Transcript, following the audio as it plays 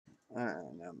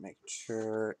Now make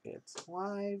sure it's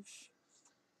live.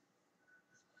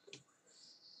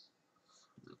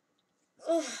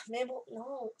 Ugh, Mabel,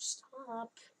 no,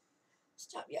 stop.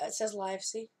 Stop. Yeah, it says live,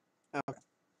 see? Okay.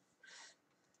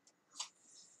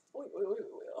 Wait.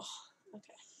 Oh,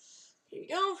 okay. Here you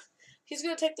go. He's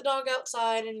going to take the dog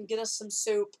outside and get us some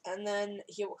soup, and then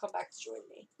he will come back to join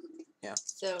me. Yeah.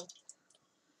 So,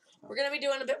 we're going to be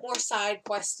doing a bit more side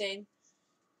questing.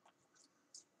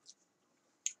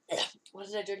 Why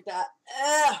did I drink that?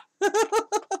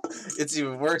 It's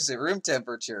even worse at room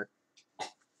temperature.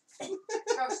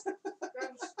 Gross.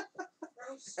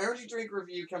 Energy drink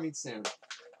review coming soon.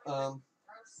 Gross.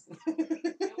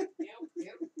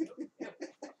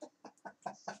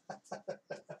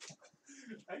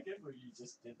 I can't believe you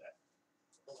just did that.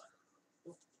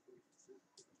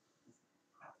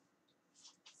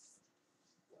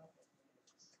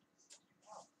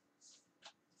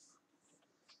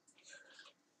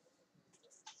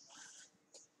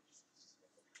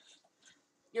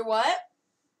 You're what?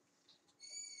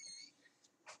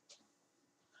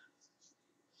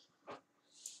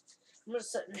 I'm gonna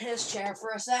sit in his chair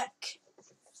for a sec.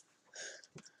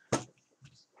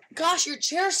 Gosh, your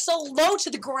chair's so low to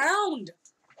the ground.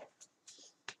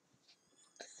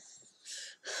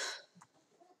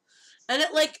 And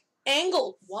it, like,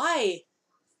 angled. Why?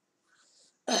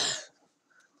 Ugh.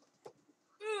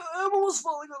 I'm almost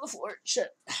falling on the floor.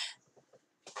 Shit.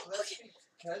 Well, that's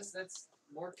because that's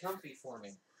more comfy for me.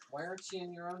 Why aren't you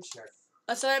in your own chair?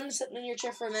 I said I'm sitting in your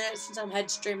chair for a minute since I'm head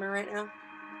streamer right now.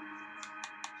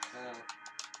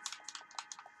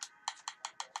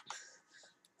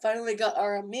 Finally got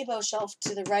our amiibo shelf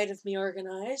to the right of me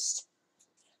organized.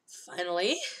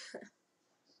 Finally.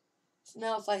 So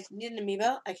now if I need an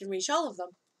amiibo, I can reach all of them.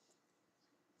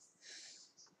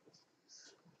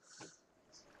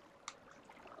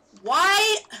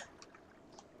 Why?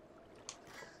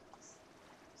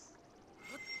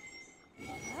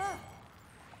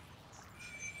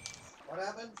 What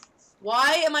happened?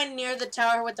 Why am I near the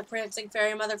tower with the prancing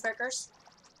fairy motherfuckers?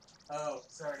 Oh,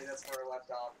 sorry, that's where I left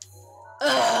off.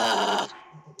 Ugh.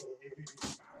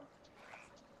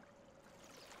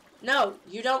 No,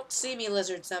 you don't see me,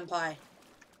 Lizard Senpai.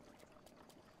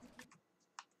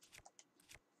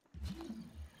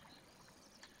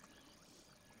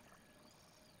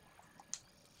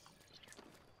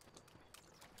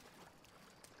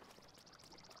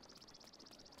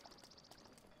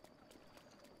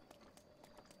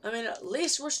 I mean, at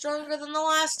least we're stronger than the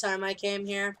last time I came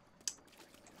here.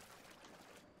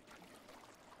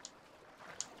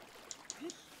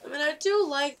 I mean, I do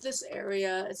like this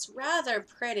area. It's rather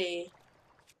pretty.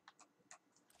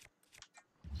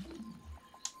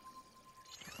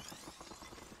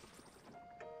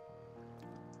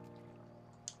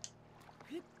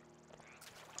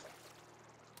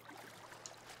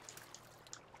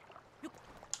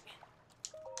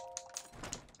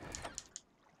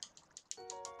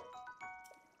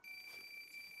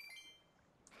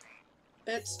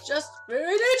 It's just very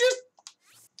dangerous.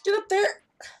 Get up there.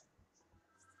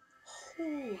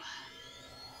 Whew.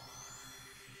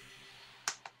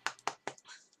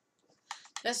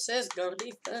 This is gonna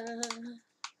be fun.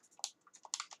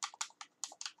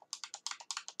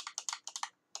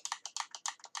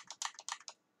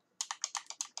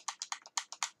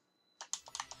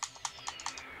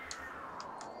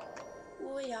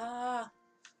 Oh yeah.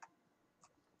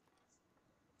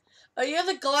 Oh, you're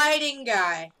the gliding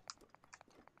guy.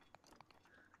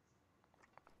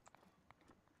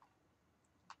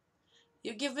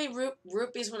 You give me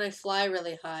rupees when I fly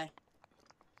really high.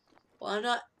 Well, I'm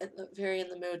not very in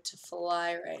the mood to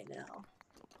fly right now.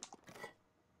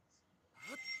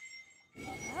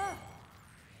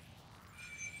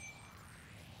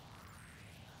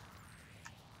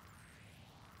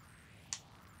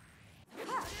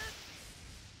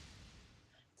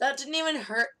 That didn't even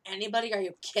hurt anybody. Are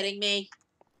you kidding me?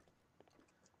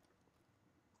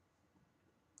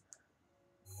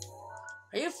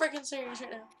 Are you freaking serious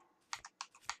right now?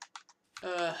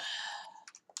 Ugh.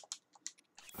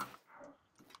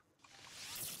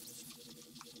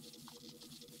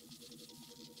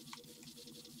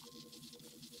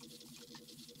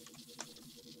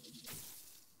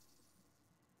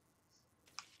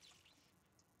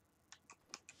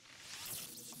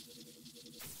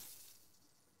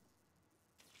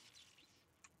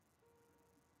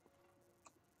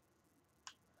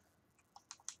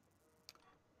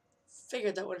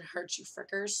 Figured that wouldn't hurt you,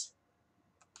 frickers.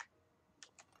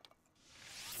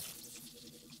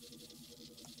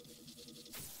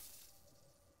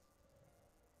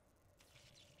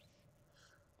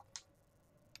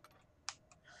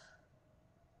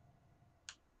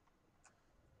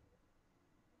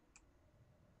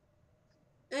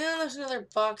 And there's another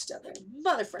box down there.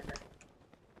 Motherfricker.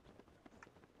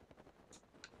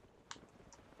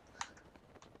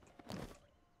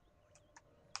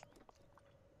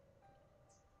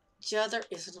 Yeah, there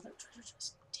is another treasure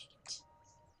chest. Dang it.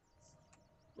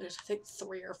 There's, I think,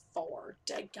 3 or 4.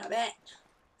 Dadgummit.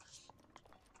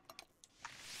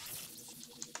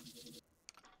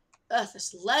 Ugh,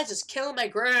 this ledge is killing my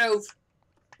groove.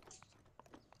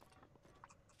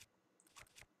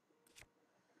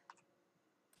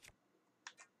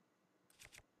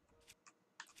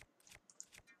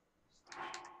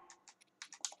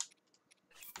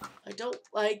 I don't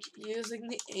like using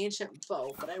the ancient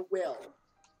bow, but I will.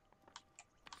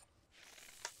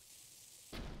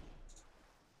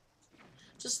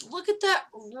 Just look at that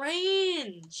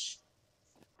range.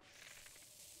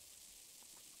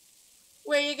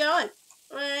 Where are you going?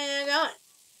 Where are you going?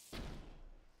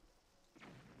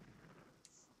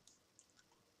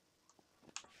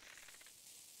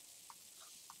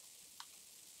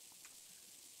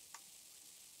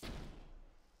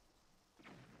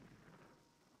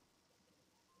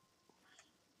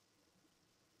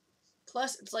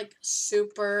 Plus, it's like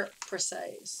super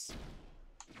precise.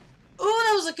 Ooh,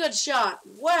 that was a good shot.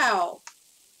 Wow.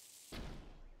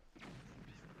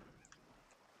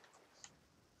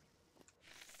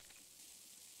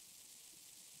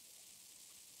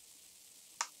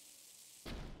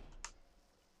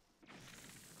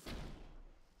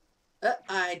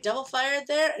 I double fired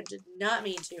there. I did not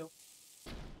mean to.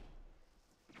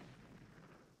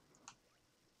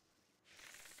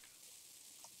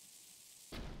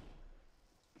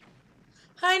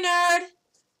 Hi, nerd.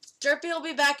 Derpy will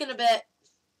be back in a bit.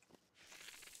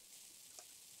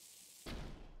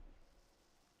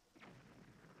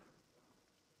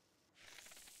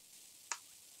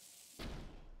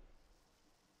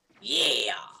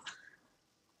 Yeah.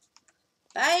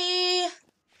 Bye.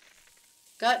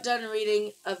 Got done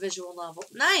reading a visual novel.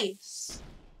 Nice.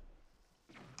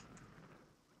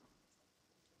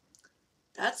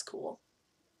 That's cool.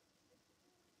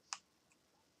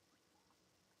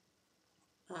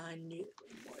 I knew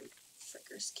more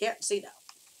frickers. Can't see that.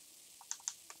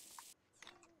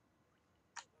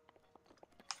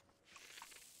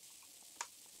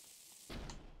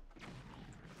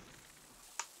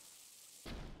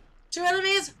 Two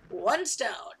enemies, one stone.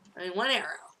 I mean, one arrow.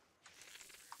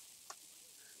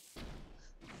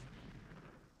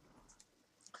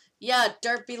 Yeah,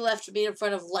 Derpy left me in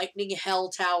front of Lightning Hell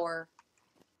Tower.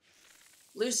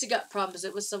 Lucy got problems.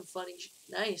 It was some funny.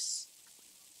 Nice.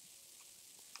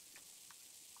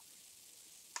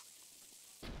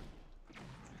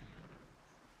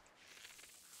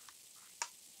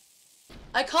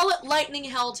 I call it Lightning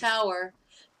Hell Tower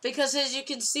because, as you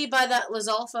can see by that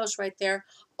Lizalfos right there,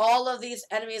 all of these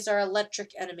enemies are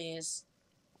electric enemies.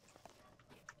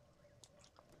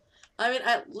 I mean,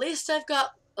 at least I've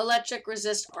got electric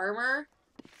resist armor,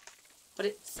 but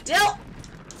it's still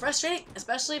frustrating,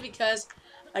 especially because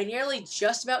I nearly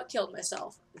just about killed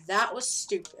myself. That was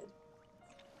stupid.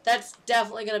 That's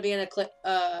definitely going to be in a clip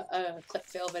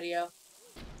fail video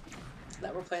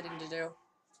that we're planning to do.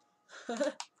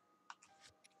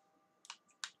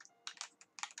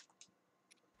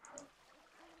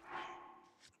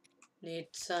 Need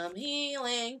some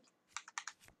healing.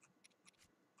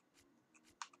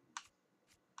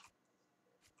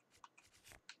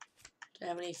 Do I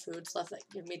have any foods left that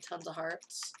give me tons of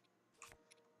hearts?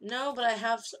 No, but I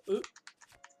have some. Oop.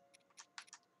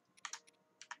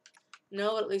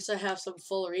 No, but at least I have some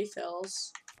full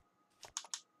refills.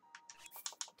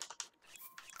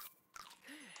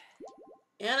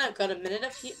 And I've got a minute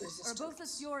of heat resistance.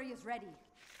 Urbosa's Fury is ready.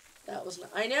 That was not.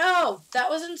 I know!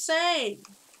 That was insane!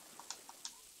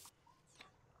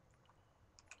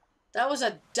 That was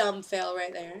a dumb fail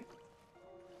right there.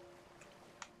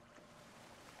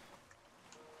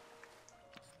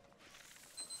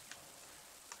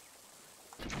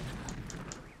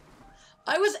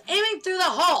 I was aiming through the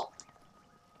hole!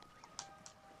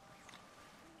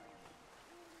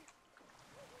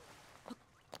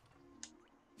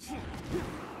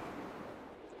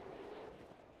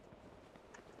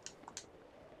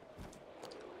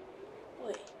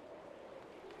 Wait.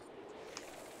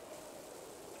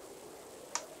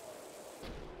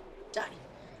 Die.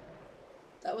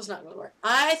 That was not going to work.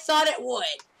 I thought it would.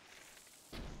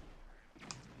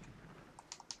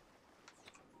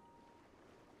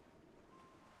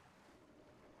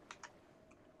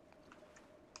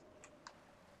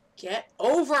 Get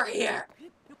over here!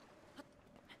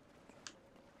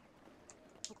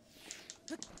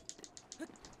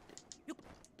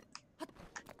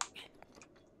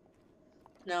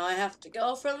 Now I have to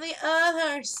go from the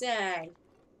other side.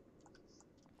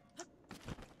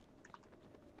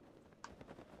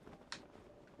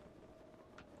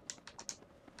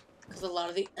 Because a lot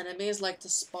of the enemies like to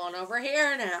spawn over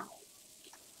here now.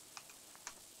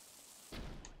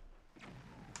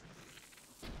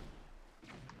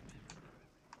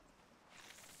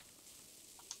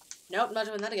 Nope, I'm not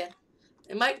doing that again.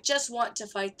 They might just want to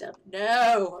fight them.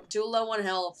 No, I'm too low on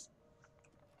health.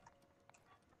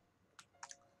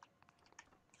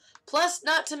 Plus,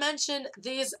 not to mention,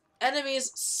 these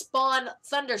enemies spawn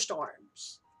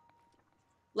thunderstorms.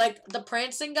 Like the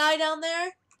prancing guy down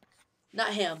there.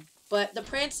 Not him, but the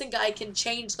prancing guy can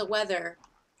change the weather.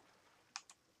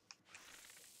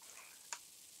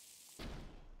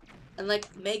 And,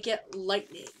 like, make it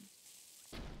lightning.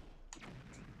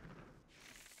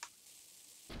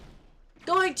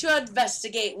 Going to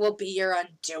investigate will be your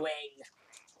undoing.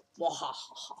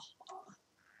 Wahahaha.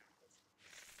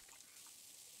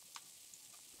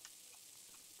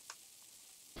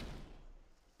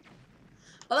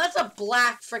 Oh, that's a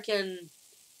black frickin'...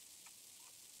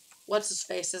 What's his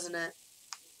face, isn't it?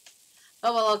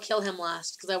 Oh, well, I'll kill him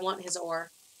last, because I want his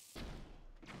ore.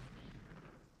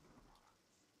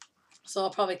 So I'll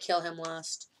probably kill him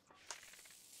last.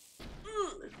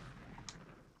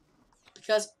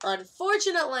 Because,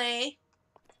 unfortunately,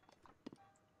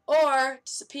 ore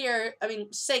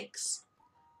sinks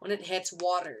when it hits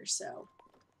water, so...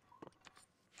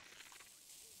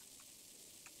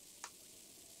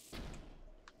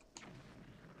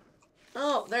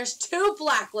 Oh, there's two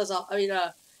black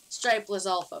striped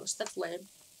Lizalfos. That's lame.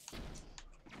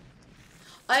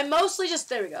 I mostly just...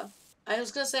 There we go. I was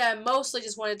gonna say I mostly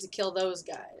just wanted to kill those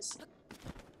guys.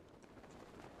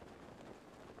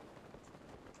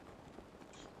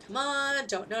 Come on,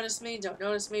 don't notice me, don't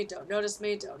notice me, don't notice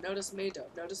me, don't notice me,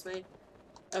 don't notice me.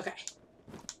 Okay.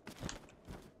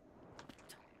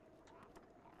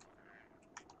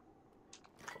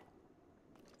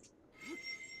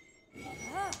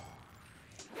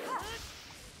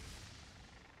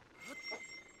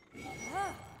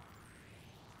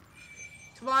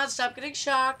 Come on, stop getting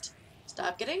shocked.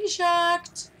 Stop getting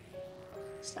shocked.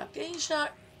 Stop getting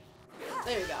shocked.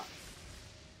 There we go.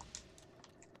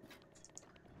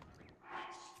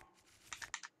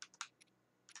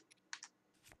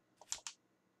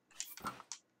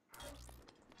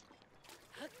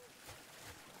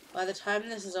 By the time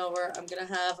this is over, I'm gonna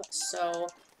have so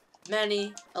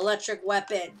many electric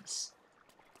weapons.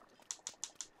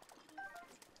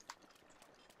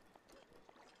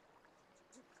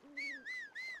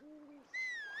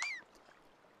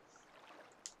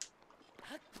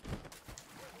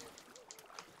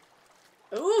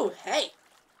 Ooh, hey.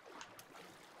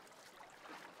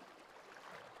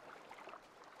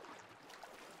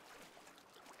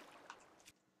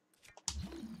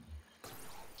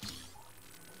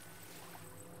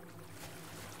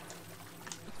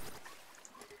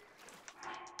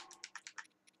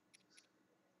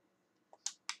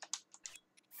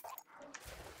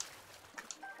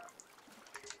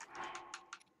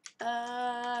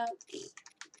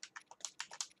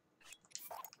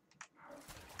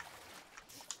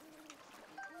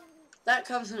 That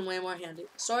comes in way more handy.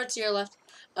 Sword to your left.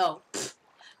 Oh, pfft.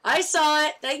 I saw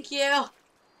it. Thank you.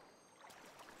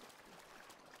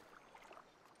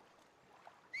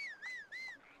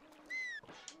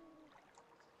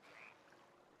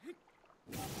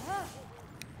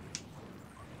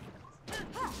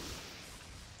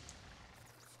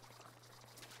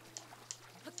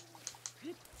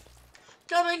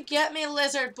 Come and get me,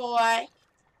 lizard boy.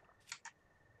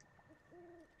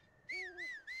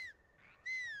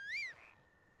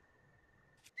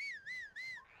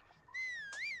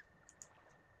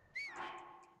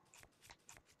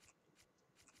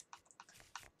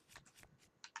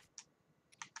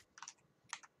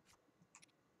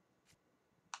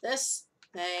 This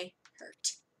may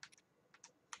hurt.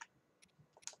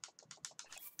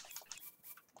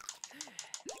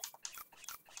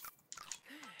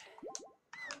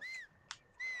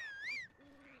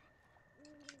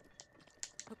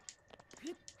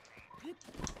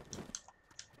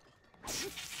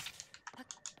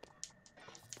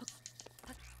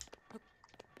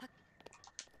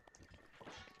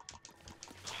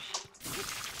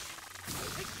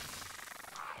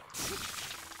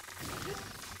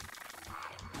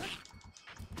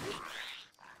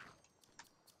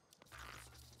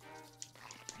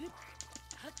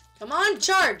 Come on,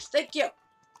 charge! Thank you!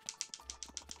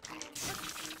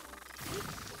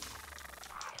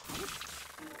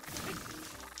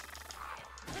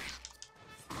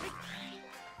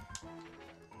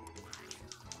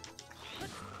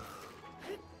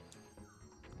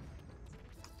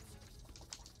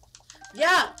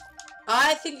 Yeah!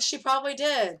 I think she probably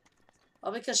did.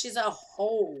 Well, because she's a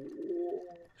hoe.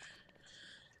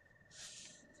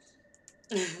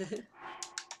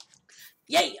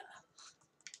 Yeah!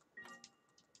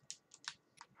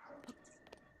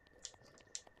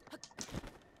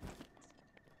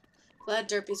 Glad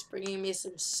Derpy's bringing me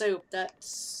some soup.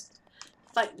 That's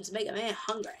fighting's making me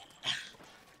hungry.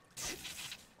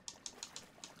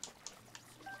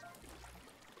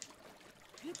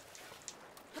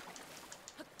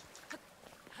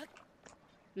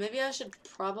 Maybe I should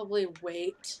probably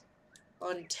wait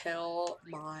until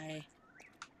my...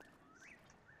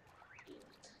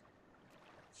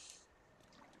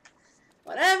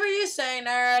 Whatever you say,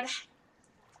 nerd.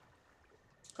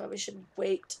 Probably should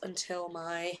wait until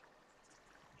my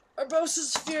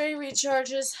Urbosa's Fury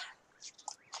recharges.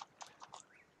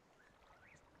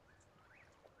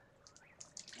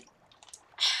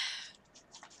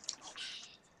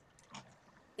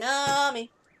 Yummy.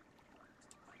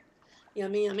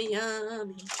 Yummy, yummy,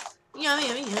 yummy. Yummy,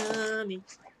 yummy, yummy.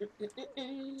 There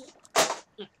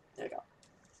we go.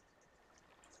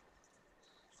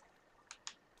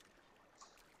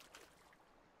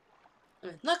 I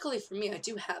mean, luckily for me, I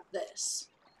do have this.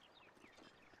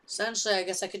 Essentially, I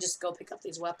guess I could just go pick up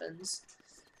these weapons.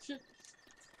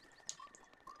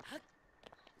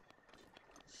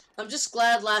 I'm just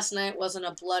glad last night wasn't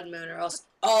a blood moon, or else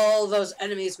all those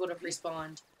enemies would have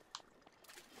respawned.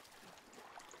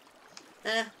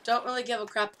 Don't really give a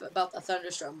crap about the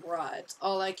thunderstorm rods.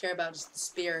 All I care about is the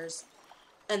spears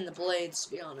and the blades,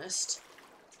 to be honest.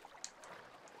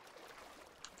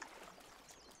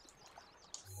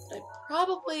 I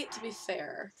probably, to be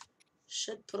fair,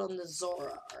 should put on the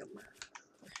Zora armor.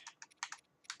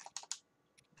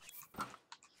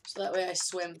 So that way I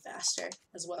swim faster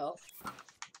as well. There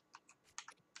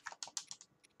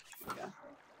we go.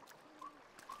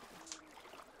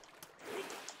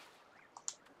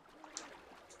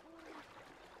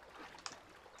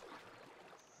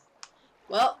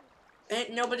 Well,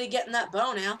 ain't nobody getting that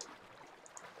bow now.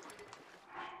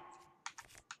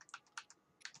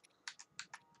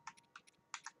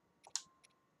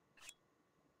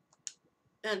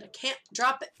 And I can't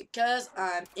drop it because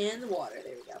I'm in the water.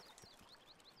 There we go.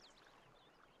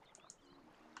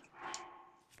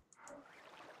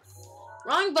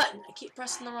 Wrong button. I keep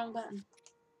pressing the wrong button.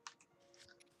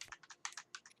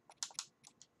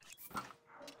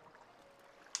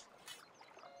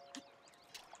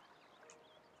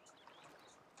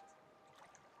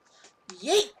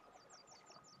 Yeet!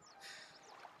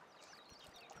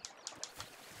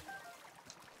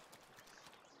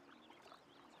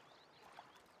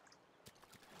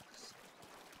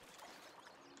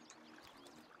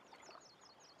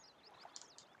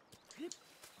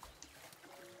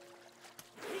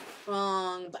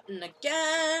 Wrong button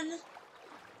again.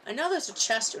 I know there's a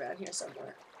chest around here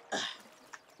somewhere. Ugh.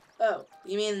 Oh,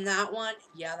 you mean that one?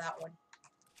 Yeah, that one.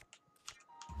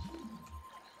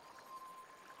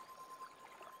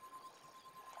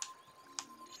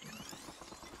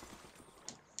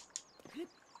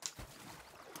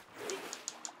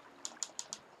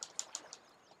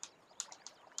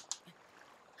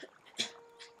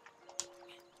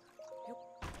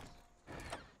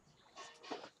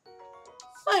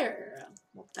 Fire!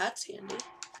 Well, that's handy.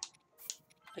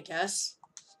 I guess.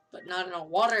 But not in a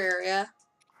water area.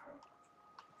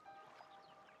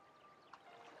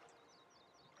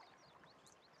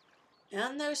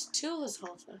 And there's two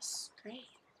Lizalfas. Great.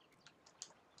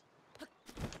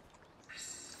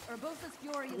 Urbosa's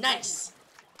Fury is Nice!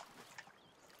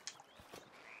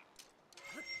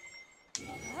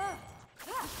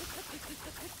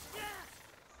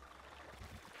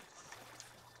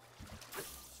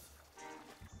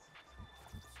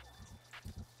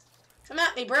 Come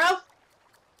at me, bro!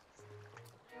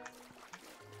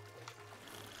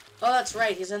 Oh, that's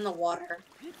right, he's in the water.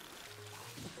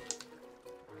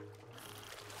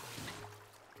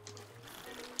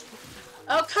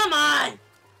 Oh, come on!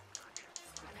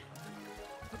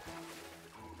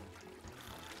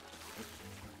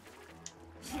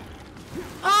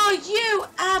 Oh, you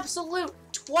absolute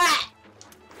twat!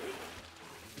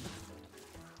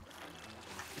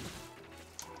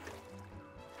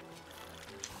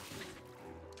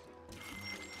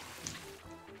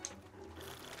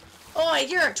 Oh,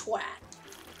 you're a twat.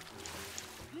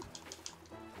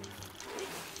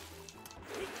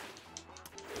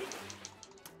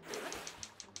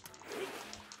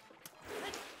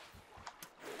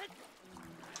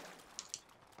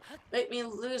 Make me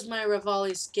lose my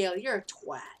Rivali scale. You're a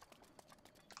twat.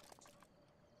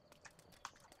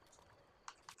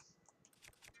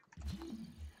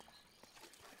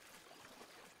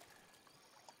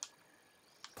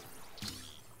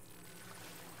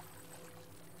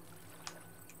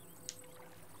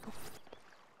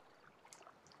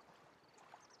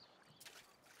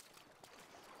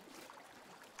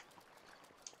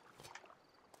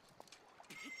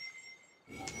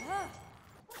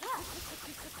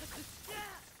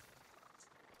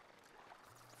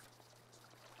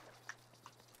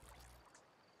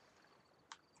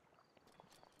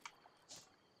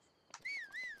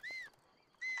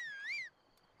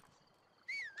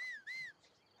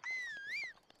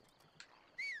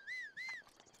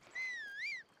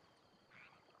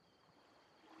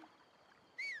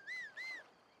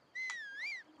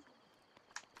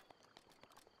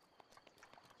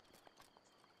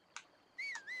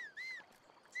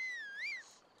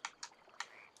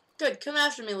 Good, come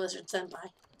after me, Lizard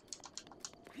Senpai.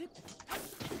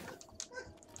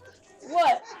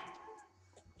 What?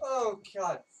 Oh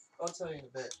god, I'll tell you in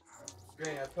a bit.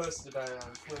 Great, I posted about it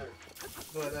on Twitter.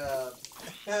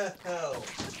 But hell.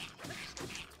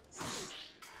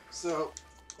 So,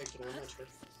 thank you very much.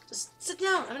 Just sit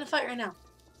down. I'm gonna fight right now.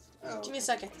 Oh. Give me a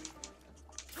second.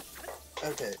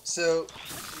 Okay, so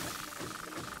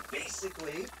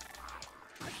basically,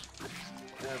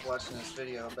 I'm watching this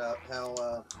video about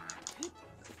how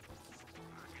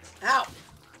Ow.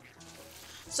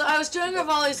 So I was doing a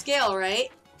volley scale,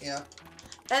 right? yeah.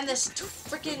 And this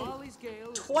freaking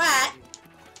twat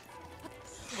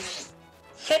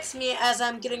hits me as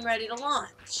I'm getting ready to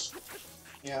launch.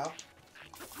 Yeah.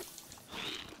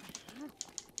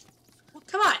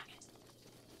 Come on.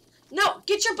 No,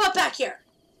 get your butt back here.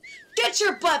 Get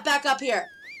your butt back up here.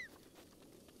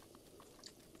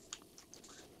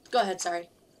 Go ahead, sorry.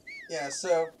 Yeah,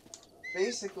 so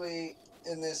basically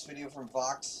in this video from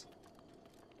Vox,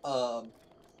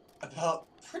 about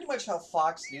pretty much how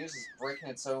Fox News is breaking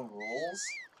its own rules,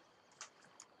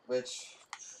 which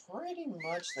pretty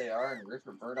much they are, and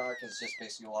Rupert Murdoch has just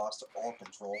basically lost all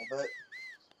control of it.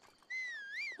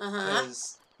 Uh-huh.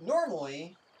 Because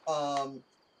normally, the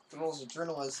rules of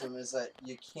journalism is that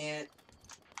you can't,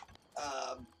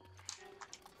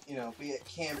 you know, be at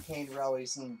campaign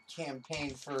rallies and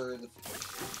campaign for the,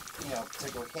 you know,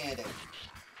 particular candidate.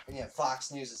 And yet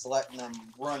Fox News is letting them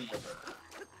run with it.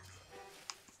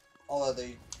 Although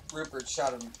Rupert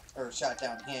shot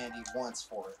down Hannity once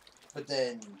for it. But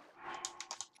then,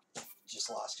 just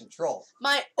lost control.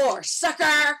 My ore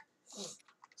sucker!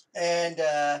 And,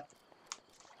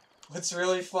 what's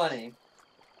really funny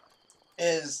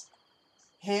is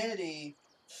Hannity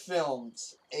filmed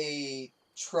a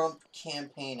Trump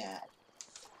campaign ad.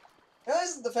 Now, this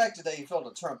isn't the fact that he filmed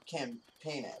a Trump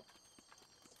campaign ad.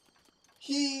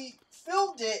 He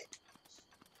filmed it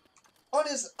on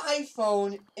his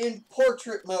iPhone in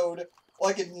portrait mode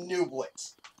like a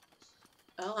nooblet.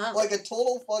 Oh, wow. Like a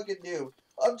total fucking noob.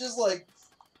 I'm just like,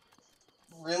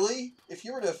 really? If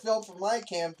you were to film for my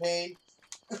campaign,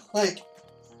 like,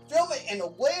 film it in a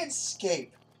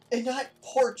landscape and not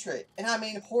portrait. And I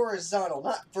mean horizontal,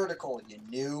 not vertical, you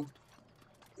noob.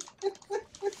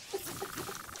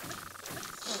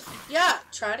 Yeah,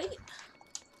 try it.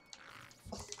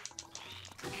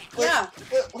 Yeah.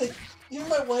 But, like, even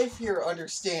my wife here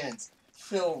understands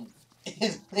film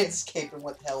in landscape and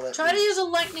what the hell that Try to means. use a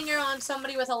lightning arrow on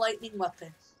somebody with a lightning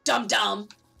weapon. Dum dum.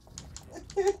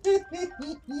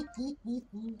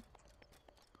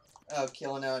 Oh,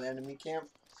 killing out an enemy camp?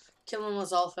 Killing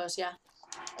Lizalfos, yeah.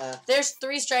 There's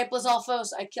 3 striped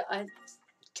Lizalfos. I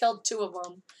killed 2 of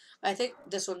them. I think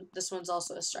this one's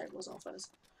also a striped Lizalfos.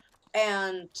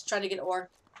 And trying to get ore.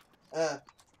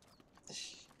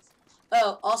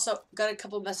 Oh, also got a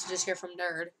couple messages here from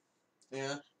Nerd.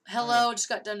 Yeah. Hello, just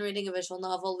got done reading a visual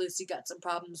novel. Lucy got some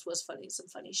problems, was funny, some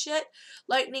funny shit.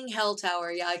 Lightning Hell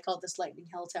Tower. Yeah, I called this Lightning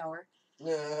Hell Tower.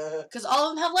 Because all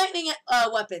of them have lightning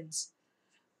weapons.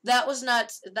 That was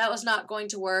not going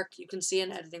to work. You can see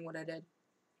in editing what I did.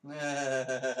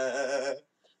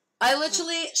 I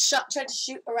literally tried to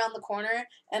shoot around the corner,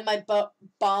 and my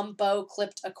bomb bow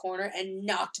clipped a corner and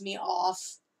knocked me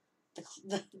off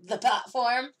the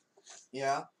platform.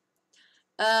 Yeah.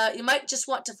 You might just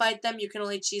want to fight them. You can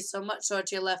only cheese so much. So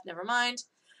to your left, never mind.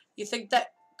 You think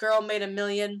that girl made $1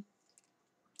 million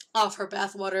off her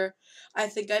bathwater? I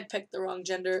think I picked the wrong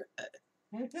gender.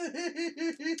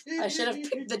 I should have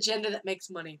picked the gender that makes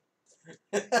money.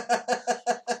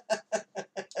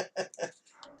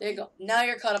 There you go. Now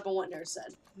you're caught up on what Nerd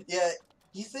said. Yeah,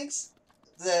 he thinks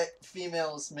that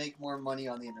females make more money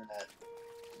on the internet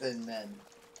than men.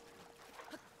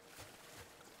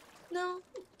 No,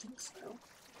 I don't think so.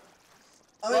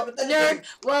 I mean, Well, but then Nerd. again,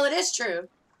 Well, it is true.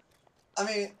 I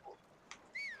mean,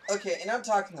 okay, and I'm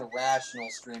talking the rational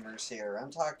streamers here. I'm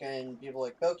talking people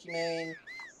like Pokimane,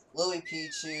 Lily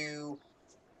Pichu,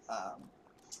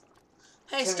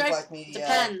 Hey, Kevin Stripe Black Media.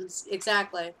 depends.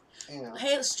 Exactly. You know.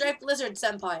 Hey, Striped Lizard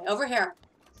Senpai, over here.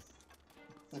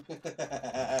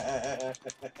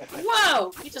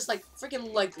 Whoa! He just, like,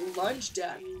 freaking, like, lunged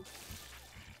at me.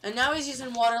 And now he's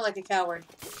using water like a coward.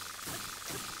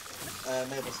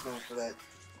 Mabel's going for that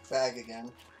bag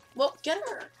again. Well, get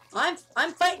her. I'm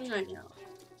fighting right now.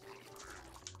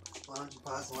 Why don't you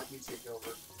pause and let me take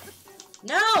over?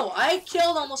 No, I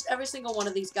killed almost every single one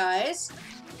of these guys.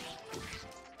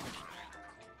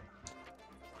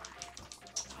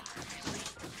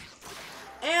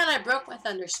 And I broke my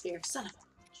thunder spear, son of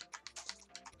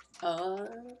a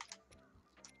bitch.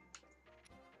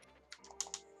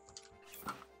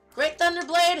 Great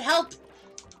Thunderblade, help!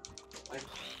 Like,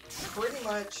 pretty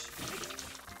much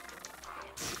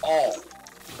all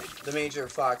the major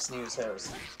Fox News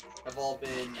hosts have all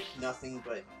been nothing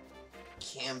but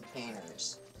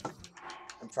campaigners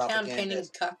and Campaigning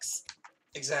propagandists. cucks.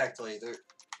 Exactly, they're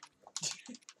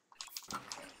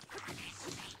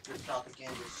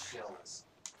propagandist shills.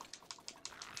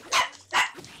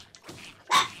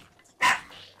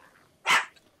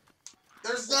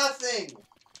 There's nothing!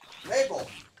 Mabel,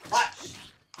 hush!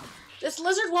 This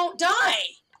lizard won't die!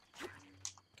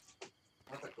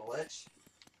 What a glitch.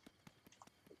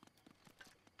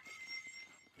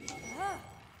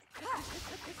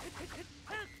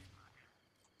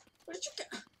 Where did you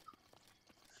go?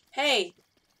 Hey.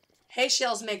 Hey,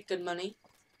 shells make good money.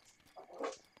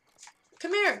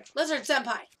 Come here, lizard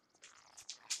senpai.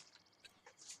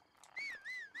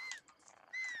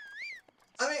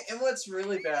 I mean, and what's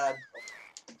really bad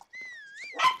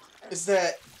is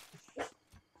that,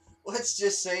 let's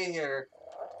just say here,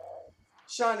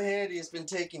 Sean Hannity has been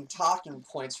taking talking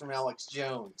points from Alex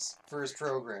Jones for his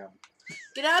program.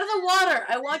 Get out of the water!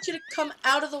 I want you to come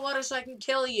out of the water so I can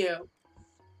kill you.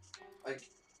 Like,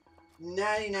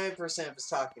 99% of his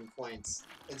talking points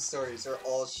and stories are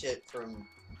all shit from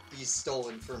he's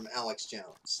stolen from Alex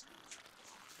Jones.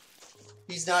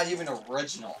 He's not even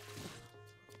original.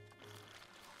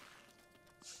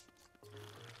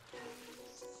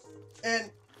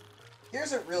 And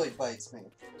here's what really bites me.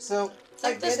 So, It's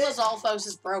like this Lizalfos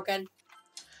is broken.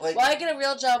 Like, Why get a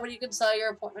real job when you can sell your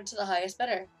appointment to the highest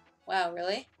bidder? Wow,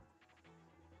 really?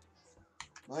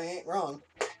 well, he ain't wrong.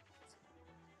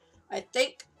 I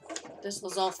think this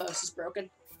Lizalfos is broken.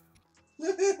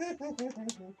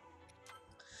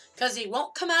 Because he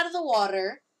won't come out of the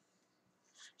water.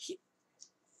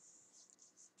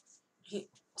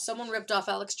 Someone ripped off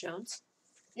Alex Jones.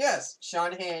 Yes,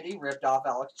 Sean Hannity ripped off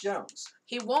Alex Jones.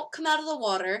 He won't come out of the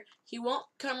water. He won't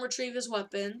come retrieve his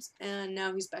weapons. And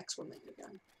now he's back swimming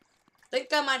again. I think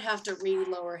I might have to really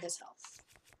lower his health.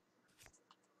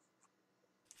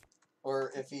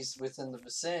 Or if he's within the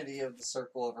vicinity of the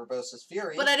circle of Urbosa's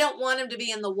fury. But I don't want him to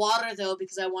be in the water, though,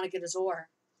 because I want to get his ore.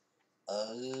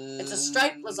 It's a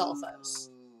striped Lizalfos.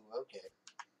 Okay.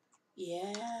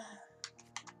 Yeah.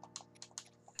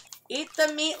 Eat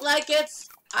the meat like it's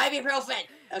ibuprofen.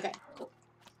 Okay, cool.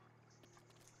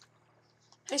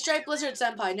 Hey, Striped Lizard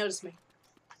Senpai, notice me.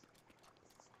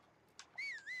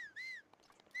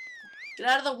 Get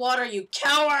out of the water, you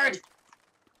coward!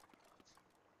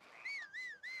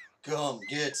 Come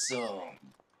get some.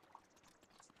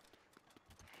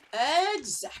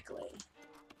 Exactly.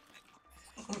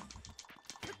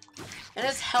 And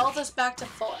his health is back to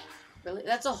full. Really?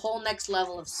 That's a whole next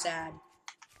level of sad.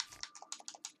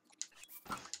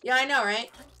 Yeah, I know,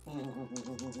 right?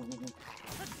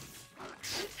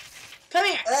 Come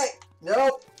here! Hey!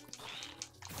 Nope!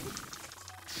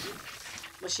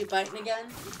 Was she biting again?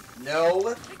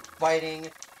 No biting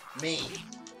me.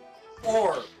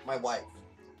 Or my wife.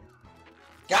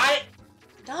 Got it?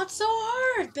 Not so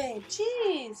hard, babe.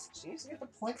 Jeez. She needs to get the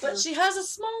point. But she has a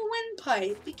small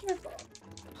windpipe. Be careful.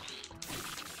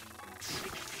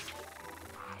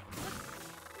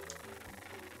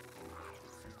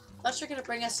 Thought you were gonna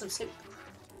bring us some soup.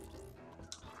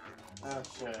 Oh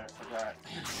shit, I forgot.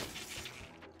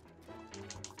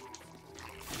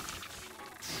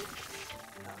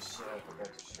 Oh shit, I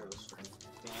forgot to share the stream.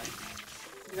 Damn it.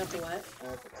 You got the what?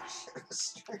 I forgot to share the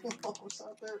stream while I was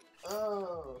out there.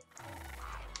 Oh.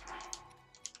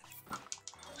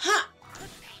 Ha!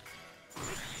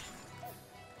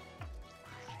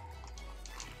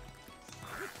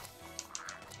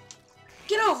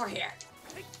 Get over here!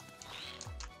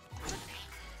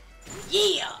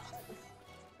 Yeah!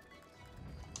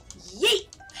 Yeet!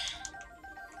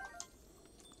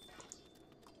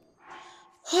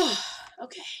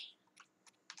 Okay.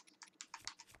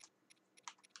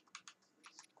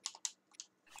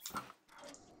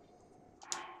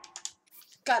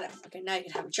 Got him. Okay, now you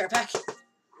can have a chair back.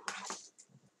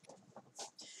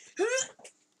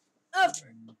 Oh.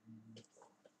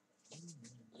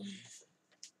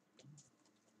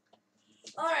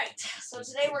 Alright, so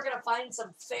today we're gonna find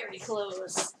some fairy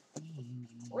clothes.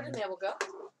 Where did Mabel go?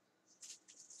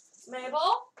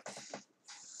 Mabel?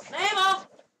 Mabel?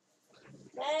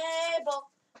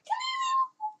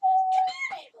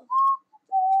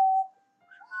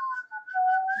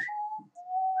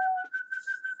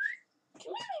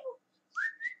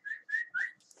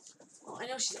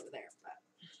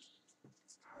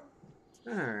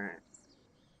 Alright.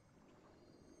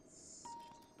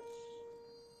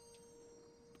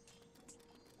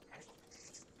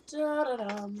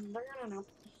 Da-da-dum, da-da-dum.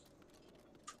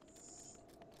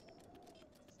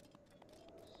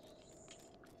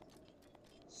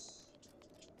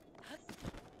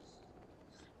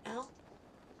 Ow.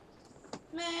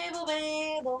 Mabel,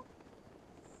 Mabel.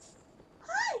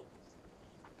 Hi.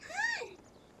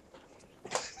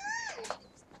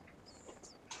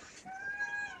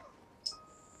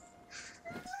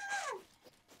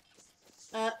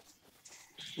 Hi.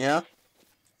 Yeah?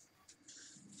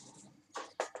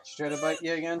 She tried to bite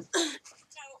you again? I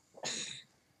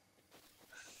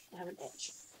have an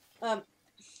itch. There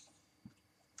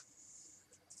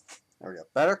we go.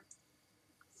 Better?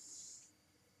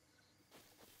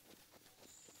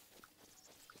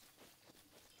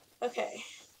 Okay.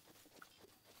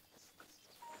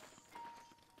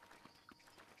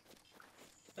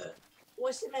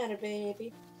 What's the matter,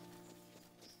 baby?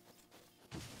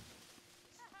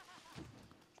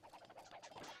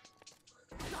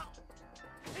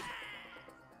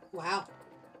 Wow.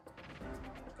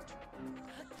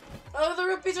 Oh, the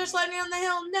rupees are sliding down the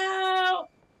hill. No!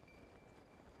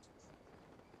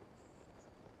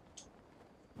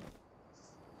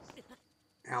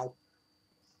 Ow.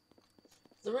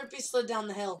 The rupees slid down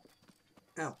the hill.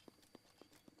 Ow.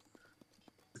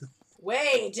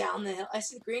 Way down the hill. I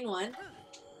see the green one.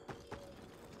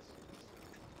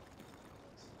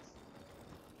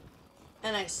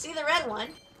 And I see the red one.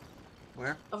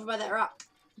 Where? Over by that rock.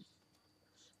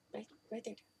 Right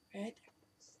there. Right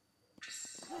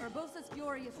there. Urbosa's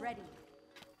fury is ready.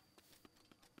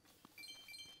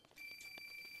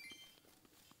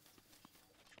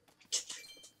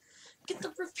 Get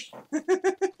the rupee.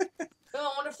 Oh,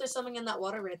 I wonder if there's something in that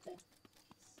water right there.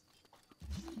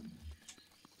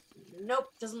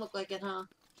 Nope, doesn't look like it, huh?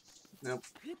 Nope.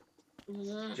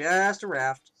 Mm. Just a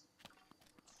raft.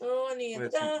 Oh, I need the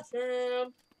With-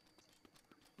 bathroom.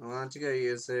 Why don't you go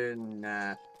use it?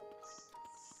 Nah.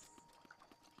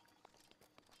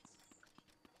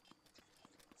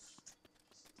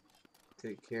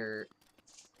 Take care.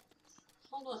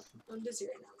 Hold on, I'm busy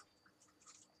right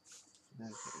now.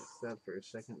 Okay, thought for a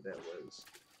second that was.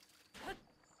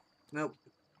 Nope.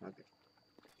 Okay.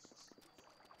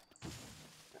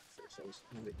 At first I was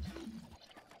maybe.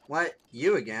 What?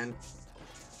 You again?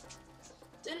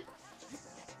 Didn't...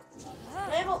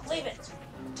 Mabel, leave it.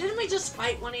 Didn't we just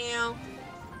fight one of you?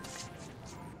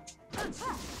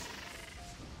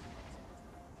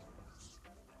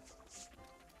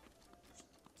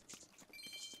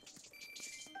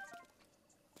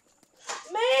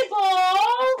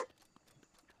 Mabel!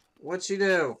 What'd she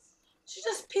do? She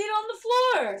just peed on the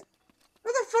floor.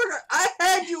 Motherfucker, I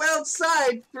had you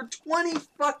outside for 20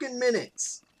 fucking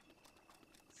minutes.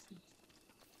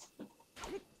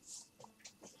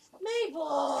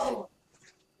 Mabel!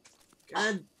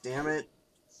 God damn it.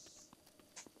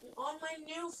 On my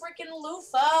new freaking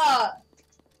loofah.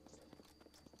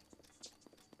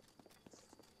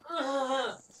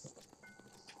 Ugh.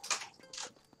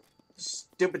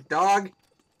 Stupid dog.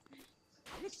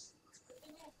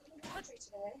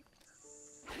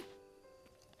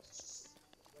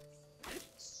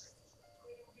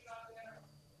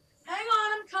 Hang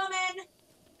on, I'm coming.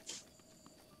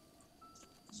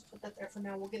 Just put that there for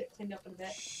now. We'll get it cleaned up in a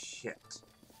bit. Shit.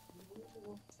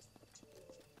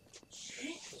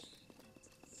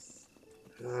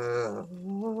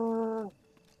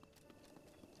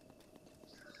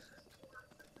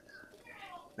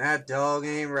 That dog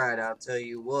ain't right, I'll tell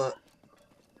you what.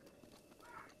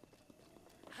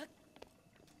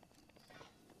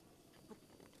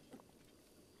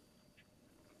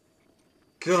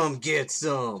 Come get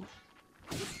some.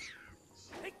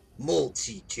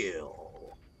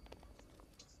 Multi-kill.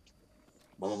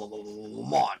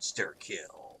 Monster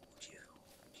kill. Kill.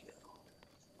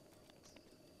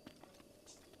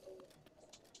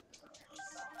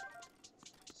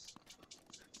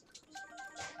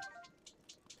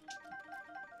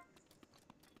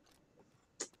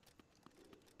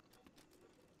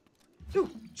 Ooh,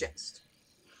 chest.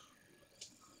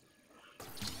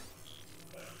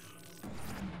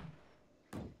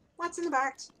 What's in the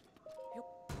box?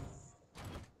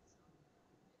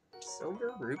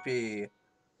 Silver rupee.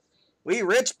 We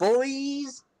rich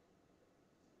boys!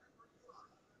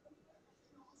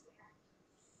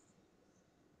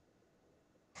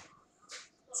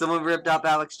 Someone ripped off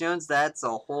Alex Jones? That's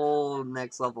a whole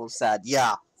next level of sad.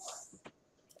 Yeah.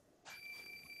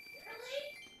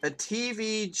 A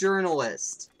TV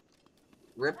journalist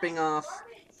ripping off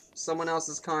someone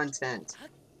else's content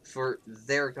for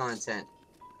their content.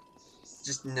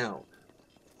 Just no.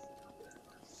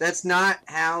 That's not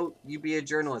how you be a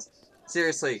journalist.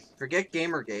 Seriously, forget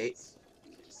Gamergate.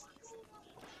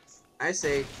 I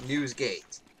say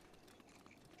Newsgate.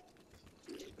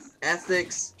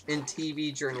 Ethics in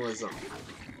TV journalism.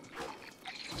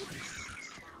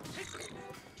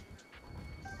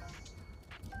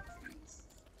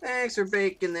 Thanks for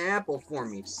baking the apple for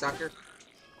me, sucker.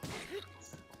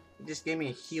 You just gave me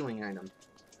a healing item.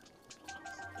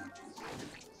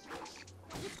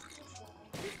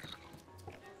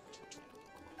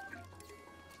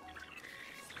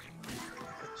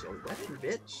 That's your weapon,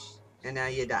 bitch. And now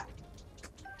you die.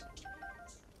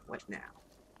 What now?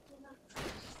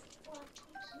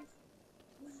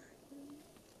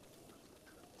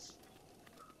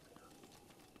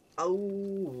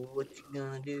 Oh, what you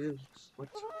gonna do? What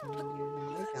you gonna do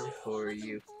when they come for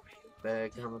you?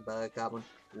 Bug goblin.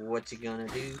 What you gonna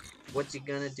do? What you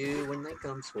gonna do when they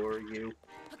comes for you?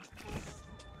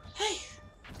 Hey!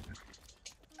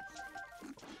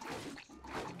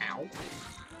 Ow.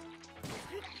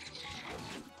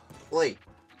 Wait.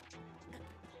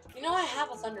 You know I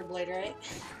have a Thunderblade, right?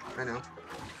 I know.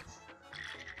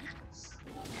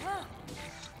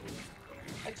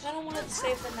 I kind of wanted to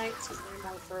save the Knights of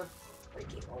Rainbow for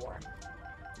breaking war.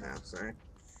 No, sorry.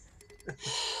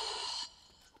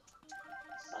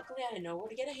 Luckily, I know where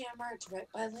to get a hammer. It's right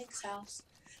by Link's house.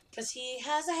 Because he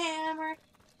has a hammer.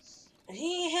 And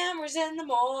he hammers in the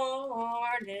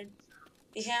morning.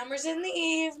 He hammers in the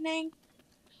evening.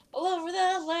 All over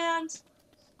the land.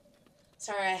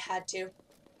 Sorry, I had to.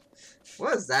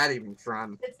 What is that even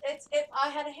from? It's If I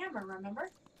Had a Hammer, remember?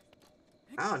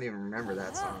 I don't even remember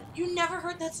that song. You never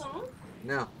heard that song?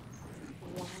 No.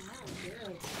 Wow,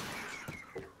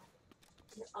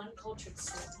 you're uncultured,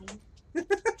 Sultan.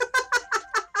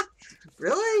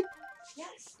 Really?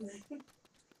 Yes. Do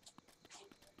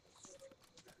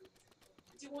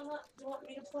you want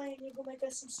me to play and you go make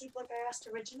us some soup like I asked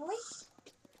originally?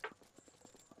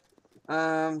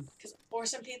 Or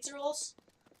some pizza rolls?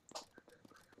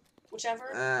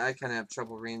 Whichever. I kind of have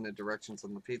trouble reading the directions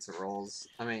on the pizza rolls.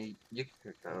 I mean, you can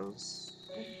cook those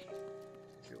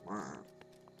if you want.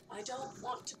 I don't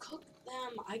want to cook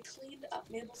them. I cleaned up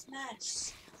Mabel's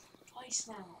mess twice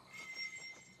now.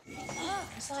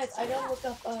 Besides, I gotta look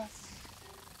up,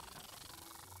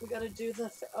 we gotta do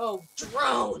the,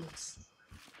 drones!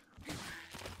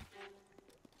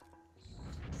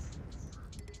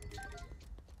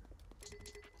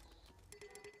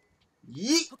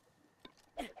 Yeet!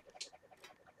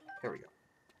 There we go.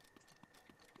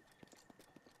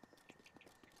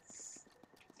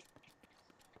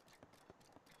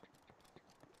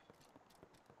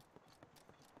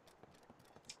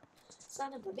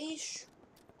 Son of a bitch.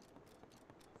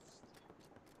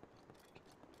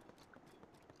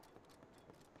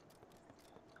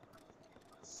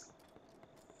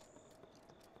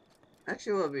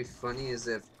 Actually, what would be funny is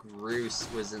if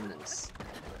Groose was in this.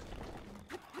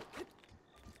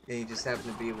 And he just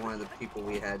happened to be one of the people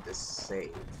we had to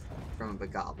save from the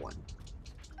goblin.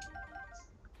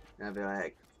 And I'd be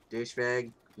like,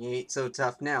 douchebag, you ain't so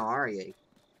tough now, are you?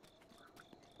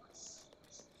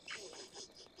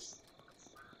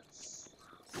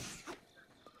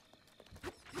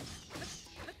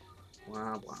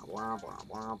 Blah, blah, blah, blah,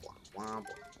 blah, blah, blah, blah,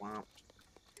 blah.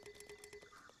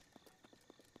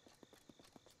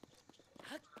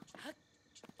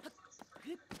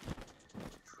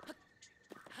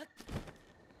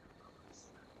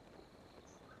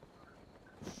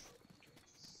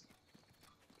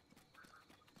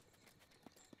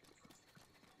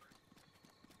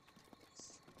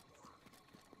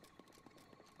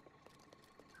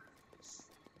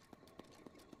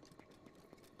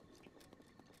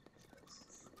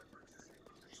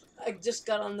 I just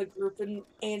got on the group and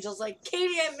Angel's like,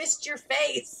 Katie, I missed your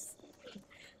face.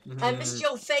 I missed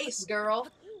your face, girl.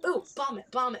 Ooh, bomb it,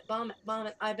 bomb it, bomb it, bomb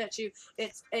it. I bet you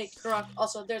it's a croc.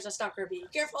 Also, there's a stalker. Be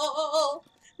careful.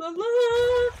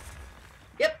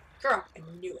 Yep, croc. I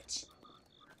knew it.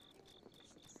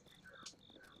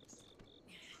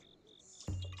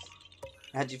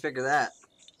 How'd you figure that?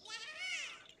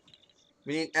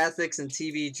 We need ethics in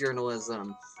TV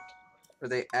journalism. Where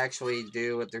they actually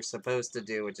do what they're supposed to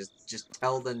do, which is just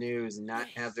tell the news and not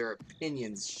have their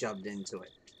opinions shoved into it.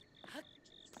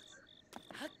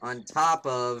 On top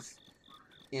of,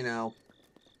 you know,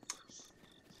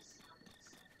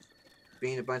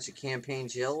 being a bunch of campaign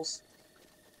jills.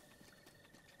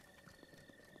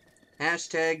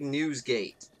 Hashtag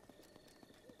Newsgate.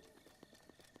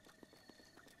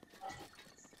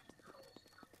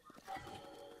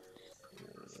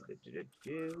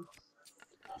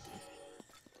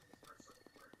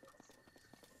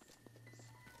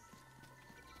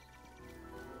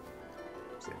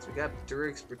 Since we got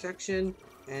Durix protection,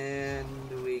 and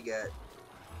we got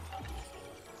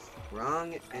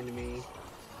wrong enemy.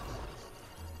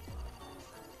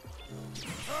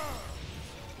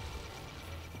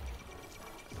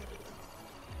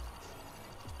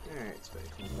 Alright, so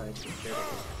I can probably take care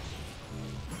of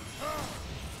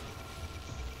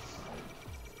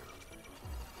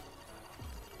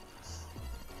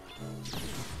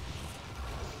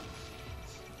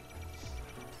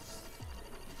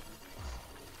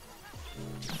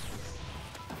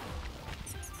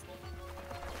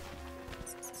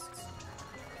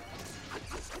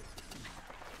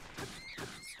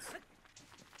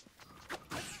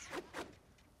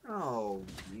Oh,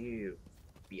 you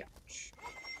biatch.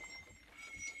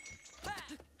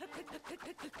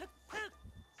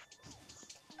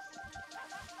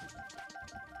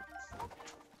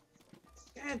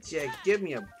 Can't you give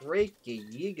me a break, you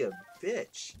yiga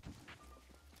bitch?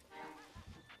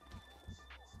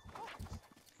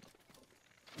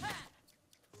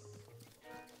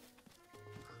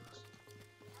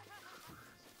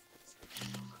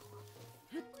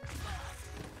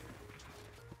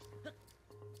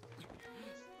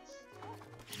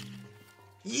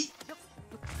 Yeet.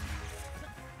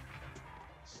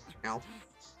 Ow.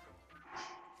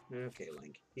 Okay,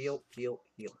 Link. Heal, heal,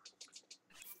 heal.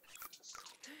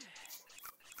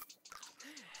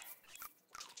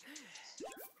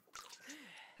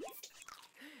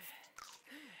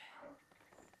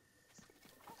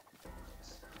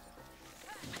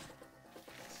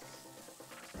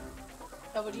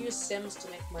 I would use Sims to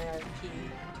make my RP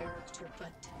character,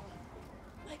 but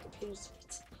my computer's a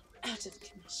bit out of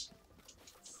commission.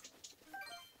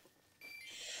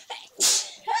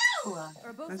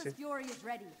 Urbosa's fury is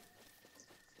ready.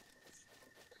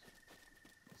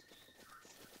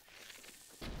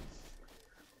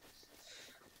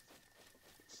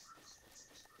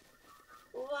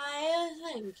 Why,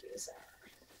 thank you, sir.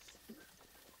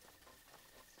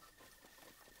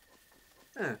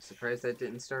 Surprised that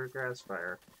didn't start a grass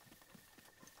fire.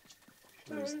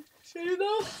 You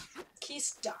know?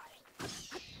 Keys die.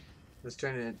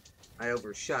 I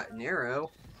overshot an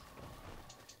arrow.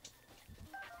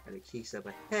 Had a Keese up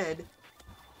ahead.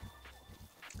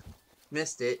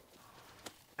 Missed it.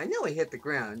 I know I hit the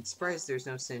ground. Surprised there's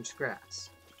no singed grass.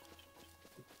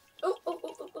 Oh, oh,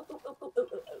 oh, oh, oh, oh, oh, oh, oh,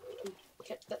 oh.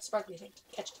 Catch that sparkly thing.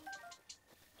 Catch it.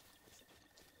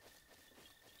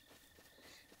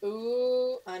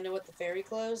 Ooh, I know what the fairy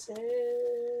clothes is.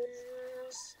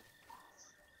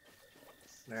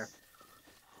 There.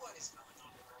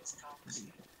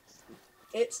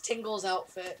 It's Tingle's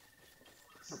outfit.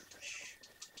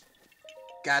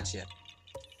 Gotcha.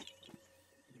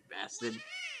 You bastard.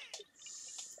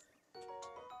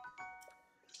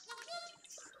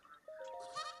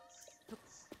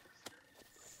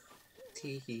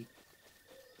 Teehee.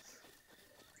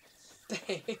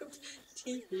 Babe.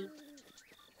 Tee-hee.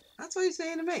 That's what he's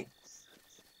saying to me.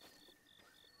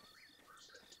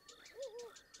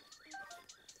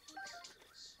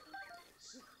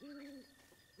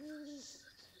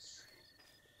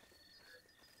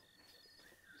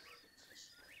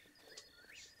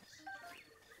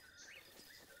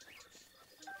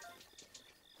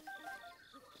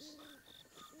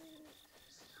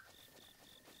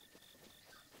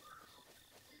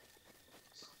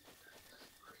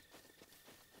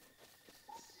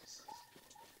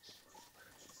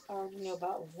 I already know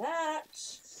about that.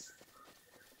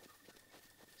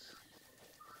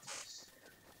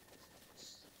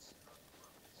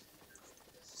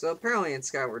 So apparently in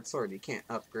Skyward Sword you can't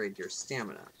upgrade your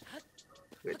stamina,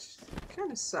 which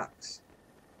kind of sucks.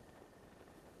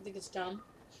 I think it's dumb.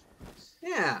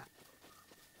 Yeah.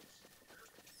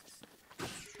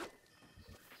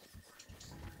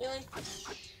 Really?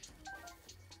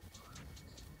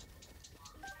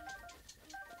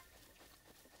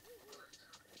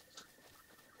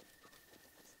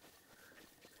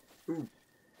 Ooh.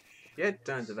 Shit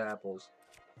tons of apples.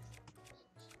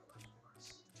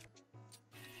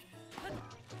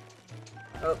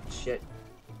 Oh, shit.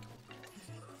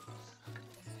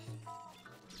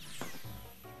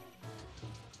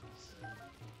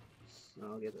 So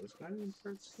I'll get those guardian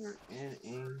parts here and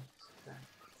aim back.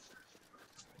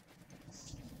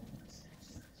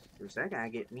 First, I gotta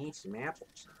get me some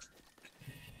apples.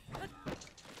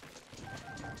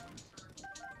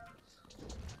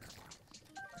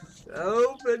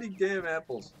 So many damn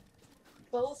apples.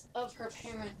 Both of her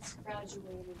parents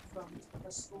graduated from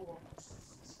the school.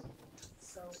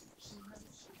 So she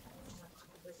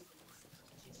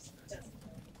just doesn't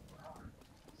know who they are.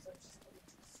 So she's going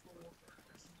to school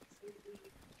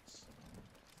completely.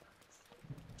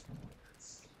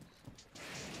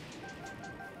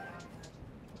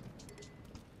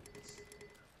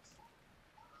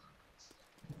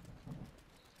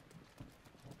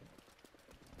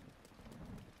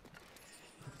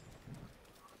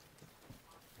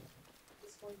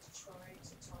 going to try to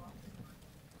talk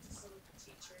to some of the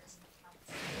teachers and the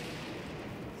counselors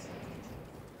so I can try to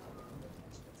figure out what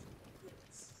the judgment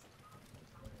is.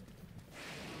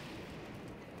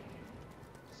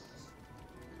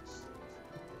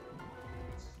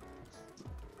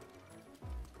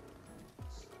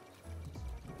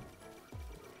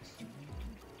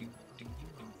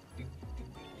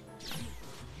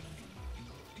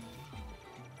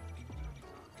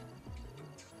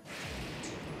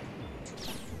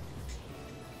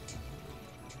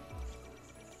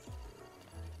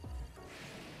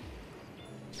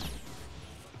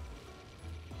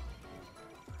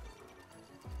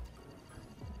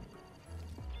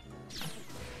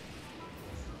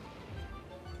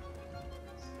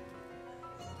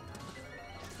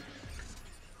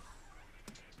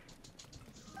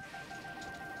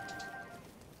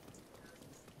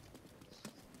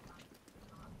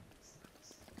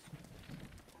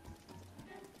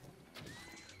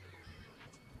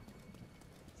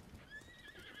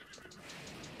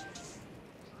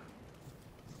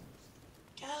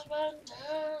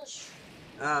 Cavandish!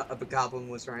 A goblin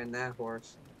was riding that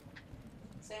horse.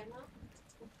 Same now?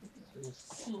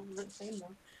 Same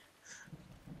now.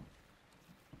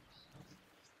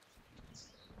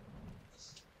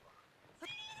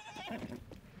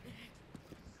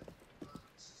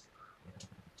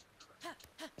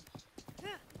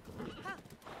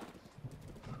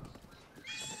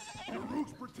 Your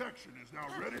root's protection is now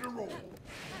ready to roll.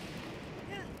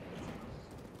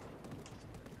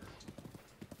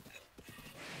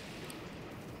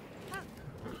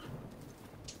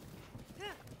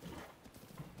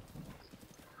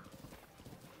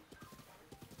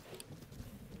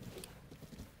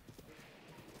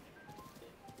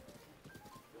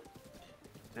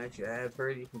 Actually, I've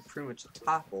heard you can pretty much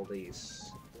topple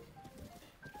these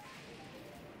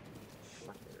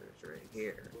fuckers right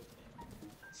here.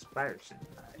 Spider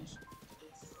senpais.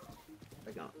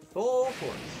 They're going full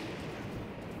force.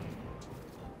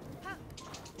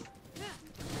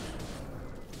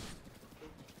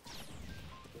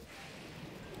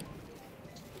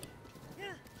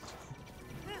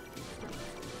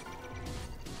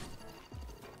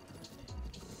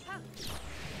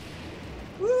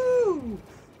 Woo!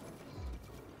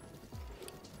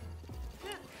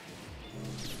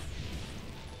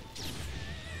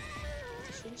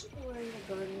 Shouldn't you be wearing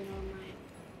the Guardian armor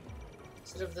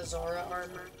instead of the Zara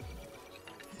armor?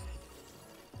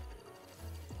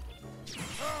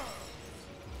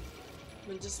 I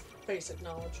mean, just basic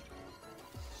knowledge.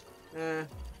 I'm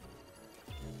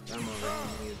already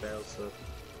in these battles, so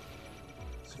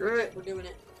screw it. We're doing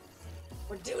it.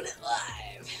 We're doing it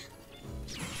live.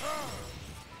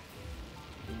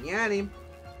 Yan him.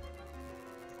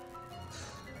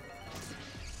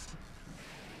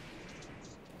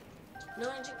 No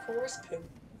engine course poop.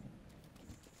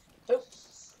 Poop.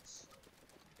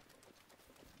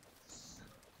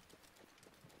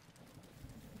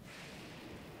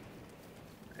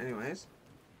 Anyways,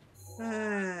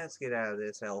 let's get out of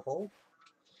this hellhole.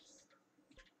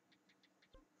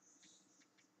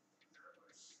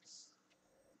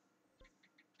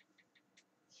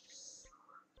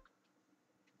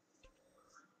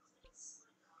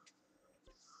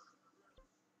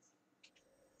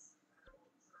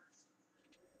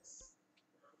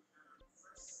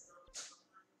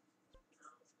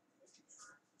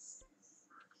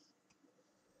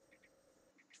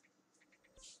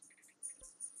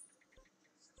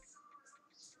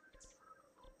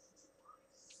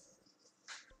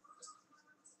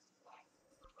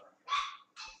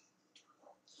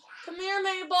 Come here,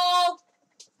 Mabel.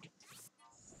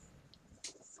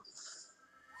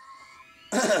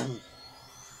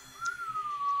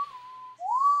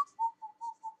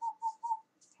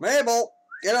 Mabel,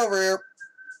 get over here.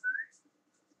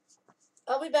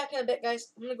 I'll be back in a bit,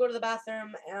 guys. I'm gonna go to the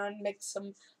bathroom and make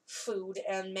some food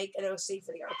and make an OC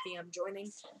for the RP I'm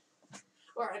joining.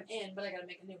 Or I'm in, but I gotta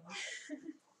make a new one.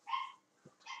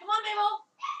 Come on, Mabel.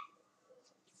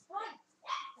 Come on.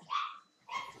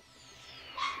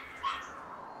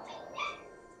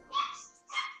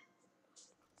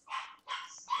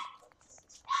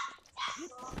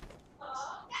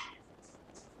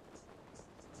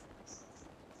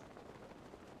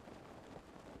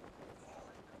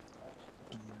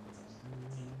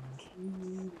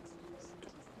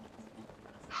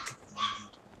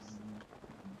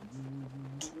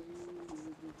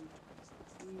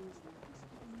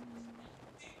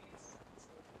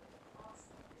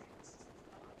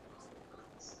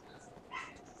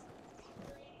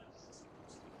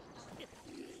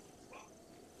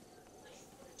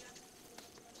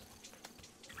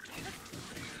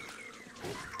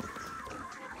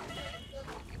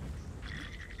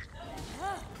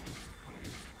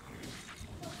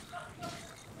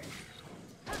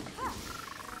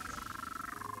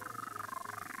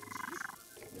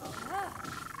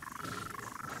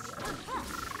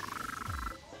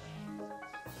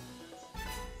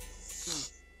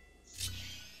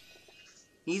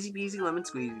 Easy peasy lemon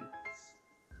squeezy.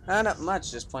 Not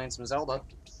much, just playing some Zelda.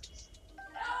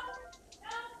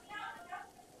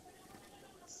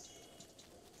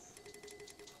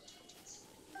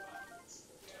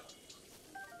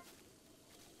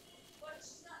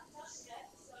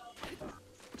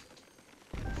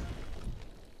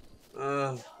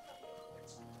 Ugh.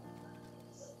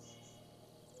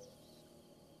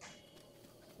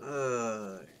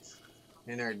 Ugh.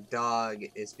 And our dog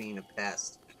is being a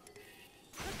pest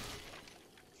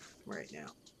right now.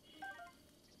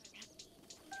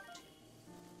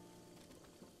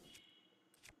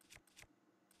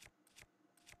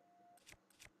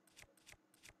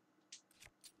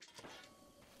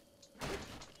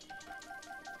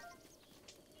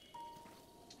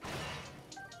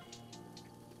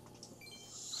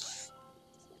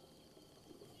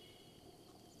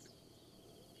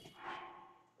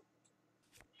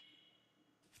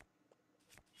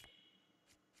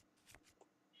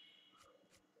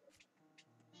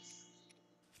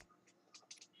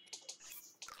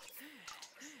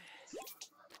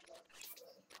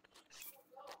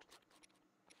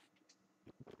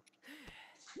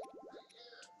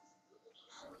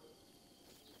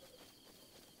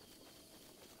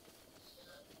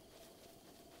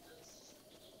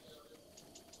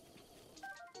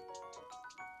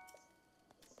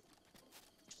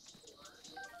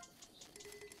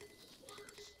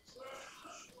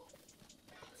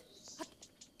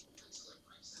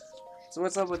 So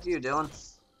what's up with you, Dylan?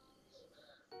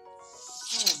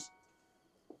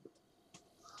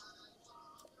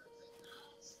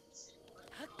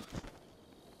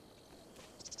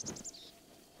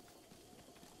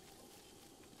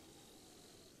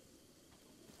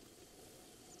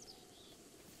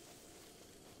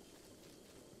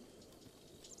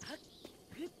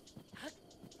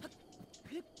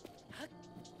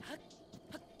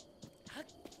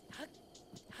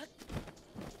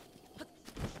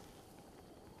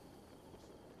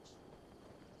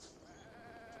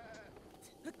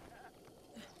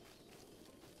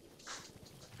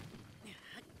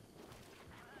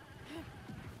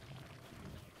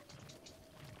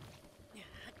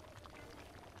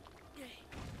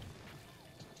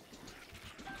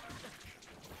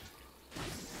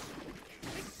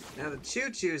 Now the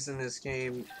choo-choos in this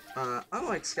game,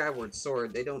 unlike Skyward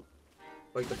Sword, they don't,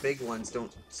 like the big ones,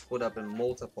 don't split up and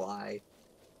multiply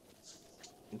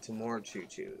into more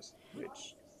choo-choos,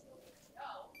 which...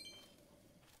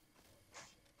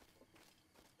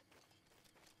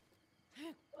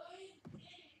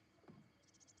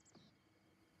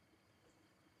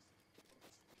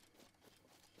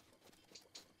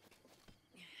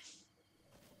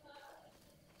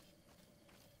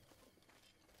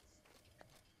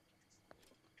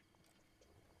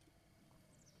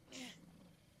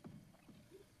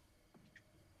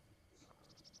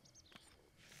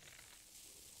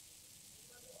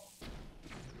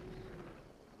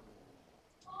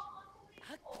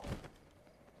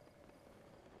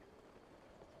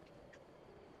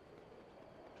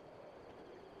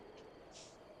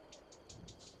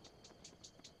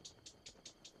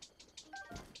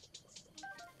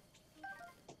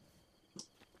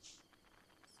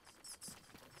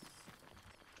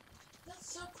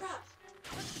 That's so crap.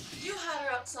 You had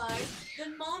her outside,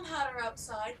 then Mom had her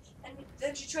outside, and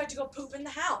then she tried to go poop in the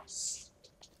house.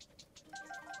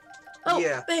 Oh,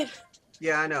 Yeah. babe.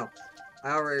 Yeah, I know.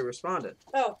 I already responded.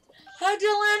 Oh. Hi,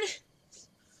 Dylan.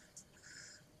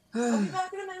 I'll be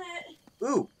back in a minute.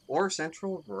 Ooh, Ore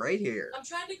Central right here. I'm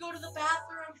trying to go to the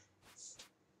bathroom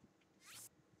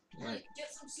and Right.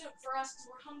 get some soup for us because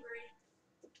we're hungry.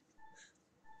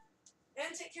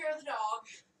 And take care of the dog.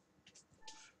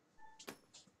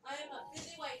 I am a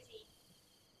busy wifey.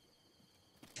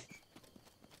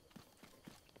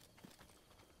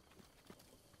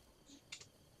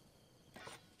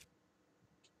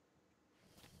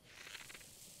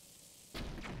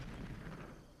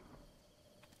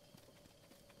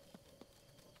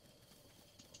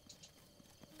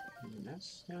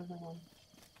 Luminous?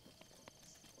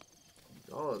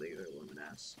 All of these are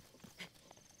luminous.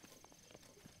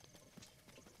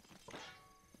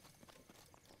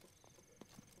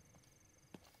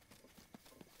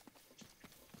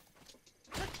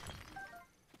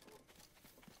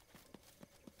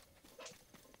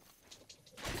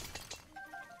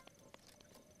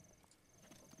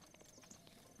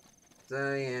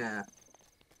 So yeah,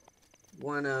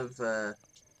 one of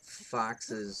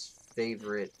Fox's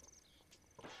favorite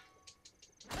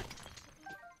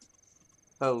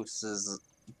hosts is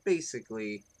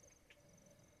basically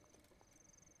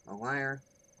a liar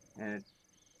and a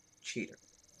cheater.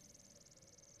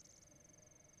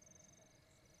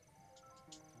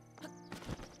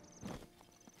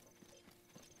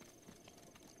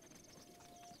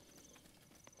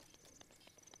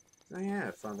 Oh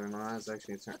yeah, father-in-law is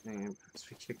actually threatening him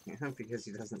to kick me out because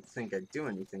he doesn't think I do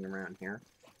anything around here.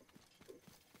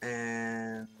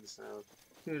 And so,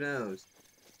 who knows?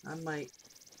 I might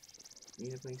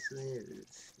need a place to live.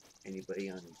 Anybody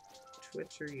on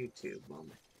Twitch or YouTube want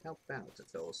to help out a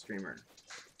fellow streamer?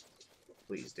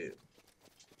 Please do.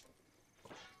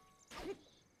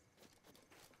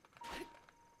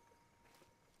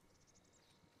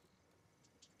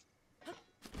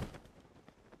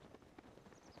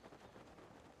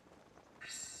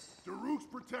 Daruk's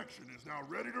protection is now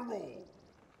ready to roll.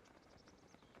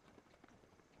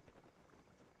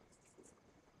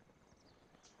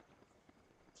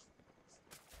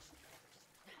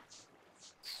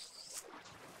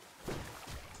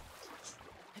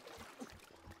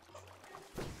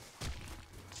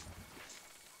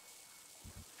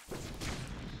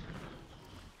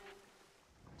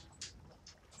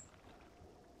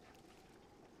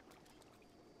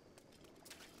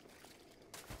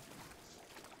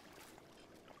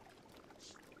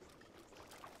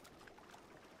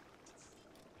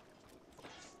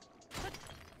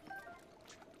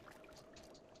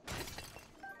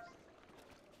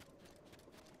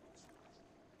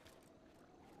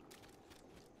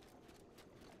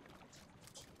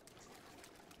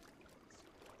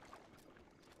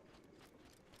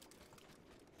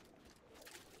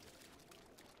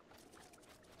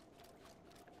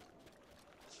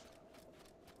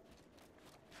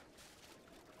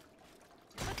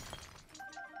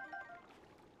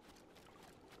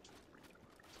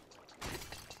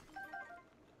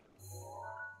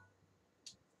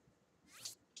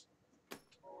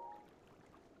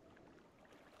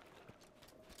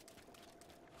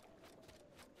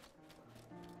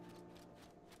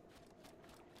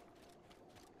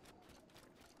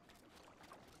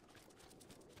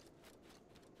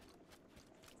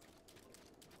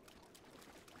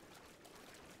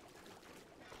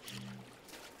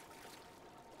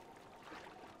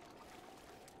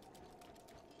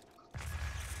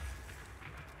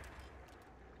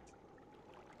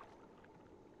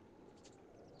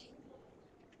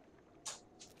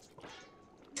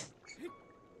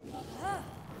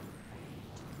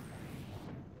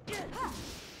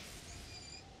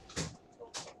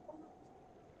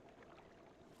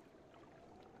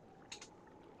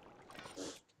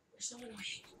 You're so annoying.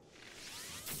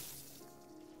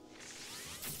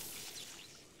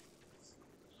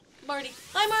 Marty.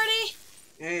 Hi, Marty!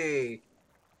 Hey!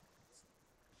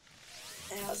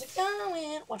 How's it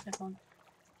going? Watch my phone.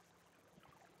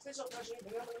 Please don't touch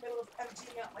anything. I'm in the middle of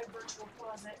emptying out my virtual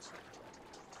closet.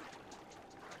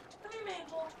 Come here,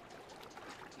 Mabel.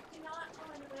 You cannot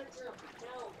go in the bedroom.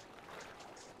 No.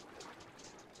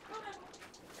 Come on.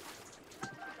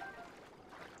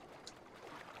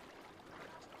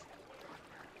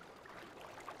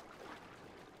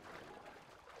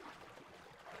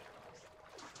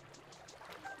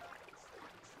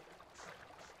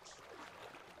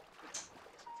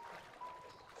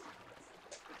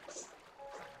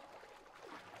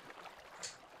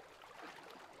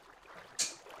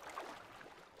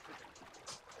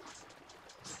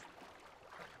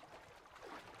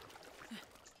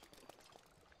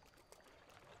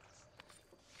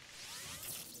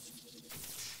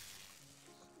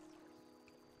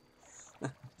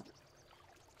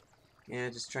 Yeah,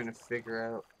 just trying to figure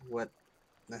out what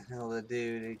the hell to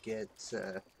do to get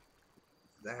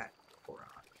that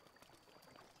rock.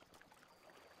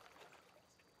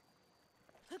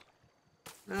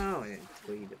 Oh, yeah,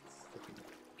 tweet it.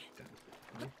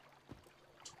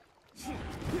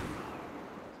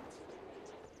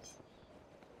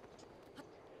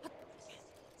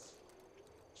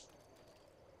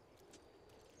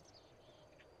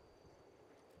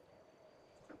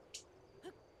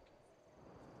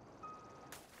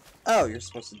 Oh, you're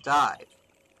supposed to die.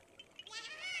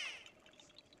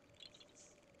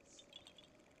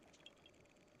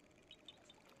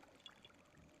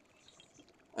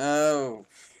 Oh.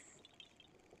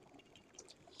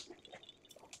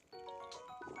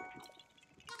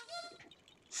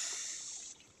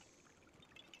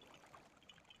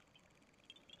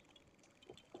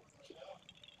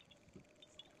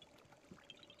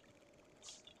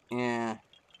 Yeah,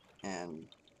 and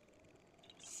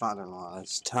father-in-law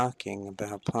is talking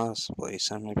about possibly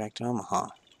sending me back to Omaha.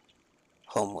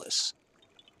 Homeless.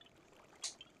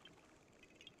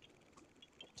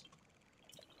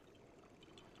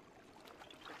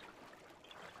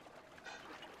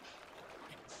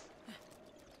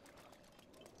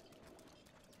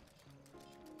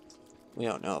 We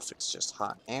don't know if it's just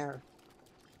hot air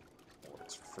or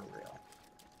it's for real.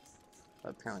 But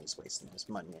apparently he's wasting his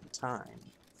money and time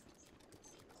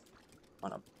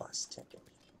on a bus ticket.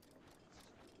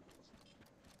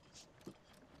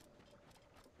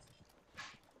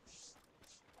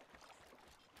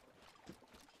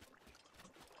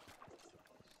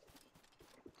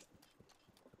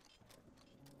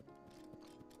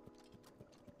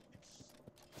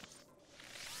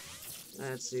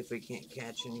 Let's see if we can't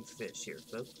catch any fish here,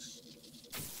 folks.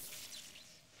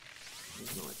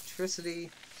 Use electricity.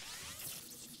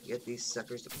 Get these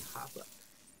suckers to pop up.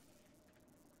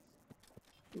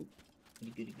 Ooh,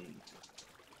 goody goody goody.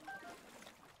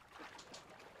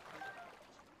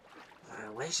 I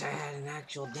wish I had an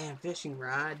actual damn fishing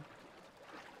rod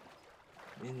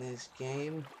in this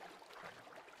game.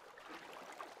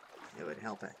 It would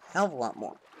help a hell of a lot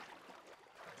more.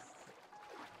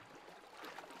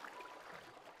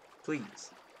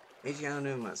 Please,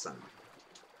 X.A.N.A, well,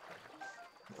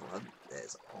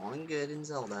 that's all in good in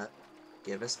Zelda.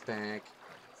 Give us back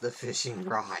the fishing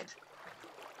rod.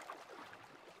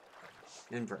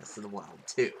 In Breath of the Wild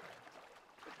 2.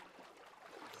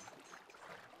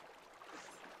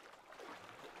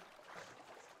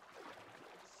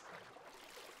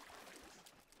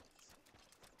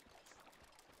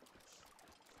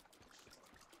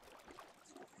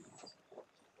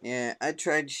 Yeah, I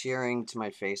tried sharing to my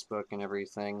Facebook and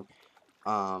everything,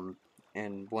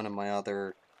 and one of my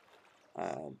other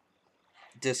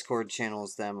Discord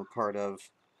channels that I'm a part of,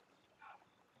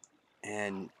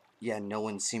 and yeah, no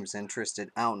one seems interested.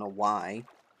 I don't know why.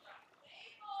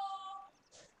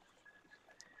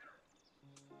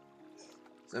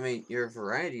 So, I mean, you're a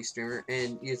variety streamer,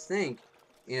 and you think,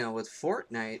 you know, with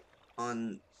Fortnite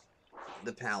on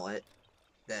the palette,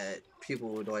 that people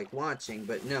would like watching,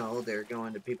 but no, they're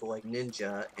going to people like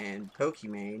Ninja and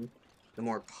Pokimane, the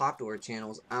more popular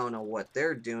channels. I don't know what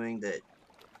they're doing that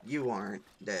you aren't,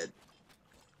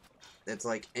 that's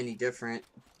like any different,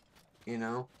 you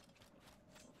know?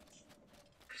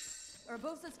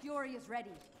 Urbosa's fury is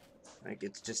ready. Like,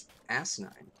 it's just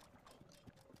asinine.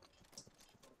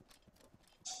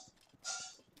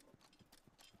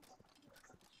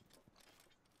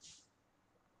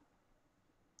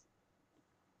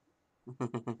 I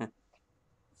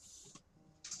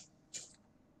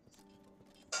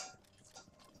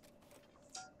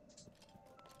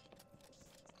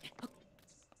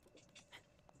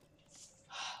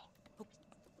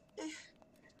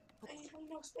need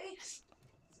no space.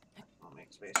 I'll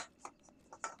make space.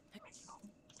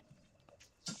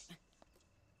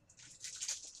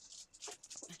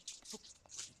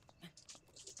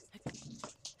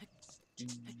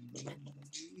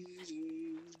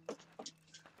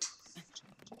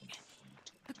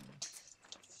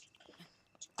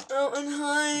 Oh, and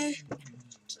hi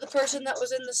to the person that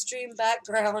was in the stream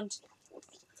background.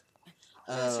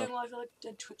 I was saying, well, I feel like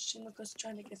the Twitch stream was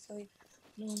trying to get affiliate.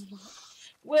 No, I'm not.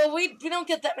 Well, we don't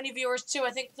get that many viewers, too.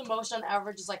 I think the most on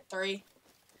average is like 3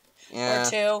 or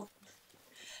 2.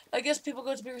 I guess people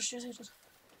go to bigger streams.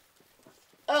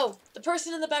 Oh, the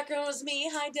person in the background was me.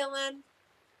 Hi, Dylan.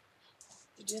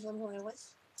 Did you tell him who I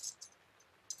was?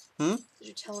 Hmm? Did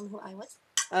you tell him who I was?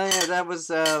 Oh yeah, that was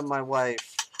my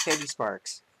wife, Katie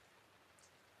Sparks.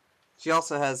 She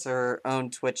also has her own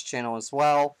Twitch channel as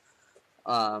well.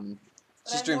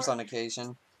 She streams on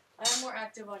occasion. I'm more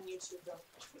active on YouTube though.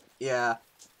 Yeah.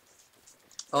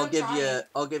 I'll I'm give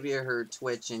trying. you her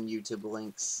Twitch and YouTube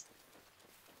links.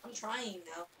 I'm trying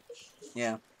now.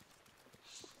 Yeah.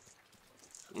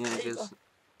 Yeah, There you because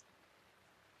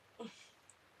go.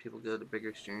 people go to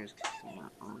bigger streamers because they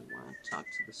not only want to talk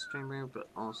to the streamer, but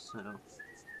also the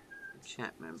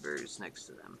chat members next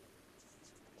to them.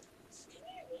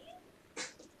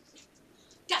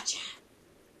 Gotcha.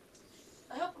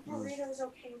 I hope a burrito is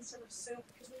okay instead of soup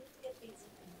because we need to get these.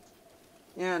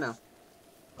 Yeah, I know.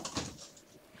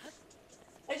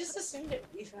 I just assumed it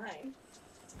would be fine.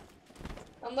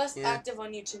 I'm less active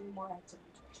on YouTube and more active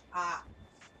on Twitch. Ah.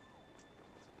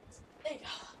 There you go.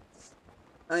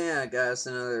 Oh yeah, guys,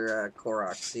 another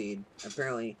Korok seed.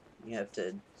 Apparently, you have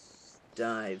to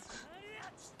dive.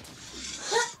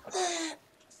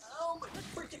 Oh my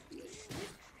freaking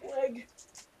leg.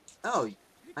 Oh,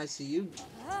 I see you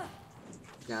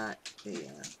got a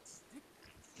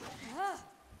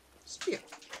spear.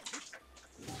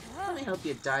 Let me help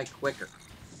you die quicker.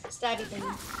 Stabby thing.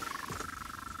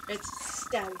 It's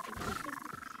stabby thing.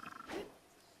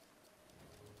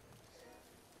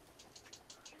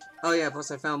 Oh yeah, plus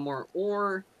I found more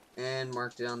ore and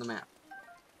marked it on the map.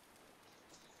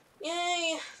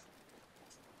 Yay!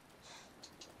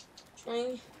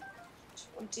 Trying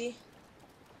 20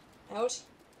 out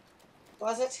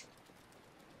closet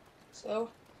so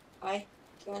I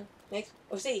can make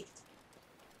OC. You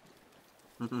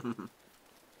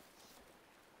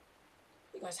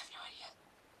guys have no idea.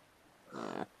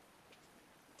 Yeah.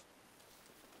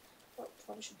 Oh,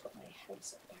 probably should put my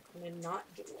headset back on and not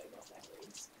give away my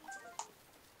batteries.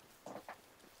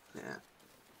 Yeah.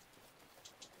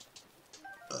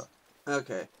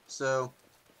 Okay, so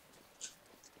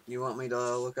you want me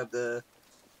to look up the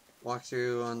walk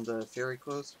through on the fairy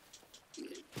clothes?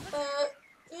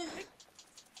 Yeah.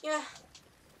 Yeah.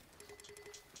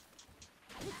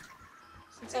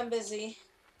 Since I'm busy.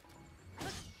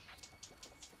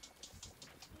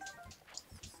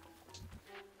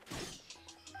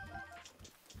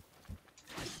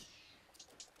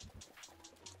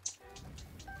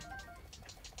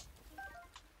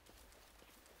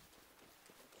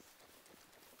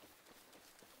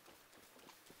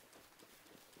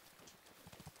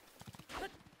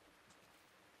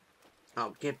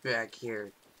 Oh, get back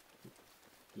here,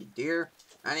 you deer.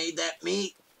 I need that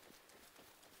meat.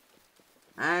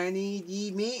 I need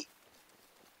ye meat.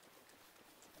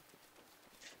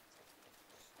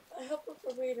 I hope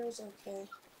the burrito's okay.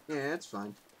 Yeah, that's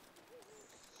fine.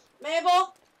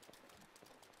 Mabel!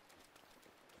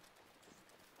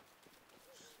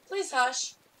 Please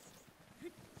hush.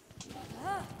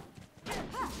 Ah,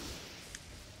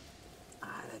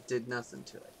 that did nothing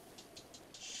to it.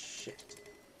 Shit.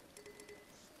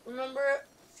 Remember,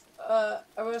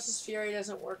 Arosa's Fury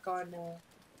doesn't work on,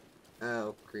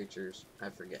 Oh, creatures. I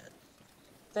forget.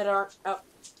 that aren't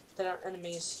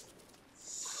enemies.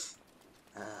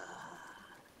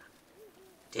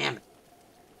 Damn it.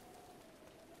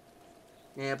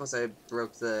 Yeah, plus I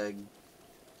broke the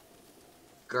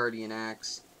Guardian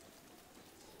Axe.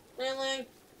 Really?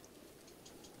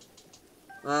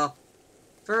 Well,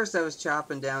 first I was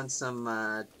chopping down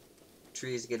some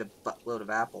trees to get a buttload of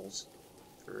apples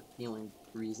for healing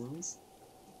reasons.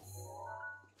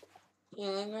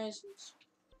 Healing reasons.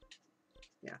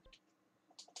 Yeah.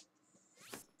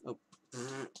 Oh,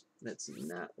 that's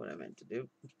not what I meant to do.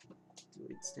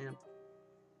 Delete stamp.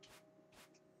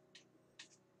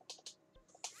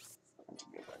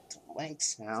 Go back to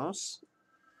Link's house.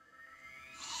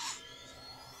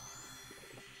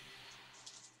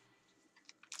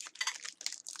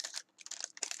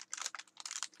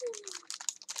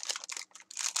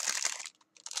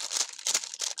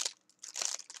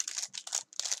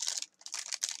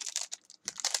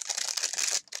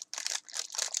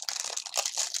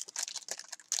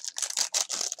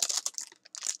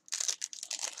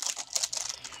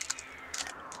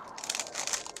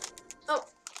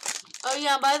 Oh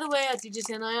yeah, by the way, as you just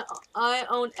said, I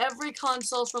own every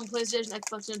console from PlayStation,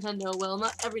 Xbox, Nintendo. Well,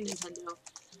 not every Nintendo.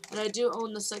 And I do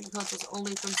own the Sega consoles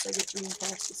only from Sega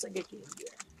Dreamcast to Sega Game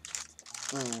Gear.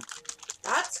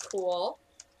 That's cool.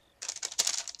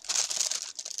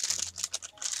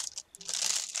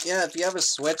 Yeah, if you have a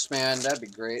Switch, man, that'd be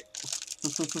great.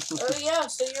 Oh yeah,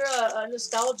 so you're a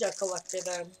nostalgia collector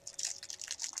then.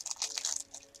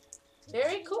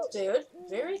 Very cool, dude.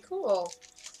 Very cool.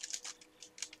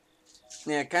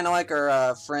 Yeah, kind of like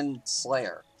our friend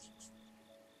Slayer.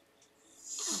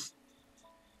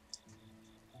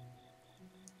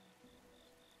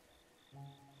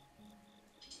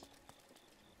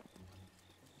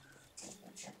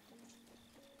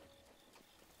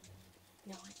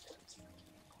 No,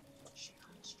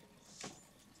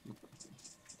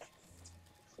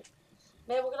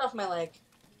 Mabel, get off my leg.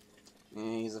 Yeah,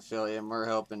 he's affiliate, and we're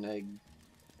hoping to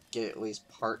get at least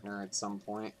partner at some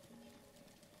point.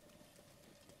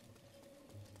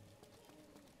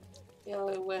 You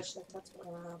only wish that that's what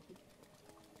would happen.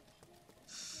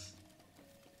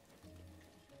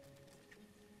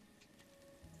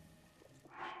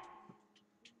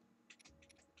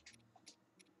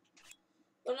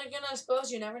 But again, I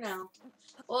suppose you never know.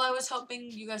 Well, I was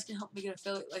hoping you guys can help me get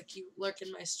affiliate. Like, you lurk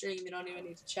in my stream. You don't even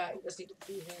need to chat. You just need to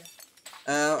be here.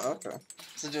 Oh, okay.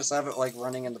 So just have it, like,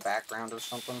 running in the background or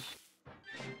something.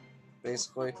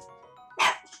 Basically.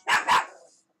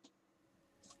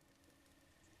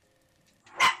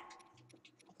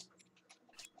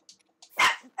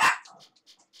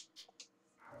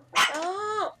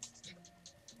 Oh!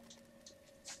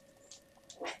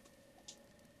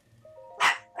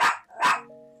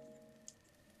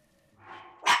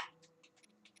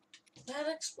 That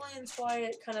explains why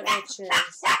it kind of itches.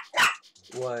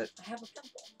 What? I have a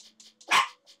pimple.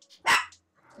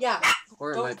 Yeah.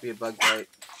 Or it Go. might be a bug bite.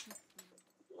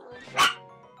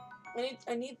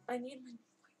 I need my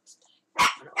voice.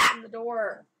 Open the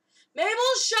door.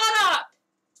 Mabel, shut up!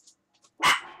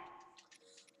 I'm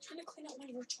trying to clean out my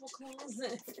virtual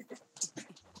closet.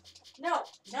 No.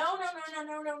 No, no, no, no,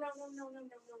 no, no, no, no, no, no, no,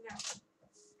 no, no.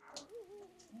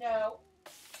 No.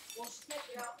 Well, she can't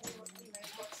get out anyway,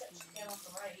 except she can on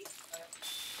the right, but...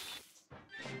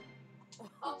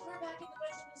 I'll put her back in the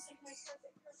bedroom to sing my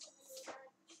perfect person in the yard.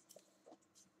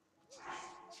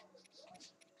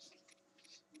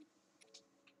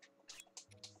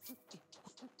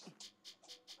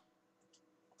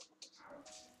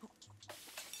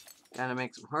 Gotta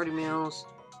make some hearty meals.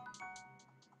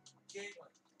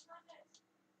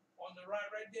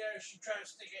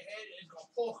 gonna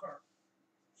pull her.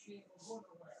 She ain't gonna go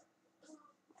nowhere.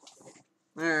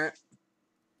 Alright.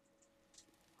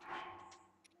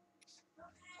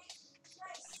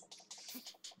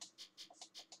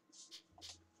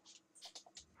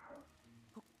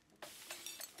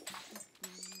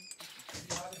 You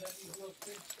know how they got these little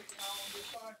things sticking out on this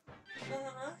side?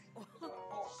 Uh-huh. That's what I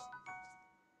call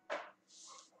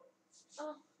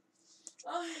Oh.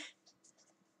 Oh.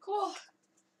 Cool.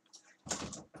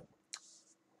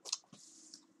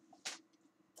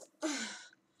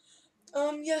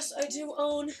 Yes, I do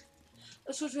own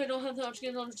a Switch, but I don't have the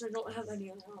option on Switch. I don't have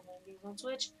any other online games on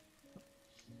Switch.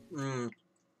 Hmm.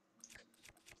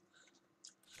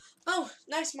 Oh,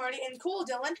 nice, Marty, and cool,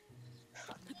 Dylan.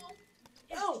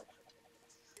 Oh.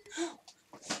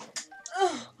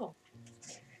 Oh.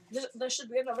 There should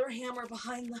be another hammer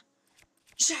behind the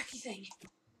shacky thing.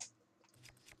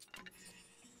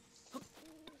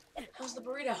 How's the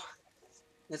burrito?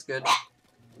 It's good.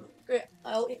 Great.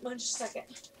 I'll eat mine in just a second.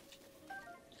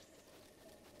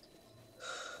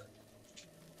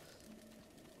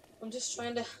 I'm just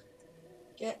trying to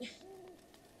get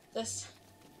this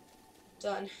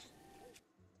done.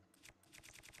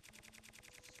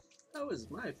 How is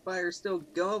my fire still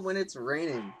going when it's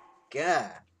raining?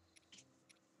 God.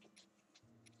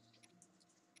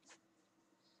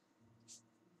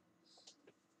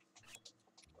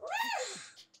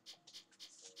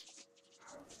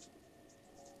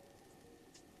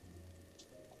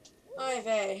 Oy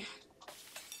vey.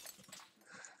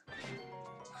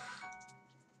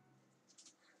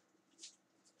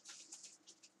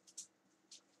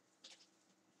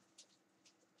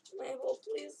 Mabel,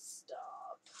 please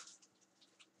stop.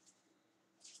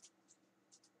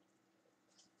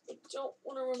 I don't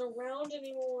want to run around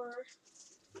anymore.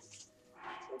 I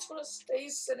just want to stay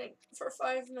sitting for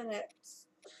 5 minutes.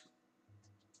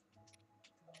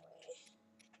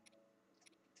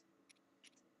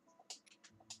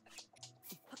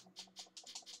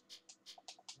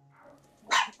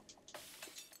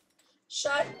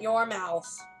 Shut your mouth.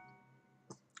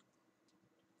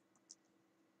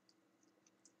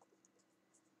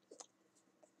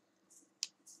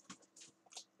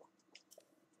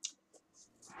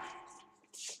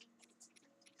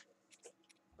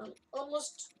 I'm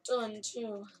almost done,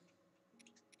 too.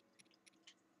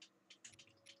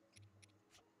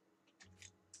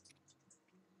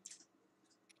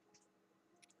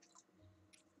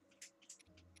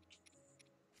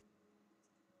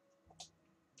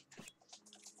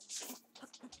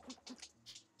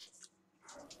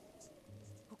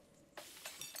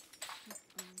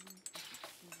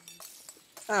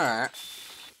 Alright.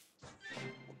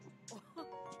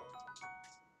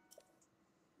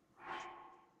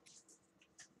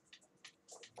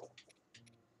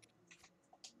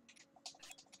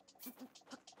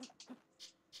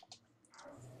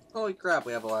 Holy crap,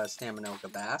 we have a lot of stamina with the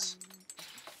bass.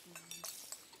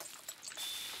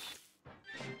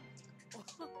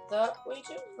 That we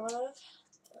do have.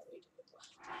 That we do.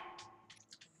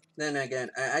 Then again,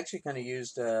 I actually kind of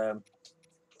used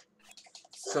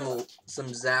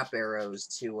some zap arrows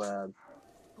to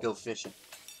go fishing.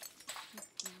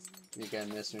 You guys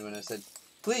missed me when I said,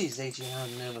 "Please,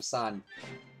 H.A.N.A,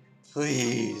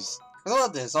 please." I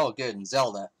love this. All good in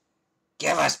Zelda.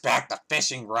 Give us back the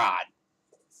fishing rod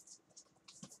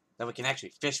that we can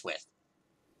actually fish with,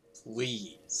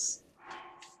 please.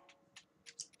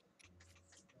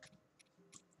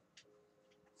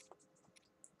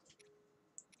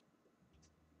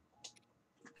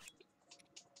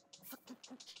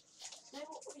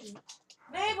 Mabel, what are you?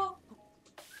 Mabel!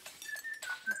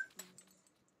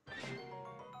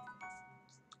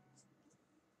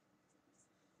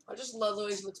 I just love the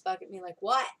way he looks back at me like,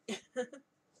 what?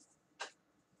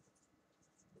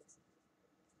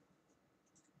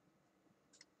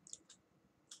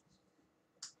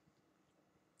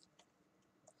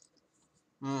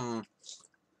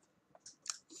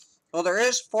 Well, there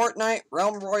is Fortnite,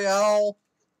 Realm Royale,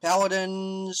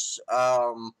 Paladins,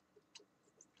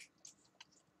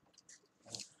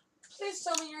 Please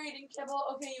tell me you're eating kibble.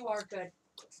 Okay, you are good.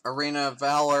 Arena of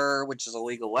Valor, which is a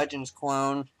League of Legends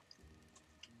clone.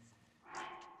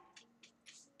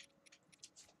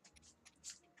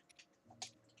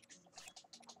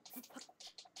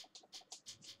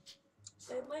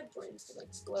 My brain's gonna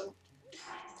explode.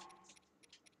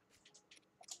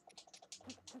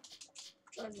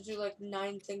 Trying to do like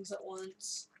 9 things at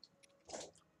once.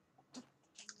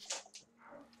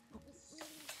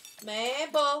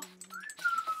 Mabel!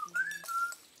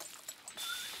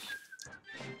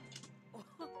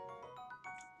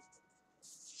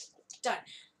 Done.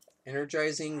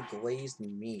 Energizing glazed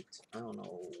meat. I don't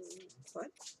know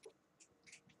what.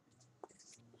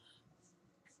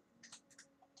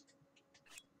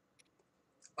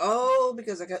 Oh,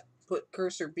 because I got put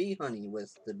cursor bee honey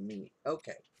with the meat.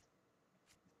 Okay.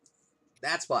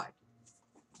 That's why.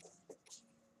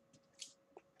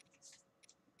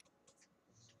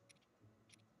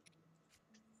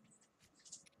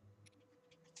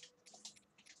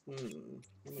 I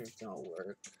wonder if that'll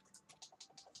work.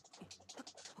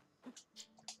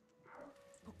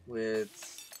 With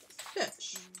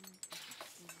fish.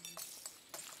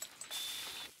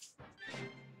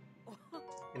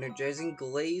 Energizing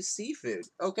glazed seafood.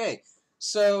 Okay,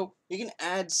 so you can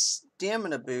add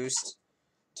stamina boost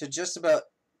to just about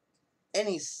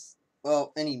any,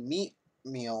 any meat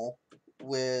meal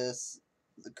with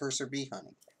the cursor bee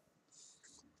honey.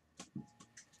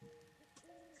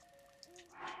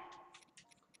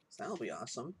 So that'll be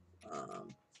awesome.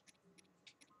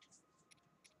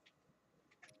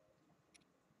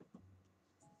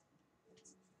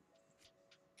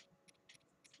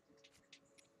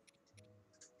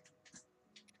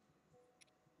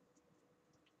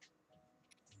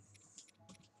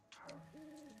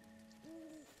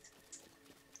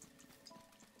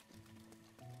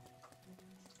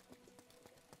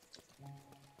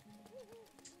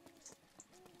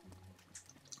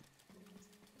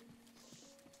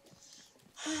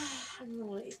 I'm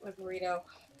gonna eat my burrito.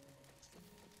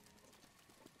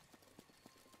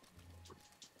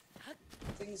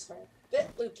 Things are a bit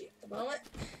loopy at the moment.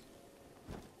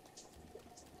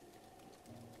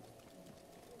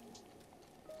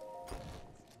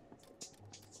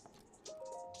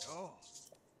 Oh.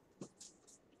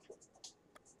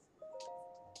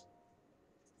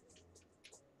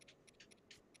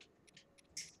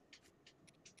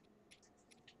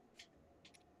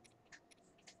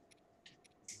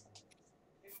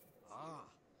 Ah.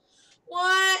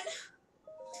 What?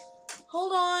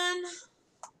 Hold on.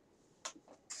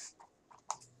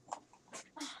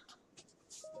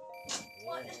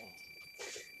 What?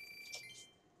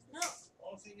 No.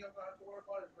 Only thing you're gonna have to work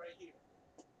on is right here.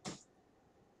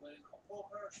 When you pull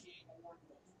her, she ain't gonna work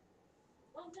with you.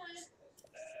 Okay.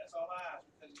 That's all I ask,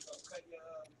 because you're gonna cut your,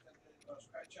 because you're gonna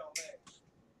scratch your legs.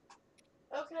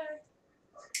 Okay.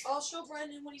 I'll show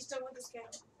Brendan when he's done with this game.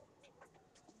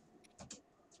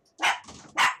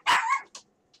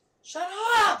 Shut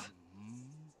up!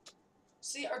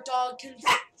 See, our dog can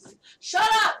fit. Shut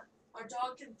up! Our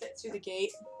dog can fit through the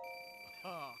gate.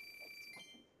 Ah.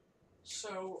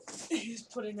 So he's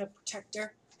putting a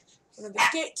protector over the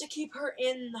gate to keep her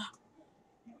in. You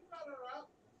can run her out,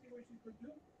 see what she could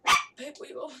do. Babe, will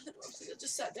you open the door so you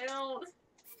just sat down?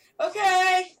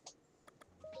 Okay.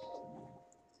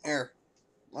 Here,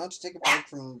 why don't you take a break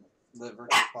from the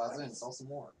virtual closet and sell some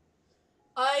more?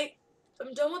 I'm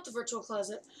done with the virtual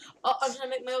closet. I'm trying to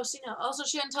make my OC now. Also,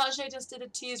 she and Tasha just did a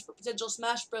tease for potential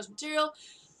Smash Bros. Material.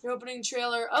 Their opening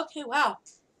trailer. Okay, wow.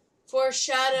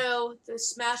 Foreshadow the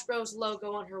Smash Bros.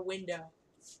 Logo on her window.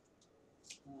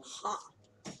 Huh.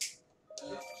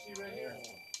 See right here?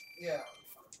 Yeah.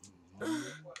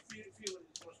 What, feel it,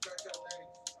 gonna scratch your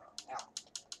legs. Ow.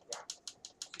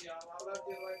 See, I left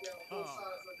it right there on both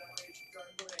sides, so that way she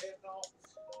trying to put her head off, and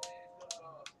it's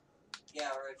gonna,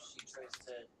 Yeah, or if she tries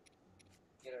to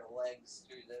get her legs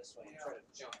through this way and try to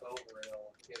jump over it, it'll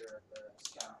get her at the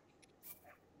stomach.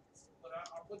 but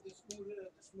I'll put the smooth edge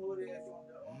on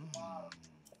the bottom,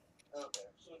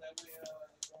 Okay. so that way,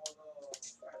 it's gonna,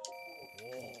 scratch the floor.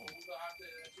 We're gonna have to,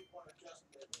 keep on adjusting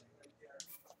that thing right there.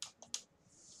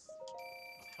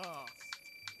 Ah.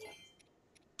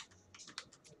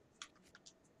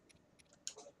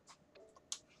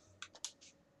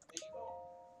 There you go.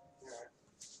 Alright.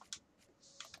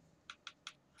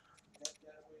 That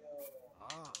way,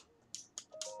 Ah.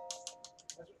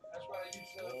 that's why I use,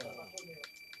 my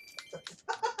toenails.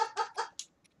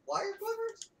 Wire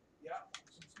clippers? Yeah,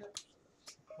 some snips.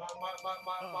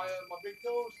 My big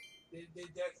toes, they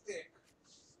that thick.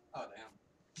 Oh, damn.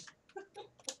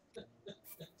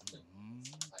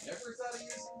 I never thought of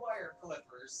using wire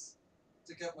clippers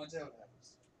to cut my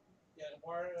toenails. Yeah, the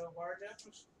wire nips.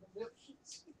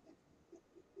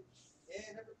 Yeah,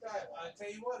 never tried one. I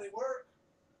tell you what, they work.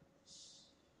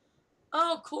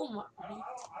 Oh, cool. I don't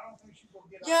think she's gonna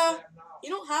get Yeah. out of that now. You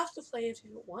don't have to play if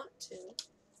you don't want to.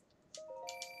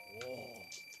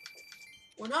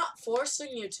 We're not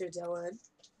forcing you to, Dylan.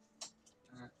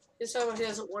 He's talking about he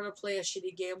doesn't want to play a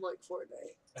shitty game like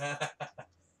Fortnite.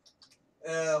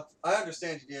 I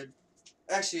understand you, dude.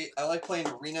 Actually, I like playing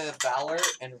Arena of Valor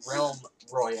and Realm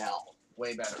Royale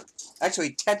way better.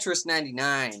 Actually, Tetris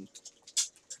 99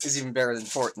 is even better than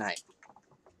Fortnite.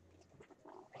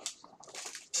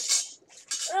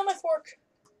 Oh, my fork.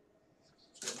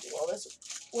 Well, this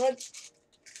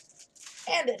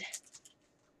one-handed.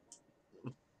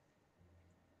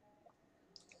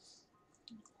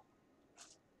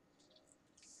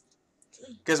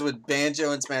 Because with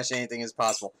Banjo and Smash, anything is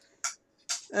possible.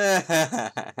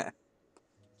 Hey,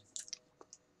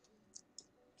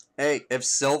 if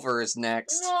Silver is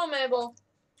next. No, Mabel.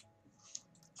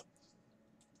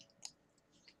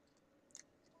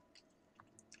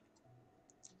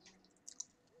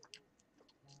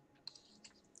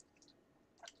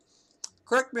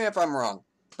 Correct me if I'm wrong,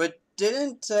 but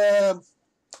didn't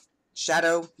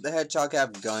Shadow the Hedgehog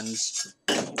have guns?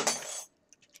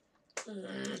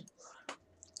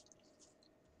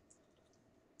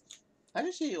 How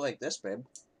does she eat like this, babe?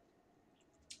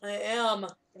 I am,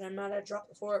 but I'm not. I dropped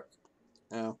the fork.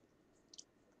 Oh.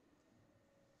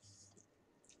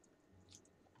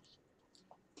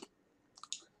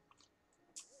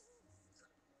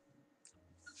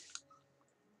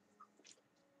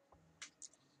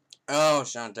 Oh,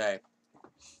 Shantae.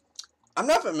 I'm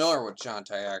not familiar with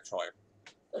Shantae, actually.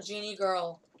 The genie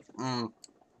girl.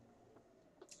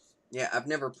 Yeah, I've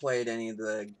never played any of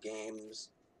the games.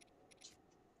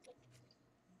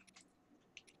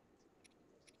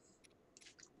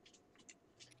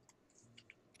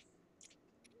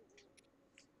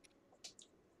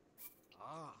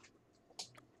 Ah.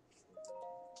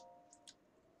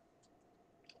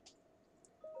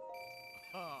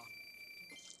 Ah.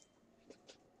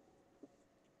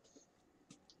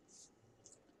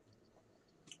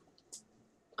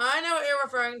 I know what you're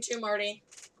referring to, Marty.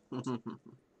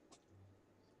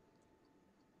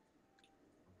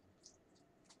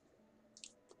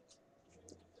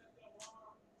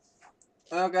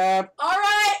 Okay. All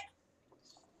right.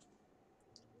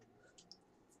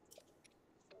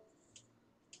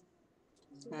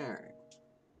 Alright.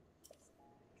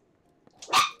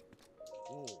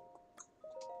 Oh.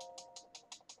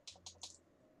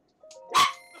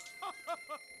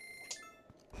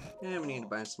 And we need to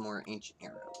buy some more ancient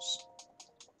arrows.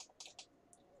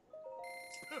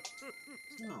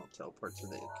 I'll teleport to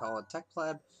the Call Tech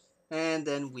Lab, and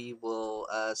then we will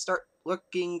start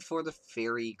looking for the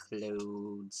fairy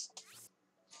clothes.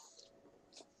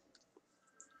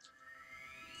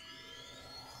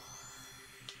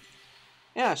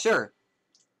 Yeah, sure.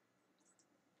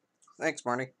 Thanks,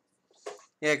 Marty.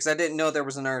 Yeah, because I didn't know there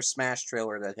was another Smash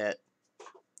trailer that hit.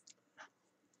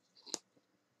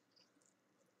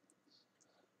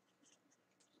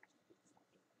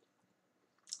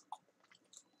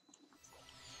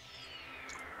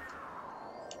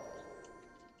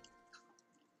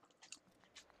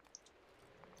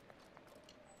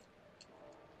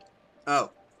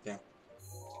 Oh, yeah.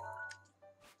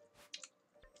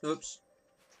 Oops.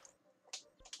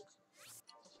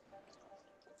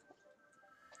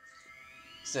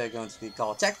 Instead of going to the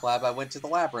Call Tech Lab, I went to the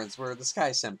Labyrinths where the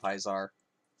Sky Senpais are.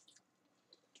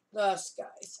 The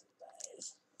skies.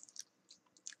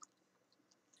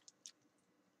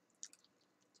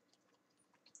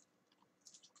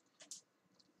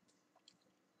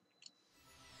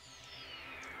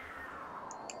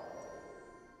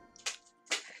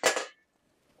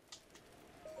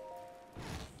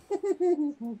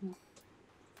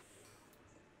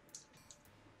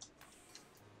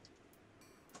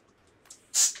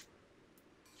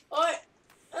 Oh,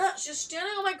 she's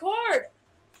standing on my cord.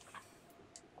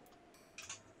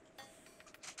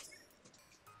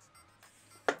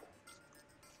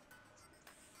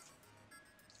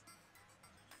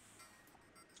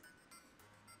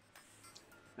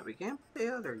 Now, we can play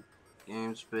other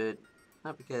games, but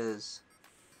not because...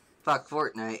 Fuck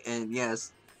Fortnite, and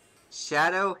yes,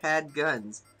 Shadow had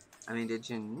guns. I mean, did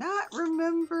you not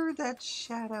remember that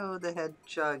Shadow the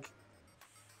Hedgehog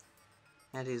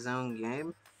had his own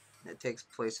game that takes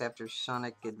place after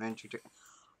Sonic Adventure 2?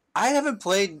 I haven't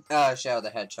played Shadow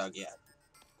the Hedgehog yet.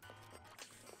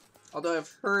 Although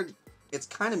I've heard it's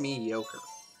kind of mediocre.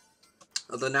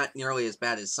 Although not nearly as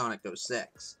bad as Sonic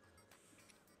 06.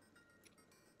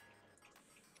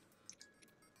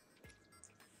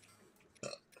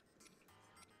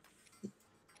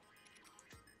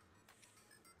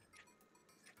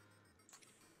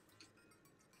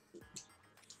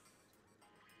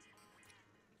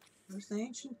 Where's the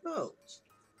ancient boat?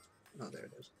 Oh, there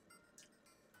it is.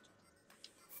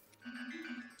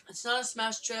 It's not a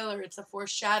Smash trailer. It's a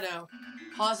foreshadow.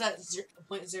 Pause at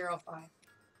 0.05.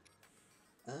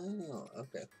 Oh,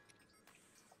 okay.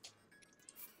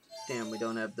 Damn, we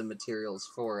don't have the materials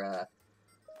for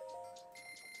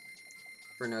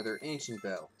another ancient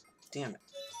bow. Damn it.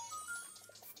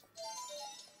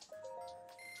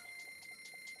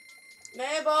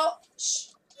 Mabel. Shh.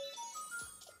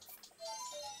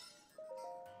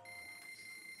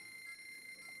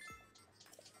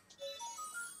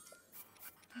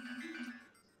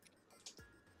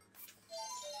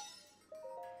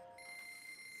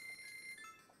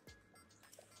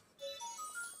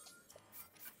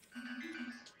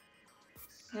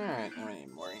 Alright, I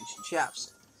need more ancient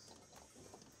chaps.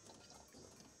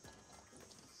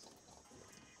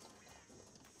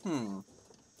 Oh,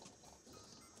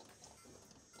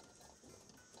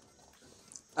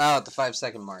 at the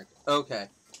 5-second mark. Okay.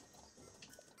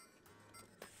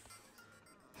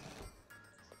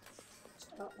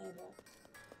 Stop Mabel.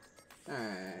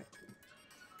 Alright.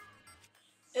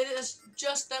 It is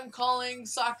just them calling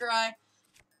Sakurai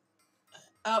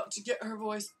out to get her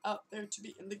voice out there to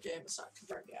be in the game. It's not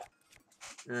confirmed yet.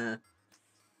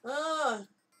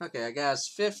 Okay, I got us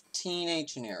 15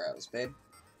 ancient arrows, babe.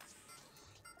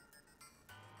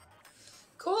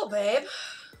 Cool, babe.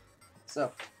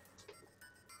 So,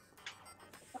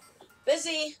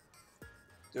 Busy.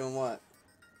 doing what?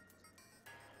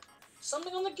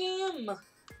 Something on the game.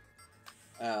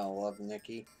 Oh, love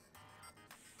Nikki.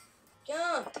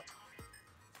 Yeah.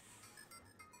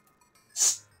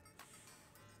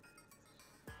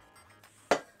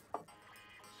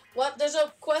 What? There's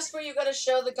a quest where you gotta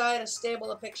show the guy at a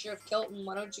stable a picture of Kilton.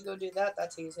 Why don't you go do that?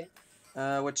 That's easy.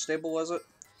 Which stable was it?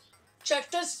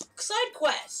 Check the side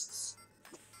quests.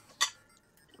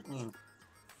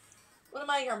 What am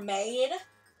I, your maid?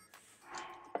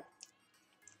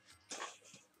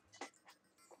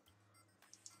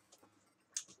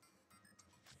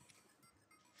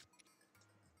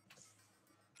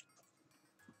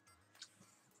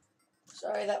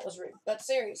 Sorry, that was rude. But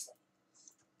seriously.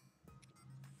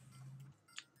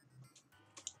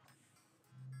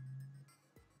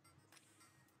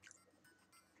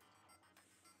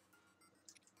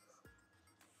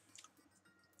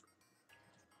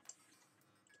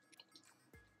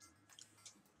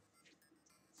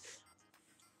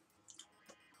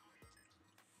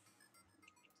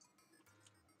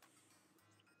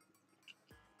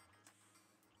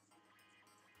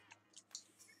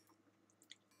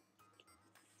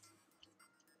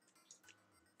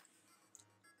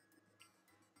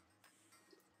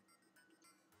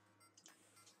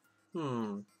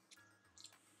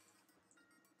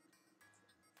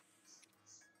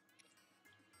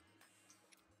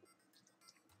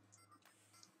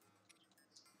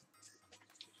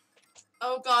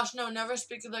 Oh gosh, no, never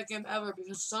speak of that game ever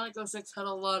because Sonic 06 had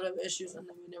a lot of issues and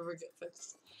they would never get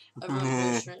fixed.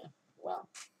 Everyone was trying. Wow.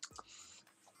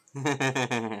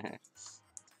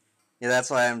 Yeah,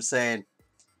 that's why I'm saying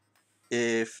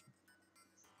if,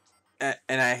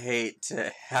 and I hate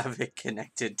to have it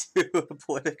connected to a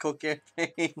political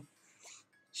campaign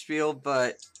spiel,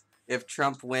 but if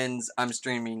Trump wins, I'm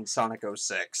streaming Sonic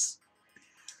 06.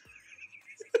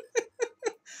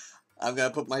 I'm gonna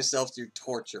put myself through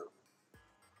torture.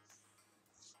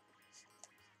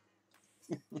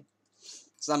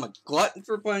 So I'm a glutton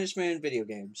for punishment in video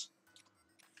games.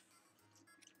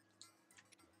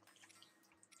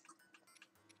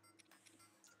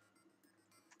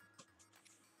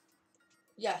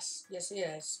 Yes, yes he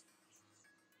is.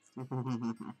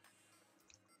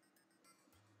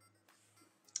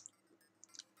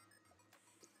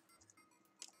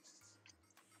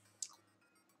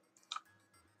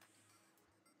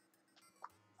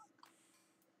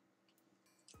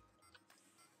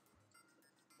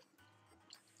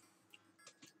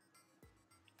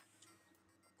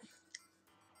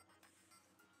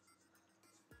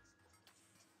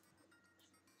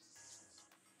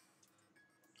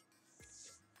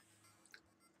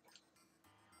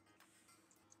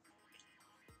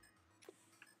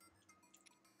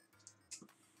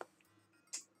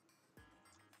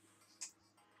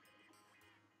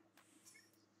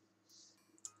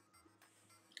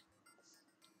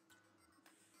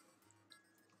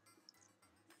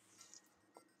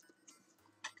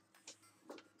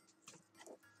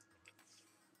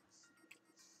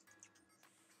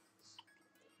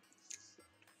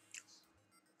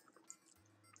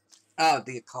 Oh,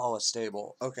 the Akala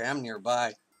stable. Okay, I'm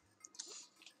nearby.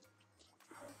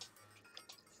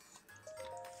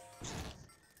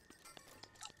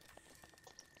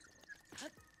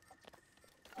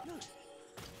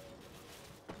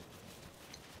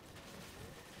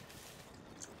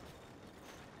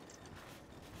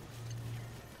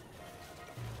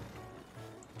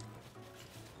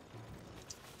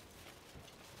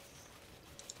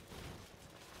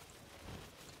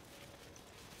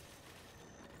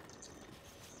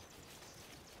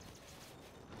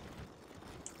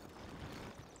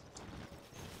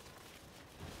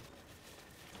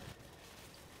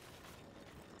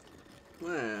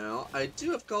 Well, I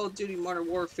do have Call of Duty Modern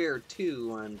Warfare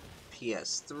 2 on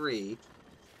PS3,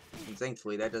 and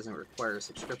thankfully that doesn't require a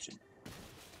subscription.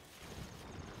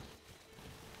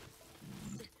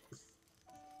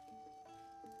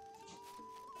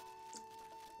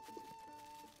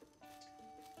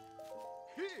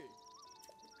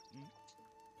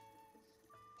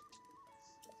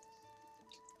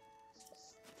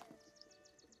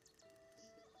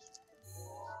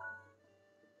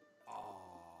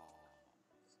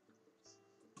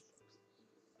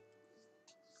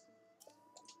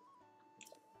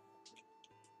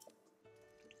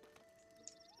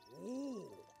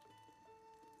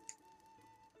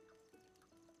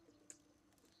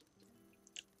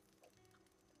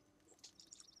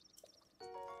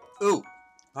 Ooh,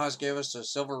 Haas gave us a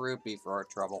silver rupee for our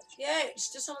trouble. Yay,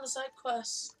 just do some of the side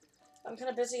quests. I'm kind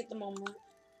of busy at the moment.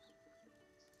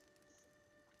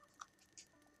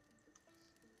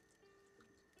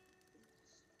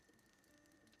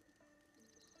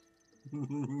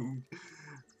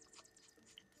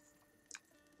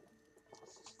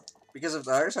 Because if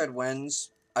the other side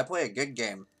wins, I play a good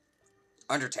game.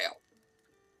 Undertale.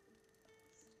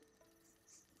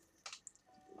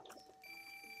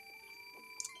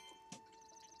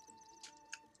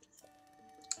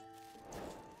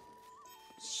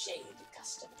 Shady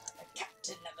customer, the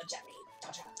captain of the Jelly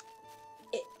Dodger.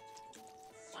 It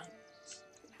finds.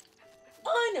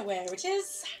 I know where it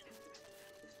is.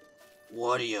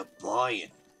 What are you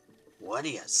buying? What are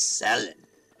you selling?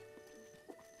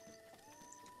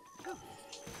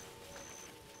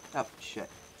 Oh, shit.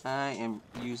 I am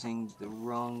using the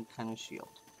wrong kind of shield.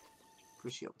 For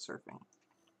shield surfing.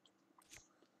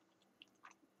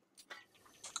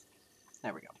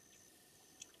 There we go.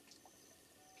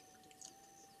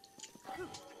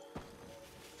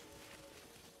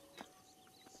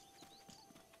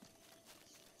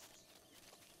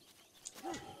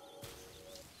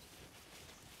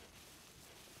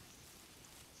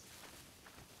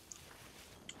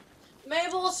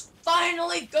 Mabel's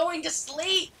finally going to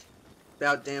sleep.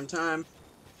 About damn time.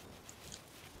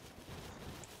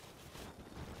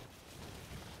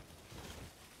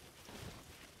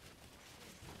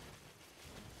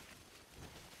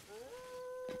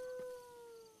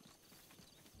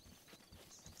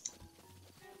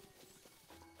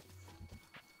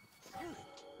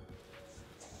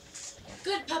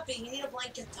 Good puppy. You need a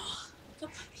blanket though. Good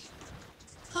puppy.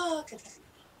 Oh, good puppy.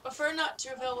 Prefer not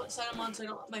to reveal what side I'm on so I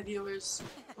don't let my viewers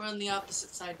who are on the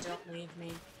opposite side don't leave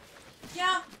me.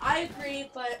 Yeah, I agree,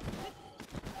 but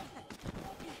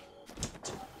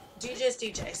DJ's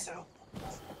DJ, so.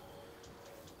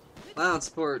 I don't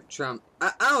support Trump.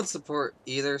 I don't support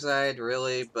either side,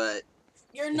 really, but...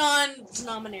 You're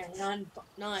non-denominary,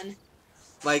 none.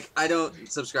 Like, I don't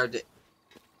subscribe to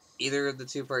either of the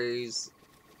two parties,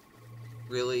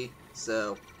 really,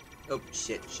 so... Oh,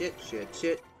 shit.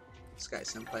 Sky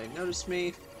Senpai noticed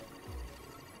me.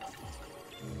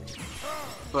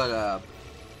 But,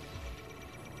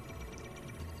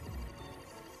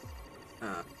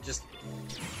 just...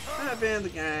 I'm not a fan of the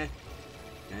guy,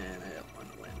 and I don't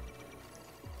want to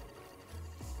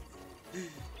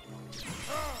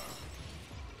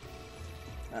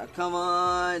win. Come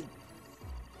on!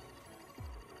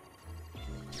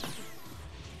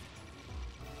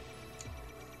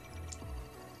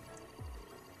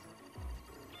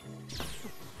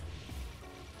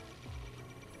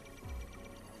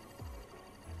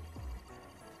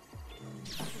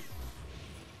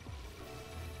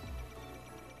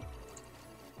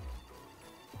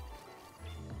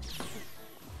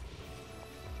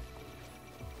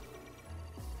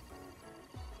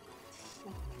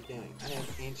 I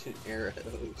have ancient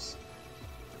arrows.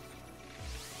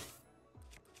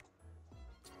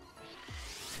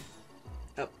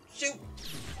 Oh, shoot!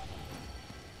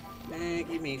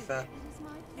 Maggie Mifa.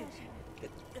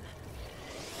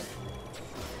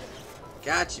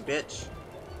 Gotcha, bitch.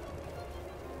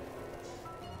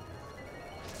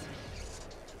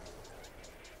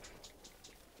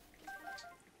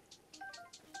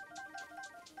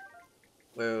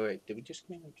 Wait. Did we just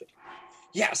get an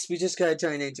Yes, we just got a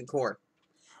giant ancient core.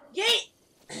 Yay!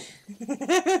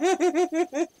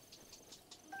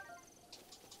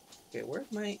 Okay,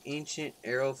 where'd my ancient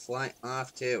arrow fly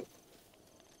off to?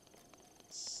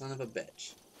 Son of a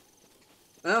bitch.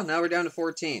 Well, now we're down to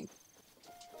 14.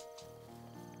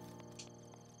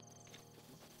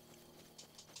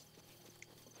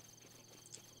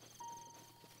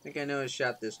 I think I know a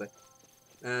shot this way.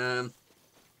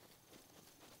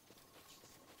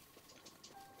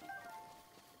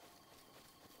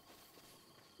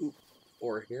 Ooh,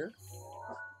 or here.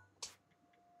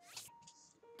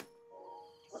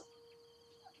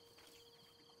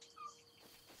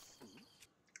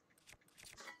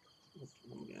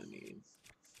 I'm gonna need.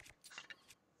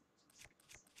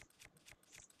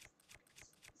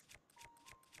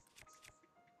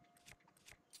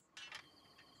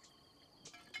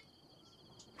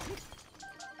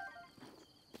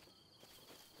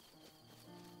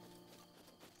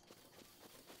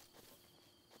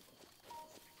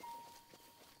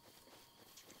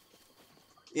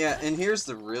 Yeah, and here's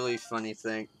the really funny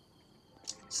thing.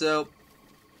 So,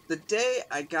 the day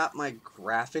I got my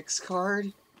graphics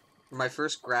card, my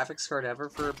first graphics card ever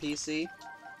for a PC,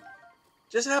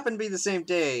 just happened to be the same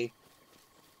day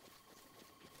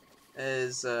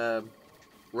as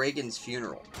Reagan's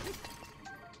funeral.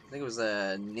 I think it was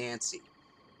Nancy.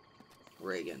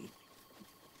 Reagan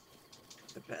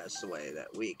had passed away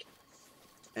that week.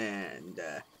 And,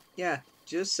 yeah,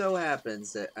 just so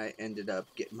happens that I ended up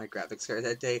getting my graphics card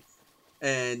that day.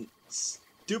 And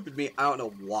stupid me, I don't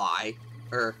know why.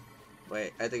 Or,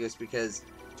 wait, I think it's because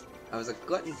I was a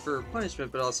glutton for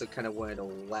punishment, but also kind of wanted to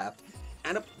laugh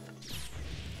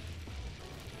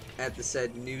at the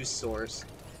said news source.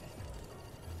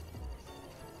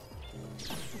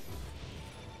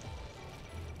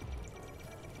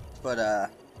 But,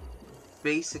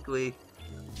 basically,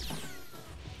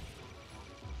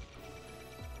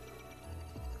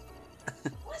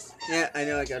 yeah, I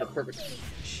know I got a perfect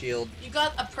shield. You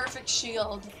got a perfect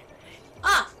shield.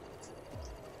 Ah!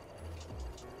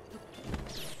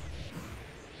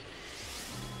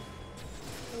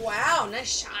 Wow,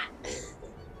 nice shot.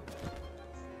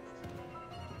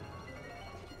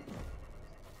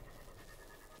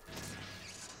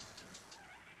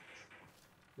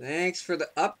 Thanks for the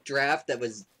updraft that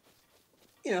was,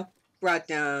 you know, brought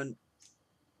down,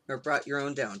 or brought your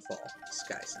own downfall,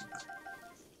 Sky-sama.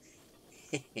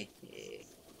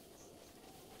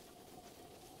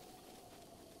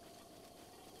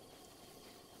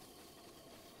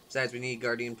 Besides, we need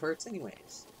Guardian parts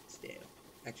anyways. So,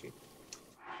 actually,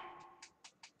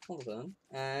 hold on.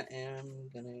 I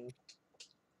am gonna...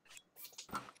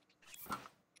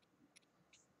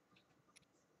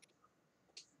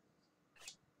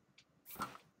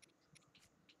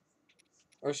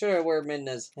 Or should I wear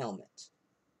Midna's helmet?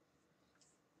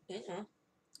 Yeah.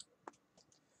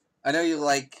 I know you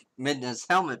like Midna's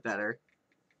helmet better.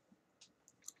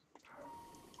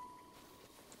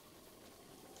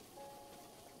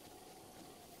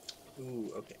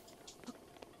 Ooh, okay.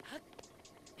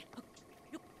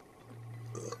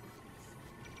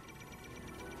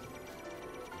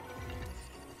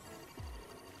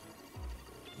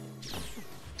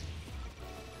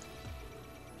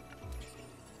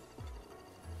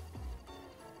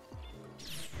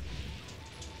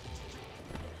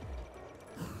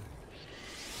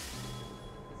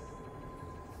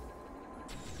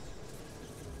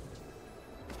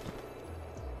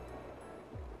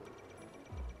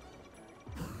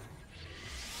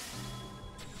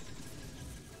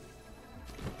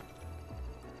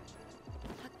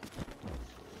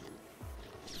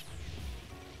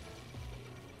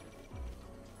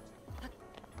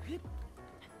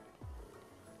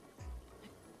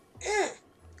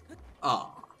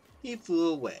 Aw, he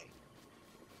flew away.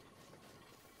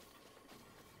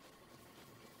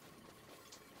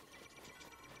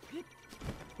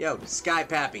 Yo, Sky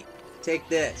Pappy, take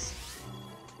this.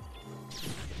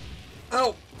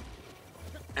 Oh!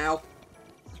 Ow.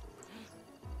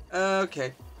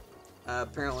 Okay.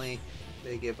 Apparently,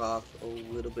 they give off a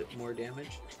little bit more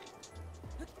damage.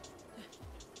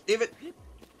 Leave it!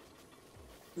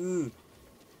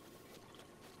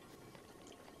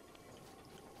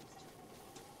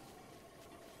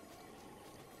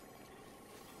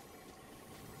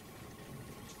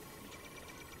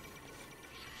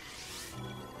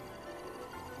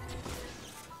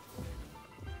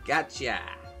 Gotcha!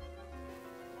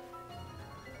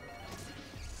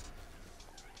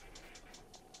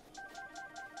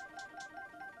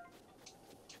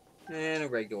 And a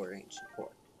regular range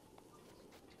support.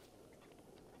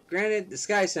 Granted, the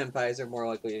Sky Senpais are more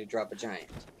likely to drop a giant.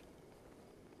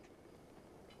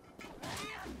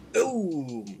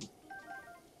 Boom!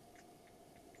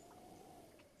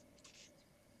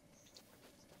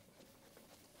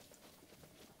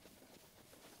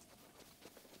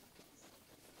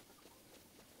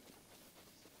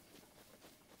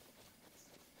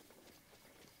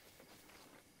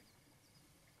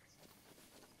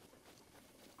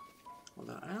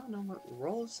 Although I don't know what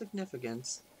role of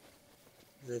significance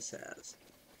this has.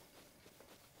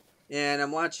 And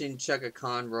I'm watching Chugga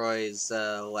Conroy's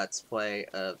Let's Play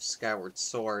of Skyward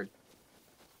Sword.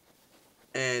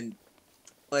 And,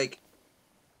 like,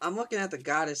 I'm looking at the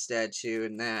goddess statue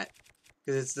in that,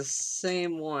 because it's the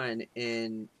same one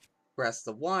in Breath of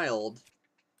the Wild.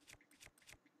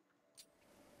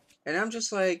 And I'm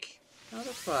just like, how the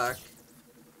fuck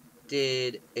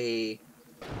did a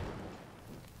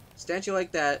statue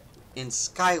like that in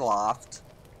Skyloft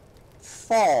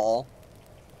fall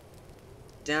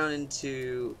down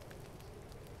into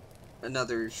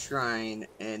another shrine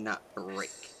and not break?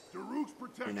 Daruk's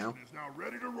protection You know? is now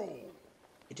ready to roll.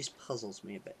 It just puzzles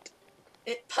me a bit.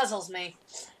 It puzzles me.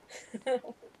 I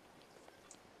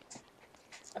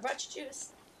brought you juice.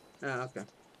 Oh, okay.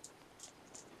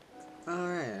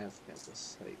 Alright, I've got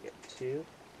this. How do you get to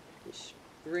the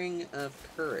Spring of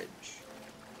Courage?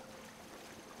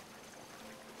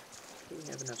 Do we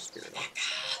have enough spirit?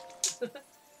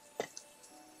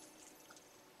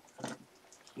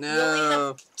 You only No.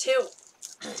 have 2.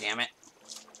 Damn it.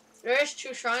 There is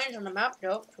 2 shrines on the map,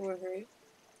 though. 2 or 3.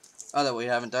 Oh, that we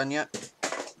haven't done yet?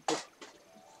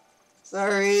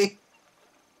 Sorry.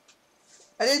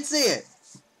 I didn't see it.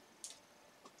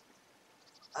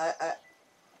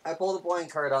 I pulled a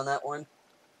blind card on that one.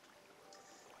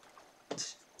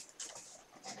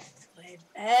 Play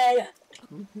bad.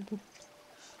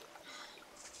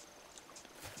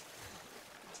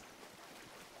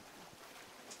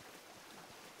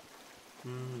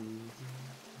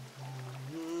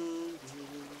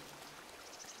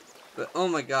 But oh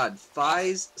my god,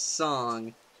 Fi's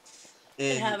song I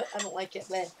in have it. I don't like it,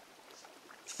 man.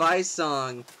 Fi's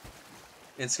song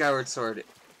in Skyward Sword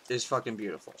is fucking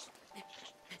beautiful.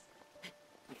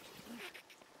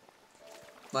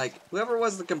 Like, whoever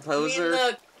was the I mean composer...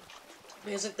 the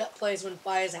music that plays when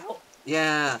Fi is out.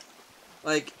 Yeah.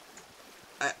 Like,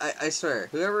 I swear,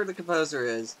 whoever the composer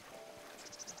is,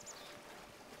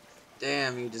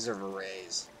 damn, you deserve a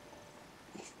raise.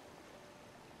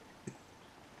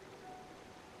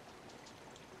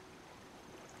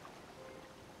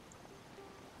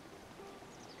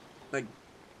 Like,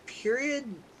 period,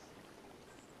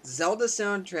 Zelda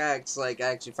soundtracks, like, I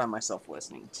actually find myself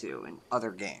listening to in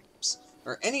other games.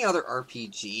 Or any other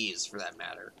RPGs, for that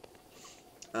matter.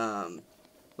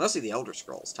 Mostly the Elder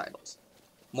Scrolls titles.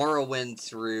 Morrowind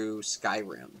through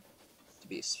Skyrim, to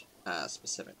be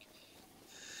specific.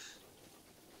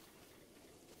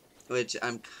 Which,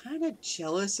 I'm kind of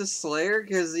jealous of Slayer,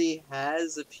 because he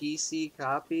has a PC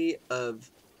copy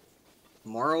of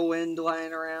Morrowind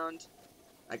lying around.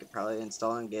 I could probably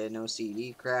install and get an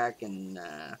OCD crack and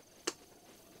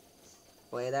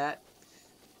play that.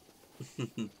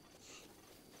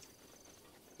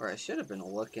 Or I should have been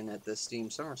looking at the Steam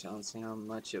Summer Sale and seeing how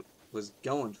much it was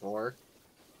going for.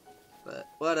 But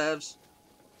whatevs.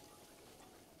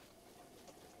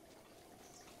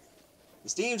 The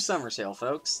Steam Summer Sale,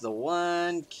 folks. The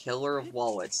one killer of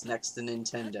wallets next to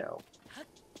Nintendo.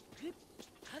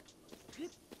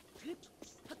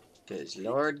 Because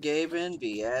Lord Gaben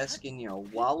be asking your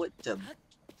wallet to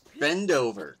bend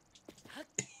over.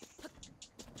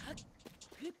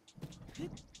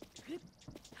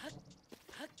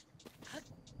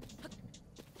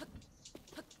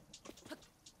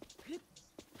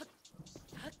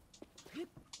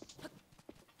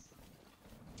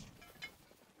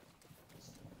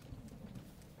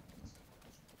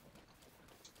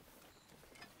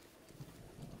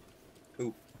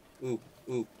 Ooh, ooh,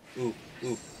 ooh, ooh,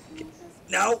 ooh.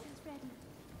 No!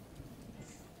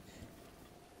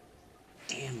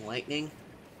 Damn lightning.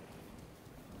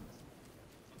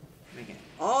 Making it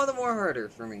all the more harder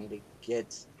for me to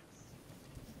get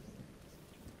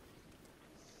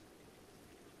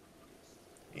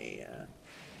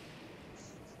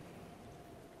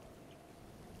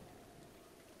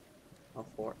a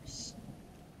horse.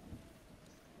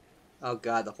 Oh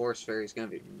god, the horse fairy's gonna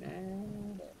be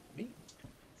mad at me.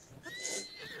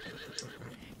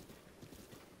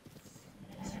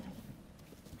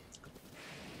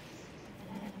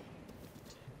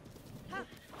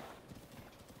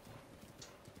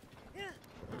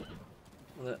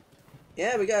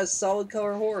 Yeah, we got a solid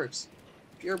color horse.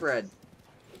 Purebred.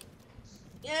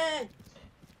 Yeah.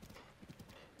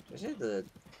 Especially the...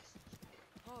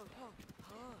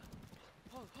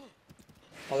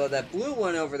 Although that blue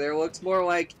one over there looks more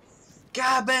like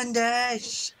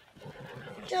cavandish.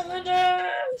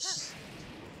 Cavandish.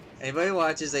 Anybody who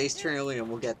watches Ace Attorney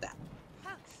will get that.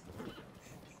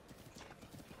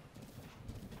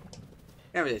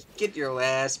 Cavendish, get your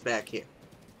ass back here.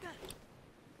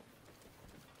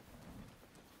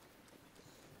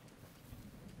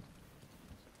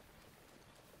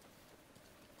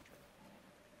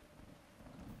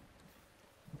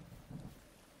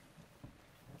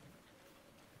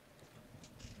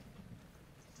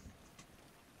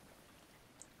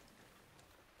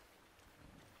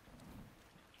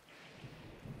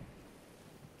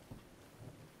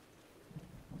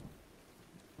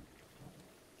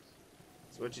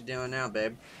 So what you doing now,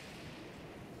 babe?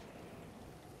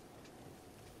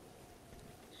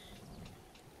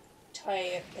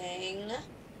 Typing.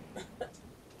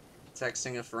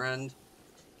 Texting a friend?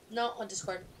 No, on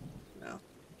Discord. No.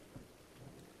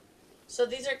 So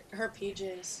these are her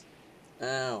PJs.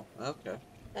 Oh, okay.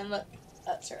 And look,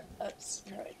 that's her. That's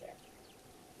her right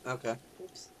there. Okay.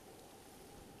 Oops.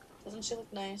 Doesn't she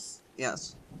look nice?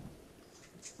 Yes.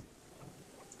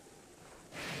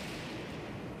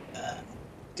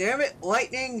 Damn it,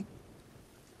 lightning!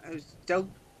 I was so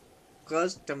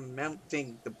close to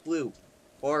mounting the blue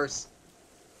horse.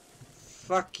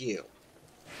 Fuck you.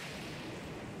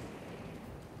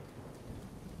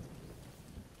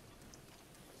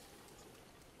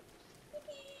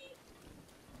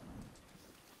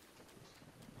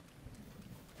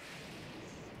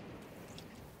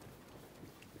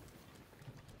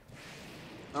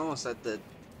 Almost at the...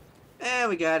 And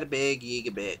we got a big Yiga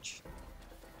bitch.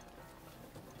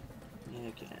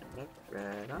 You can look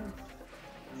right on.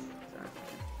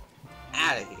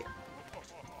 Out of here.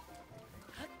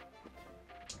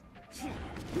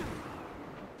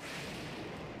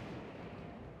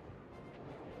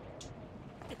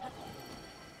 It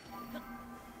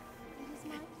is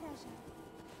my pleasure.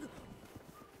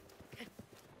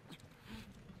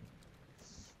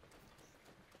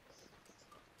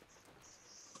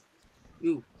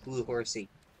 Ooh, blue horsey.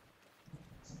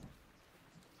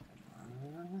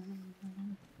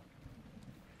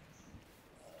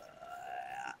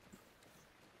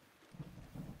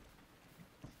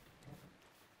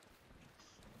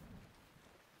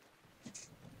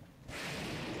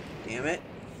 Damn it.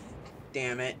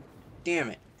 Damn it. Damn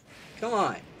it. Come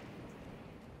on.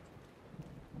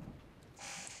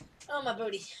 Oh, my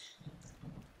booty.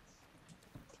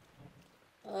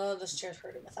 Oh, this chair's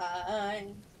hurting my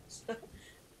thighs.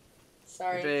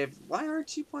 Sorry. Babe, why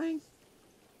aren't you playing?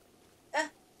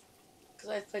 Because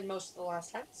I've played most of the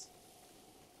last times.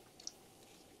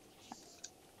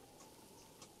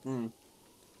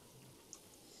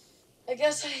 I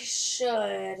guess I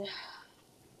should.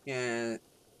 Yeah,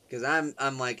 because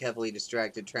I'm like heavily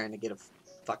distracted trying to get a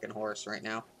fucking horse right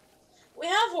now. We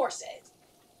have horses.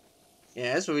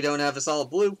 Yeah, that's why we don't have a solid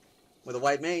blue with a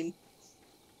white mane.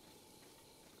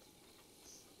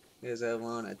 Because I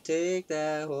want to take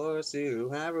that horse to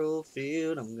Hyrule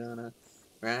Field. I'm gonna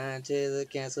ride to the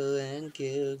castle and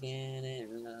kill Ganon.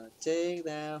 I'm gonna take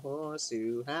that horse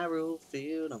to Hyrule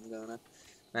Field. I'm gonna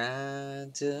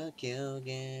ride to kill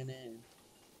Ganon.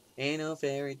 Ain't no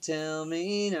fairy tell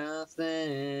me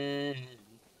nothing.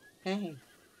 Hey,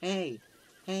 hey,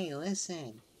 hey,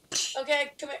 listen.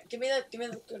 Okay, come here. Give me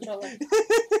the controller.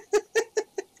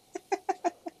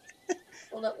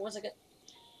 Hold up, 1 second.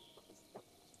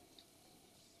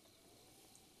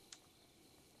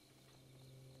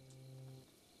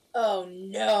 Oh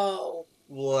no.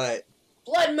 What?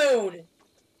 Blood Moon!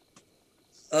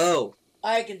 Oh.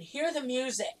 I can hear the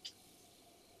music.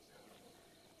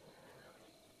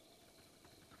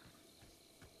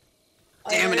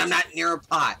 Damn it, I'm not near a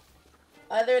pot.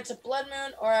 Either it's a blood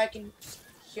moon or I can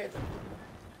hear the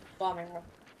bomb arrow.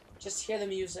 Just hear the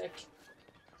music.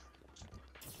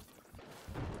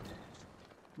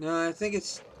 No, I think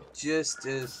it's just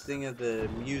a thing of the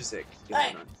music going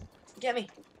Hey, on. get me.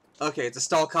 Okay, it's a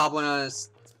stall goblin on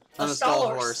a stall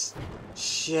horse.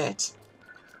 Shit.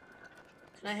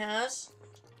 Can I has?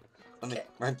 Let me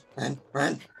Okay.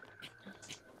 run.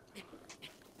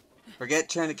 Forget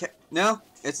trying to No,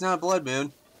 it's not a blood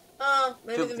moon. Oh,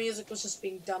 maybe So- the music was just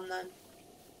being dumb then.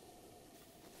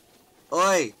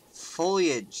 Oi,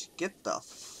 foliage, get the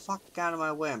fuck out of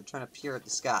my way. I'm trying to peer at the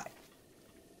sky.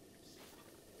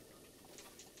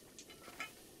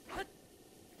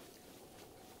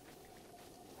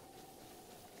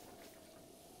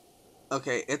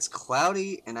 Okay, it's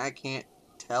cloudy and I can't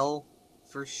tell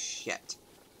for shit.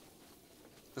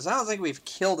 Because I don't think we've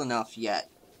killed enough yet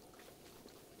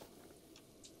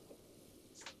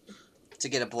to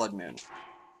get a blood moon.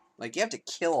 Like, you have to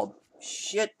kill a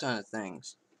shit ton of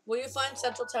things. Will you find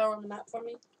Central Tower on the map for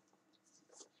me?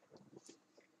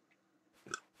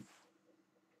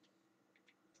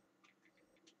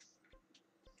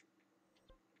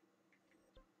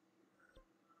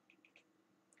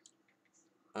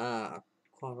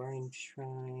 Quavine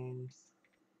Shrine.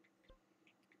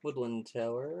 Woodland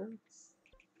Tower.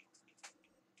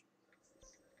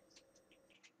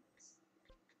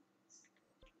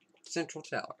 Central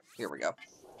Tower. Here we go.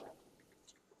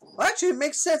 Well, actually, it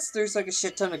makes sense there's like a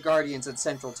shit ton of guardians at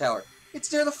Central Tower.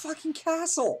 It's near the fucking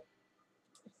castle!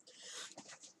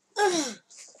 I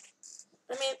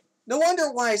mean... No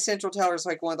wonder why Central Tower is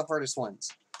like one of the hardest ones.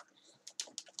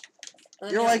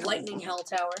 And You're then like... Lightning Hell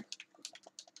Tower.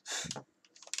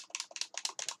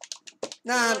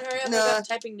 Nah, Come on, hurry up, I nah. got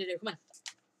typing to do. Come on.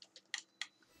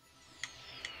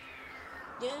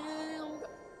 Yeah,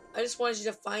 I just wanted you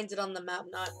to find it on the map,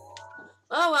 not...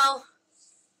 Oh well.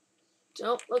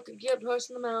 Don't look a gift horse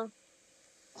in the mouth.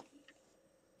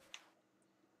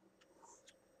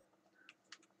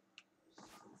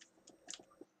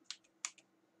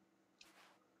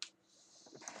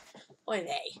 Oy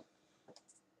vey.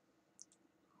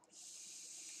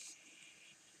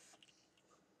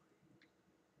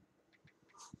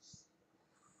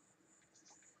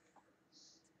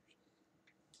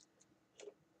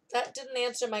 That didn't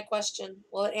answer my question.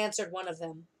 Well, it answered one of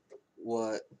them.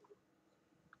 What?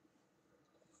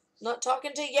 Not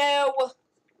talking to you.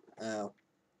 Oh.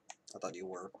 I thought you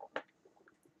were.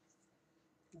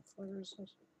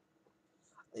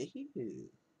 Ew.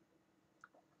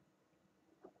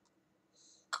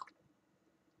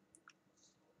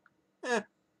 Eh.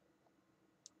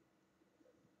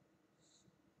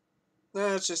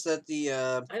 No, it's just that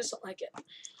I just don't like it.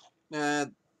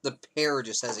 the pear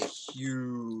just has a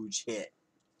huge hit.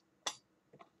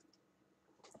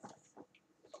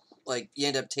 Like, you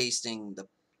end up tasting the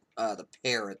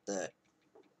pear at the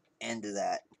end of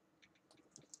that.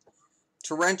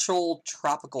 Torrential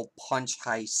Tropical Punch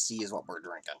High C is what we're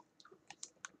drinking.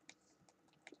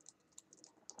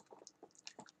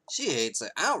 She hates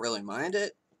it. I don't really mind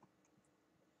it.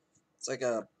 It's like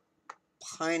a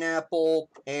pineapple,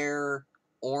 pear,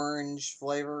 orange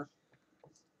flavor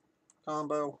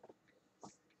combo.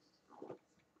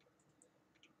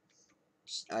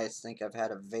 I think I've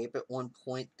had a vape at one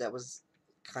point that was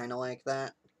kind of like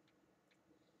that.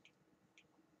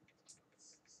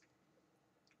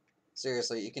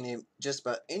 Seriously, you can name just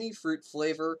about any fruit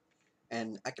flavor,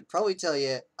 and I could probably tell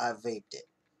you I've vaped it.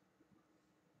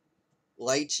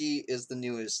 Lychee is the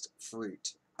newest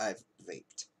fruit I've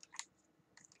vaped.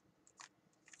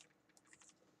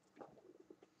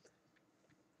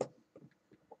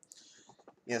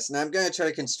 Yes, and I'm going to try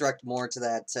to construct more to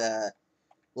that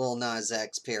Lil Nas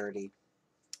X parody.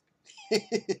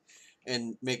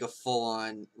 And make a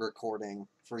full-on recording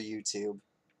for YouTube.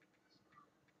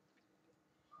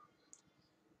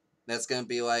 That's going to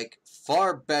be, like,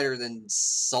 far better than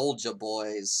Soulja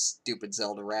Boy's stupid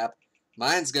Zelda rap.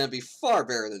 Mine's going to be far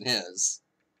better than his.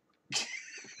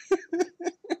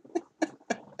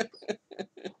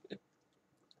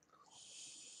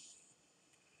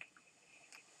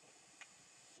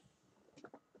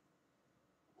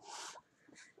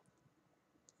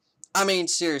 I mean,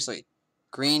 seriously.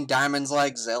 Green diamonds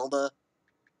like Zelda?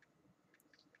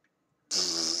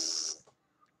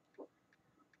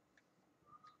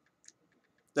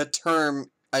 The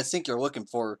term I think you're looking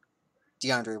for,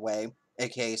 DeAndre Way,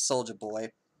 aka Soulja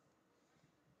Boy.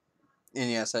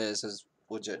 And yes, that is his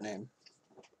legit name.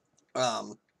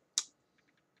 I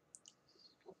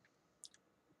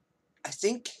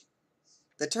think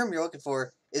the term you're looking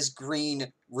for is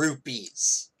green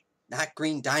rupees, not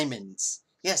green diamonds.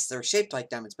 Yes, they're shaped like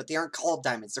diamonds, but they aren't called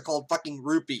diamonds. They're called fucking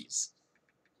rupees.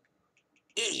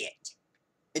 Idiot.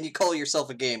 And you call yourself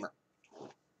a gamer.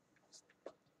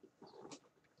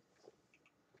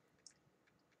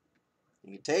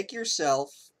 You take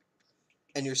yourself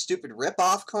and your stupid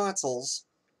rip-off consoles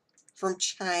from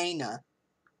China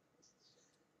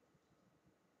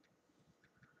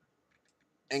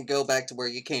and go back to where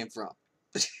you came from.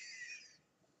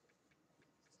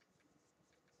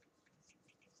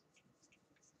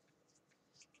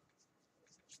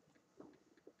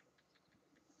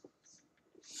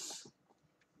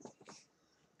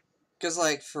 Because,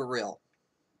 like, for real.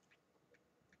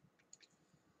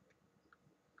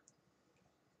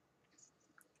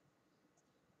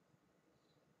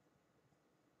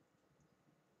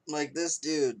 Like, this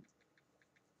dude.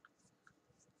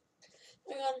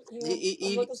 Hang on. He-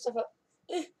 I'm looking stuff up.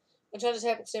 I'm trying to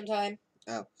type at the same time.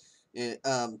 Oh.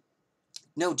 Yeah,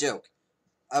 no joke.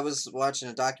 I was watching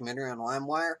a documentary on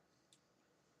LimeWire.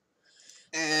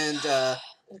 And,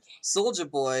 Soulja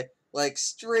Boy, like,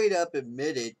 straight up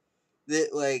admitted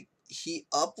that, like, he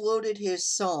uploaded his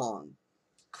song,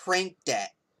 Crank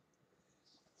That,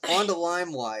 onto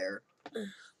LimeWire,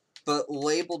 but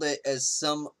labeled it as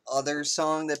some other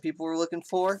song that people were looking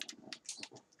for.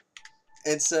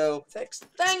 And so, Fix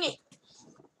thingy.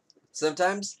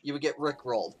 sometimes you would get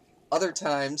rickrolled. Other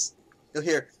times, you'll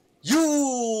hear,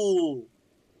 you!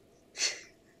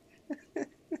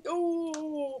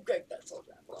 Ooh, great, that's all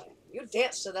that boy. You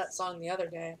danced to that song the other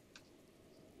day.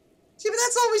 See, but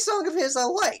that's the only song of his I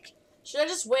like. Should I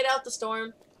just wait out the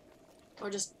storm?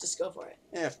 Or just go for it?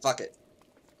 Yeah, fuck it.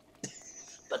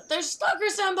 But there's Stalker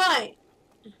Senpai!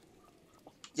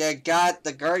 You got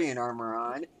the Guardian armor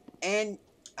on, and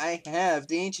I have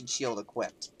the Ancient Shield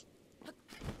equipped.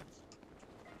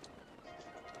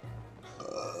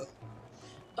 Oh,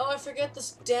 I forget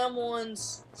this damn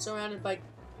one's surrounded by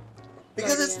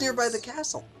Because it's nearby the Guardians.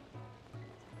 castle.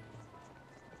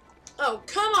 Oh,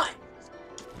 come on!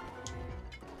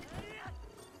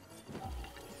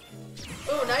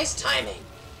 Oh, nice timing.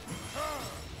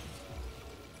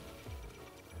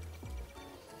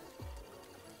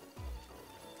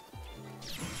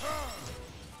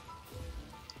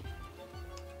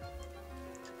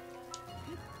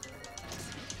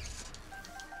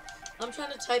 I'm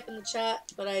trying to type in the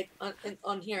chat, but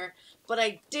on here, but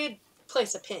I did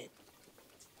place a pin.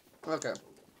 Okay.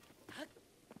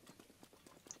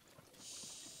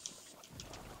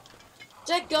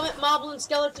 Dadgummit, Moblin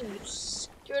Skeleton, you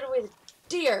scared away the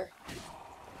deer.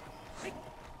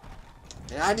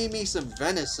 And I need me some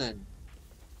venison.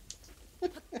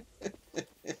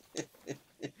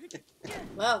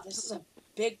 Wow, this is a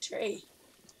big tree.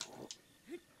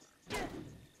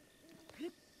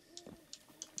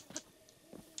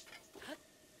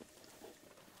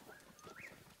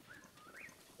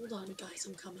 Hold on, guys,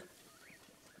 I'm coming.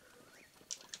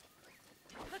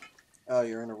 Oh,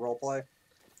 you're in a roleplay?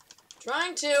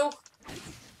 Trying to.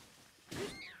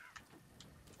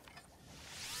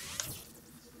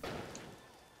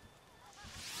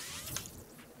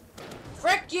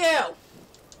 Frick you!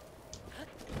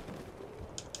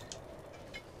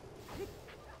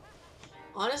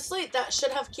 Honestly, that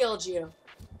should have killed you.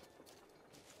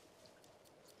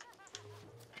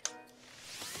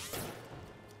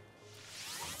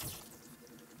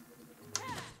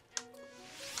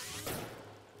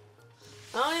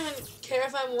 I don't even care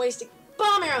if I'm wasting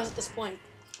bomb arrows at this point.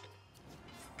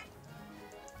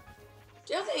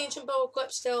 Do you have the ancient bow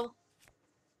equipped still?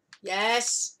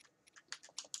 Yes.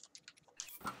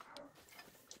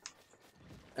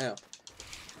 Oh.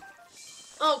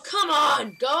 Oh, come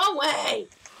on! Go away!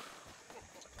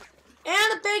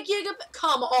 And a big Yiga...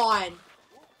 Come on!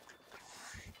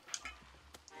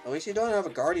 At least you don't have a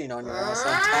guardian on your ass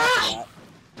on top of that.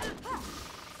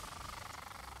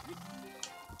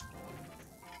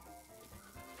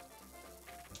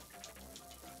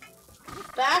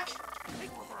 Back.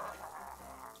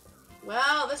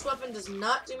 Wow, this weapon does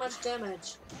not do much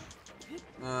damage.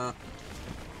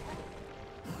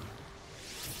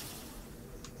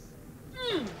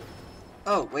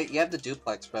 Oh, wait, you have the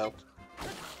duplex bow.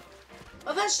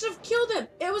 Oh, that should have killed him!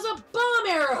 It was a bomb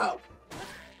arrow!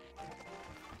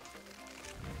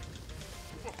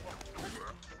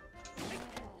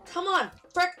 Come on,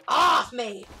 frick off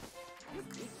me!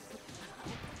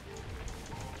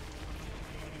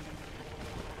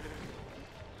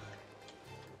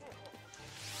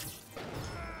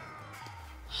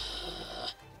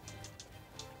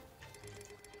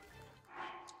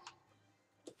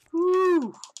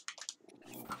 Woo!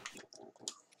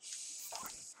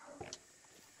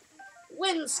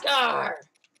 Wind scar!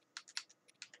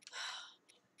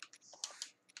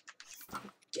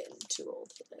 I'm getting too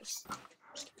old for this.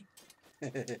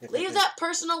 Leave that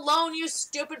person alone, you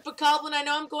stupid bokoblin. I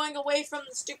know I'm going away from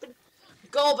the stupid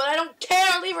goal, but I don't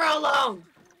care. Leave her alone.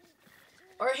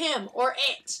 Or him, or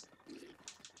it.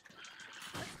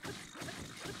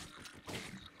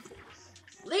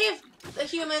 Leave the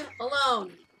human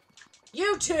alone.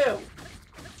 You two.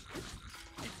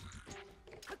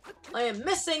 I am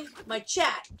missing my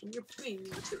chat, and you're being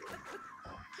mean to me.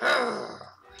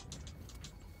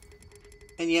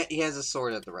 And yet he has a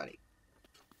sword at the ready.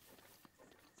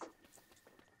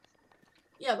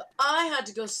 Yeah, but I had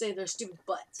to go save their stupid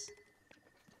butts.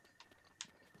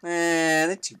 Man,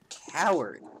 they're too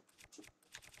coward.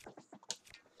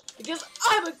 Because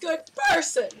I'm a good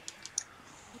person.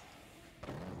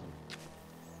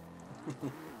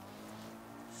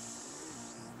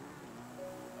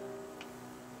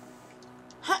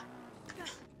 Ha!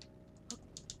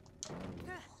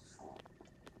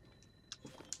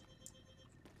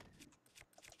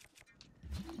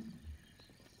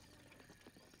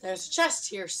 There's a chest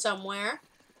here somewhere.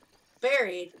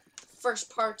 Buried. First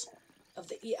part of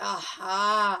the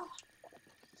aha.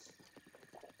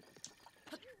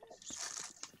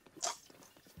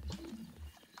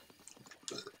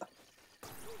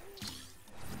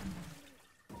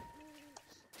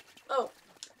 Oh.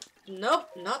 Nope,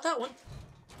 not that one.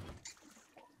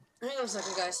 Hang on a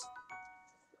second, guys.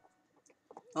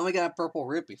 Only got a purple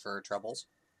rupee for her troubles.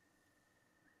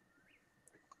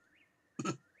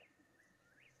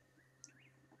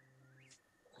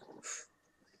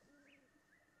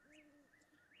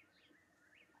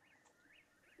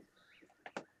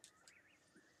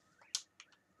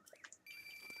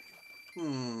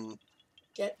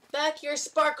 Get back your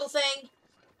sparkle thing.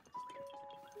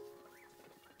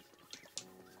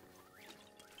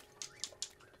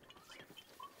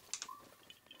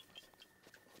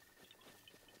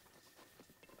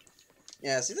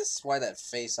 Yeah, see, this is why that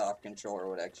face-off controller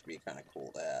would actually be kind of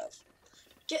cool to have.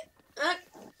 Get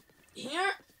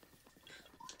here.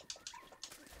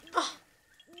 Oh.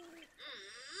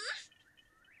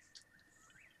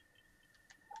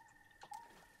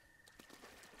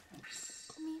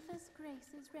 Mifa's grace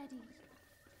is ready.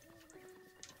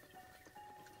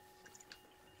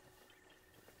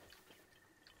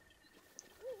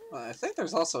 Well, I think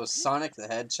there's also a Sonic the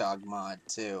Hedgehog mod,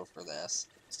 too, for this.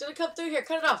 It's gonna come through here.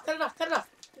 Cut it off. Cut it off. Cut it off.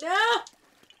 No!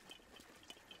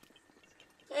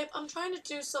 Babe, I'm trying to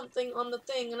do something on the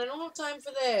thing, and I don't have time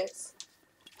for this.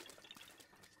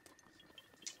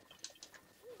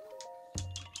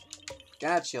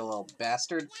 Gotcha, you little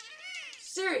bastard.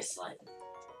 Seriously.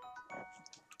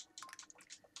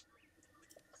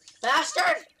 Back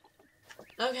bastard!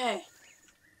 Okay.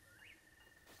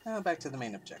 Now back to the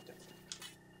main objective.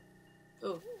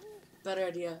 Ooh, better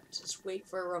idea. Just wait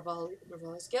for a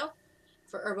Rivali skill.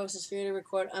 For Urbos's Fury to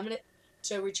record.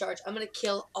 To recharge. I'm gonna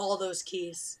kill all those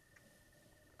keys.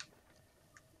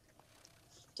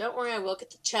 Don't worry, I will get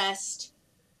the chest.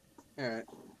 Alright.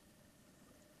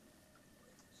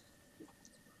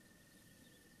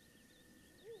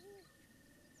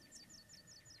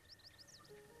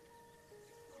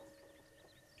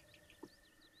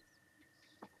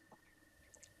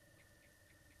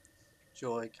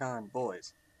 Joy-Con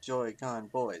boys. Joy-Con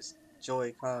boys.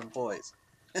 Joy-Con boys.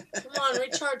 Come on,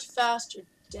 recharge faster.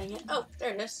 Dang it. Oh,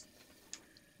 there it is.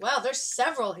 Wow, there's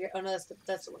several here. Oh no,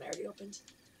 that's the one I already opened.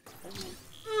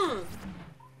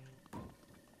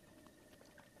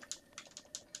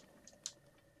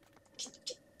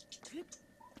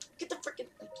 Get the freaking.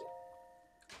 Thank you.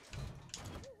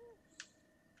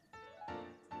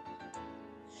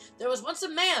 There was once a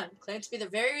man, claimed to be the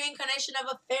very reincarnation of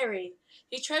a fairy.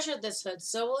 He treasured this hood,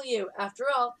 so will you. After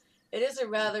all, it is a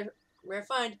rather rare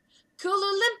find.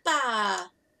 Kululimpa!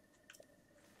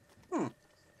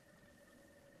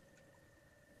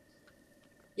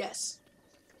 Yes.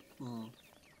 Come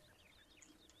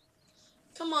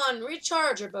on,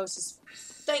 recharge, Urbosa's.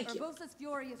 Thank you. Urbosa's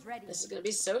Fury is ready. This is gonna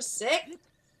be so sick.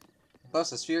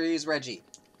 Urbosa's Fury is Reggie.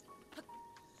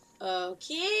 Oh,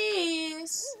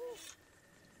 keys.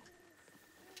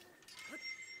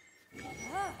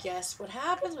 Guess what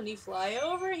happens when you fly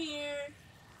over here?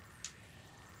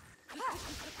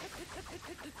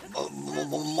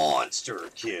 Monster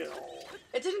kill.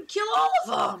 It didn't kill all of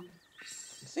them.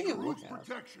 I think it would Roof's have.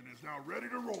 protection is now ready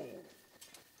to roll.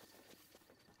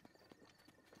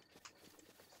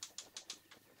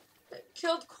 It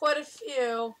killed quite a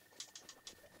few.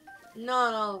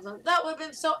 Not all of them. That would have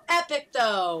been so epic,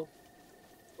 though.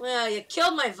 Well, you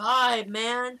killed my vibe,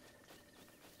 man.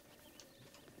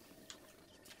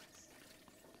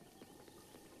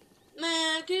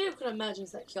 Man, you could imagine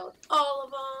if that killed all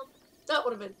of them. That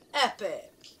would have been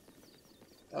epic.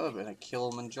 That would have been a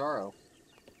Kilimanjaro.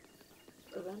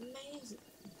 Would have been amazing.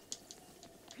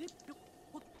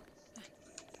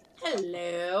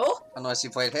 Hello. Unless you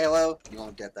played Halo, you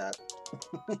won't get that.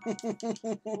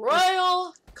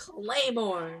 Royal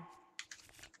Claymore.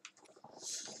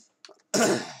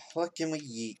 What can we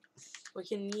eat? We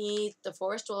can eat the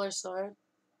Forest Dweller sword.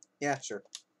 Yeah, sure.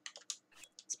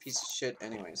 It's a piece of shit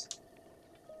anyways.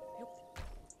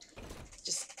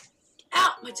 Just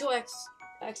ow, my toe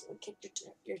accidentally kicked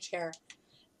your chair.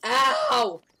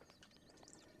 Ow!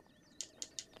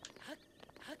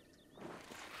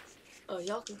 Oh,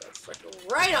 y'all can go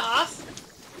frickin' right off.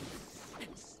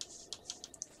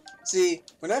 See,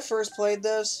 when I first played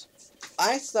this,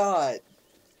 I thought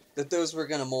that those were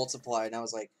gonna multiply, and I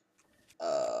was like,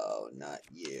 oh, not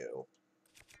you.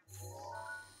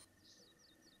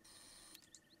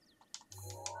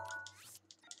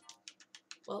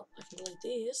 Well, I can delete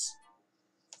these.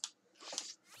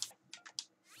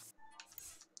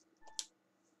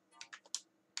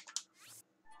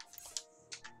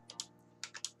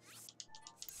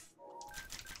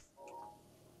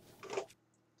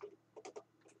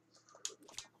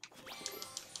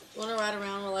 Wanna ride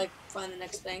around while I find the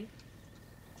next thing?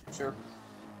 Sure.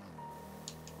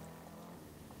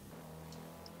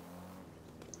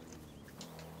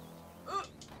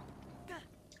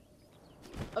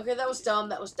 Okay, that was dumb.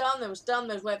 That was dumb. That was dumb.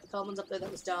 There's white commons up there.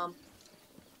 That was dumb.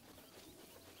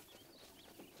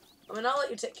 I mean, I'll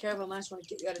let you take care of them. I just want to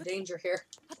get you out of danger here.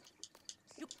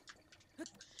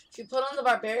 If you put on the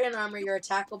barbarian armor, your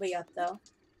attack will be up, though.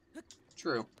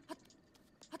 True.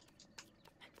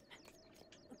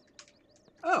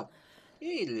 Oh.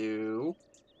 Hello.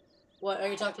 What, are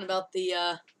you talking about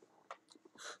the,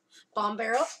 bomb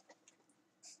barrel?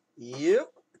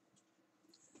 Yep.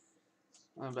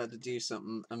 I'm about to do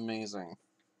something amazing.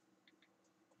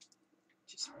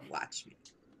 Just watch me.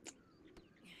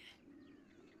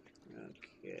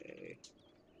 Okay.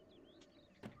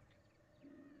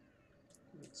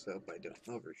 Let's hope I don't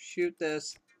overshoot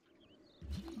this.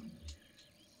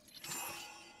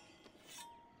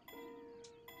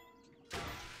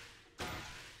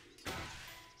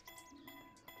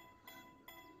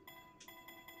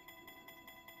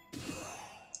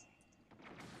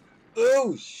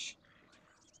 Oh,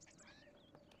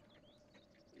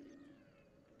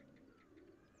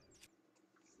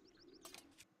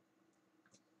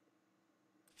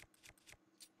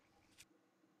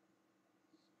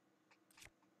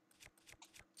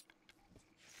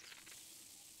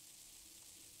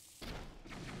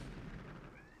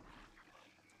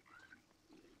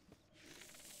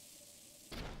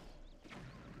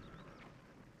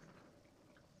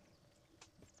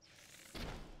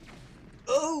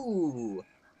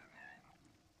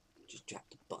 drop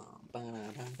the bomb.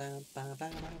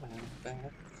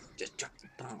 Just drop the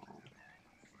bomb.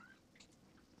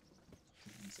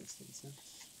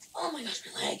 Oh my gosh,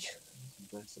 my leg.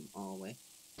 Bless them all away.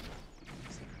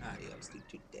 Adios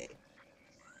to today.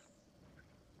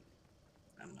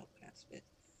 I'm no past fit.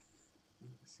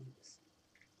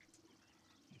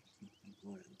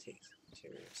 Learn and take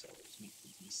material sellers make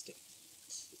these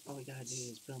mistakes. All we gotta do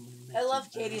is build my I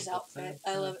love Katie's outfit.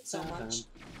 I love it so much.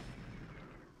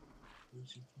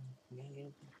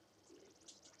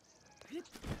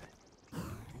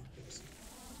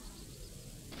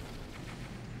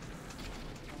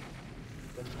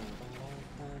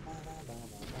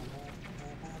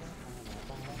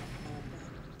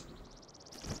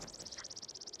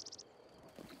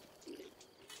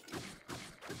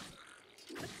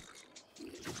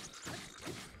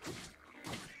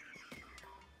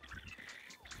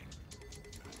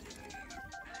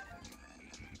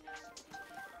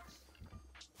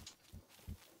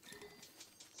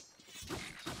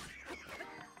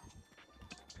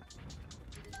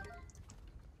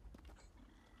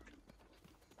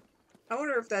 I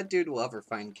wonder if that dude will ever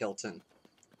find Kilton.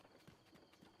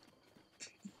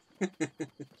 I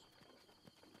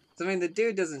mean, the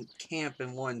dude doesn't camp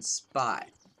in one spot.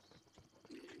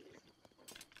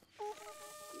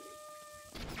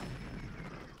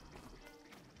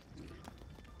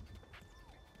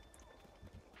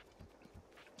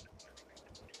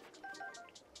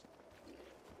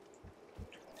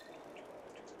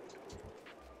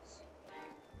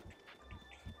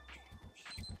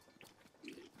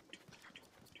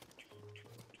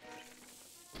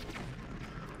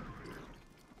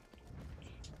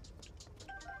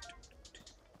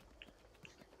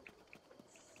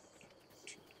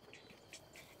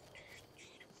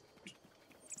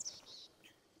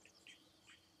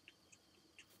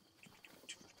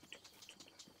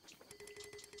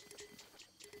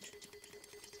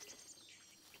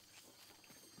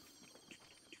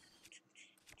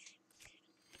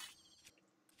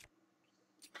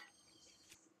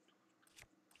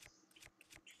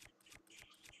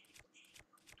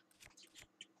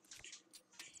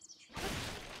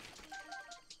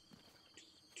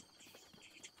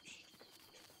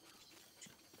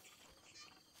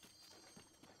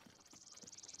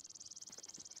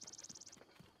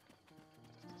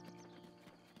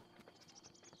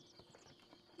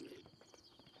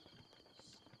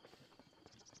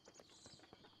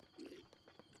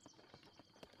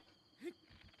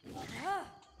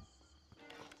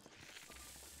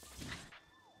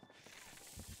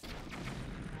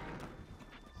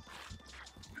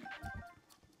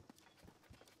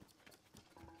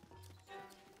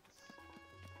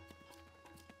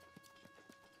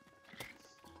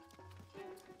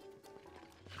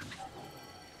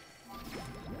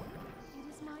 It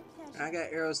is my pleasure. I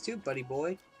got arrows too, buddy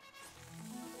boy.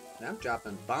 And I'm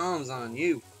dropping bombs on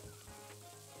you.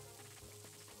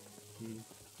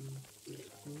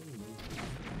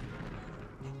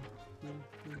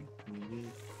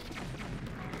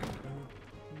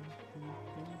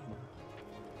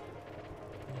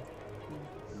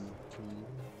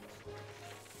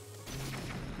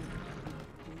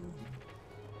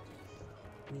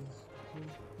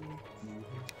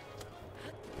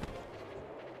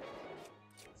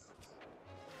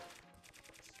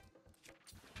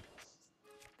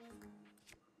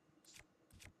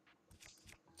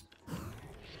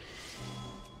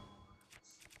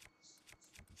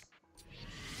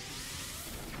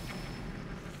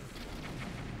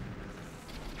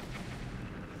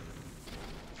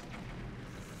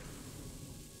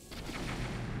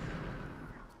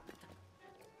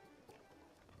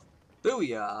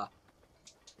 Booyah!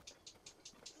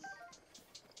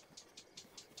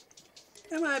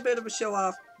 Am I a bit of a show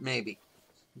off? Maybe.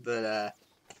 But,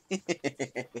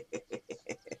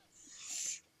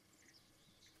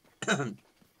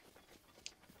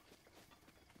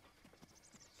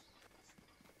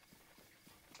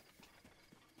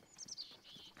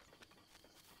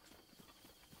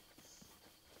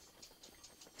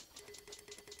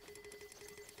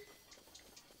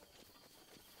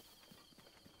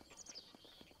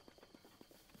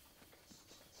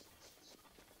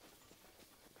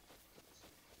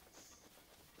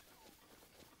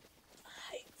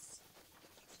 Nice.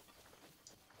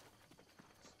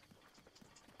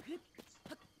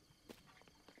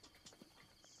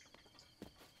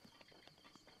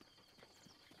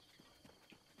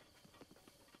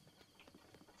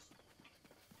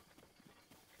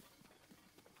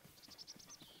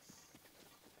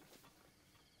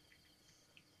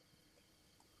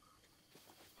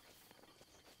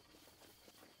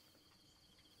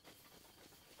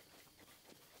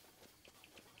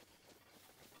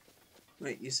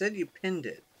 Wait, you said you pinned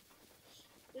it.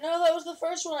 No, that was the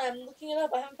first one. I'm looking it up.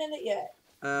 I haven't pinned it yet.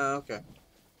 Okay.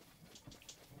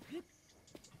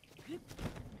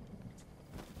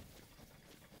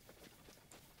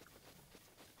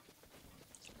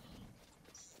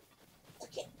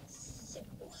 Okay. So,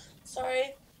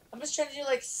 sorry. I'm just trying to do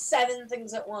like 7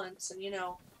 things at once, and you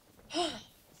know.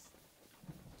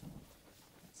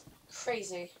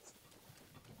 Crazy.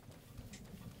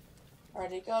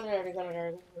 Already got it.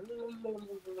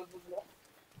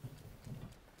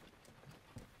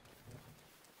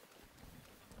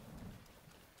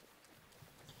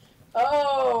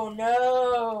 Oh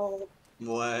no!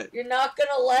 What? You're not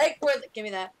gonna like where give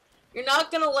me that. You're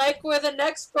not gonna like where the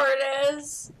next part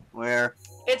is. Where?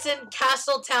 It's in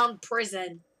Castletown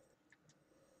Prison,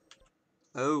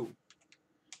 Oh.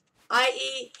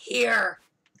 i.e., here.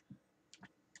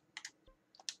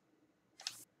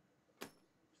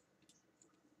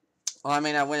 Well, I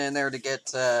mean, I went in there to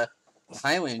get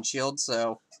Highland Shield,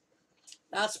 so...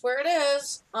 That's where it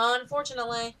is,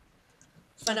 unfortunately.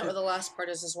 Find out where the last part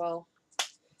is as well.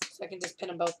 So I can just pin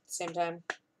them both at the same time.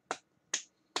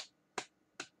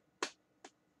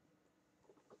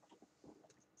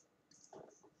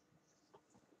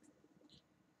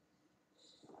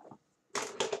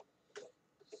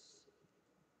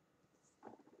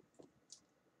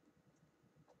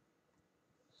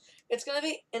 It's going to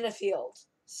be in a field,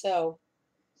 so...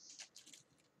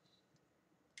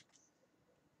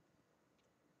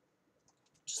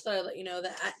 Just thought I'd let you know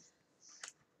that.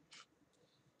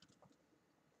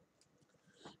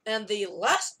 And the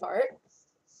last part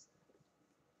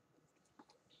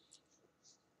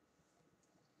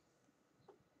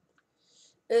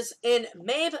is in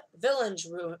Mabe Village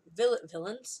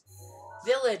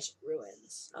Village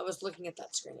Ruins. I was looking at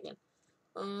that screen again.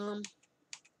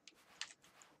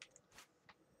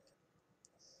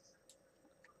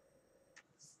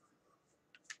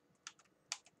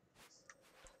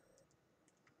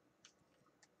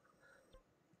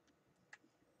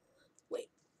 Wait.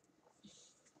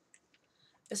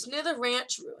 It's near the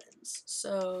ranch ruins,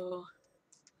 so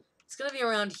it's gonna be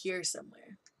around here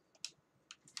somewhere.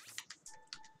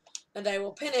 And I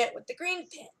will pin it with the green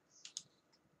pin.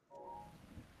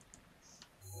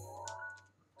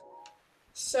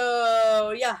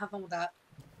 So, yeah, have fun with that.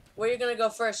 Where are you gonna go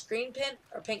first, green pin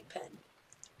or pink pin?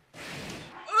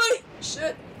 Oi!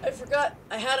 Shit, I forgot.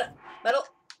 I had a metal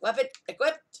weapon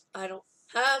equipped. I don't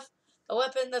have a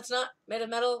weapon that's not made of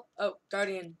metal. Oh,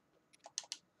 Guardian.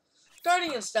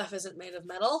 Guardian stuff isn't made of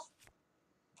metal.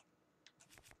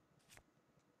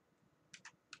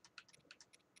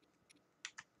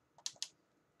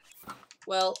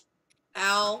 Well,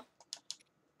 ow.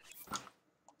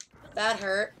 That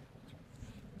hurt.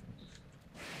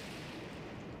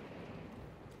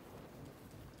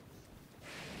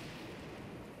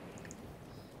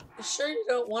 You sure you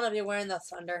don't want to be wearing the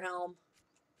thunder helm?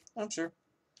 I'm sure.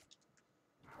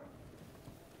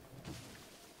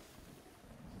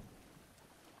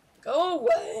 Go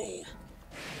away.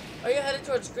 Are you headed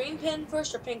towards green pin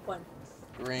first or pink one?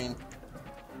 Green.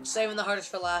 Saving the hardest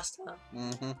for last, huh?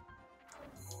 Mm-hmm.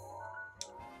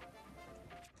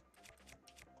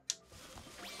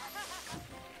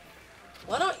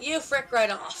 Why don't you frick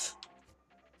right off?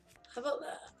 How about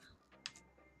that?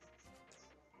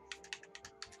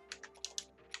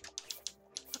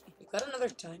 You got another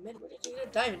diamond? Where did you get a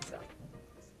diamond from?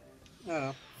 I don't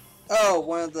know. Oh,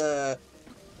 one of the...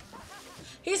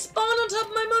 He spawned on top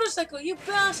of my motorcycle, you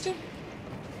bastard!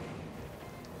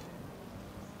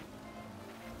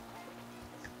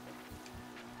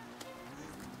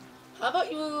 How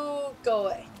about you go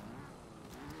away?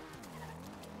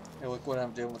 Hey, look what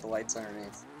I'm doing with the lights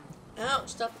underneath. Ouch,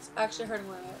 stop, it's actually hurting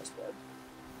my eyes, bud.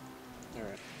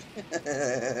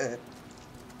 Alright.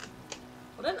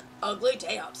 What an ugly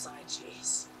day outside,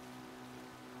 jeez.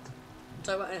 I'm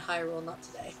talking about in Hyrule, not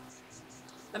today.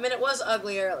 I mean, it was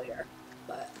ugly earlier,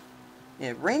 but...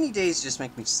 Yeah, rainy days just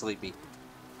make me sleepy.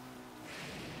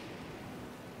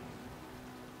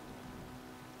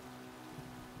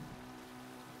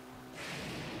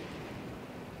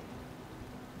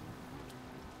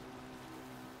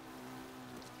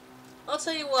 I'll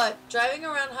tell you what, driving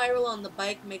around Hyrule on the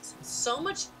bike makes it so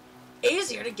much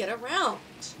easier to get around.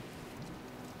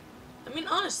 I mean,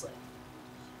 honestly.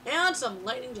 And some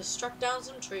lightning just struck down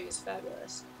some trees.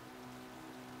 Fabulous.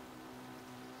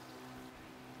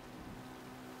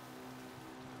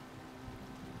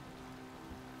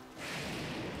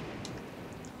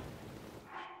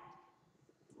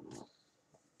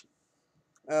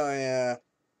 Oh, yeah.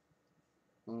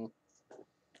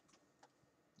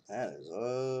 That is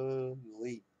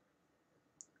ugly.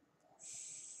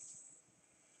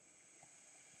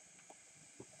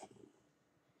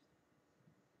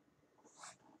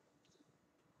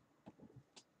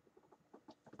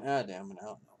 Ah, damn it, I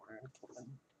don't know where I put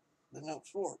the note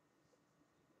 4.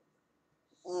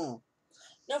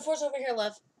 No, 4's over here,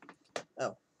 love.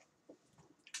 Oh.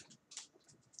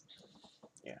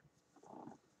 Yeah.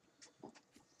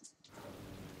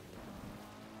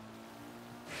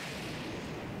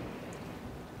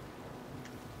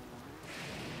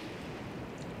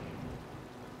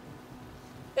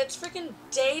 It's freaking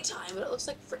daytime, but it looks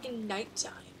like freaking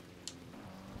nighttime.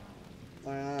 I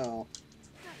know.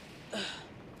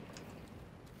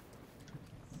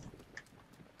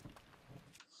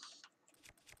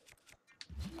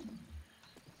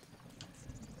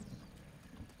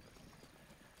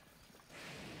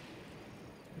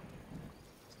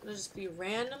 It's gonna just be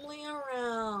randomly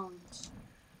around.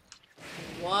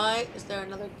 Why is there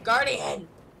another guardian?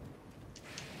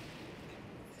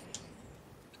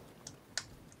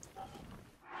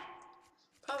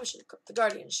 Probably should have cooked the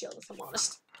guardian shield if I'm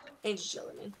honest. Angel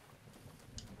shield, I mean.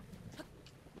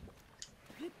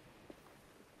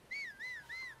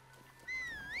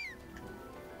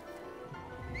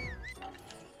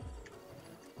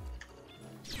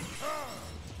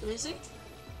 Let me see.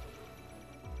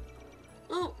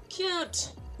 Oh,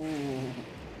 cute.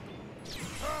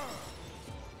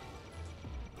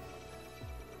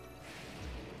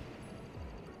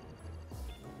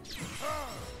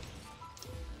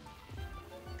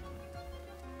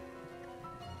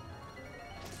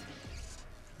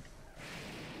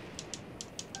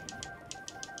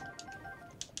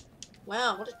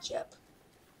 Wow, what a chip.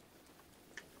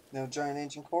 No giant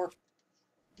ancient core?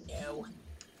 No.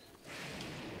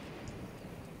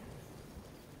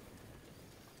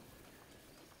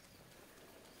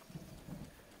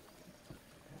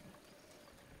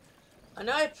 I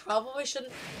know I probably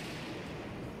shouldn't.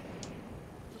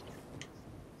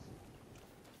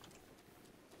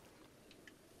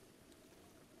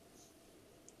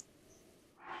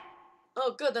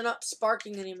 Oh, good, they're not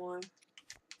sparking anymore.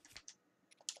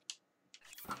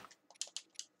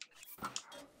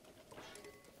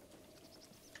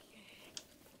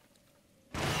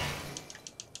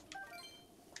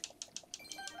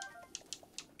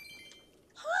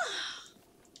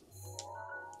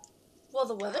 Well,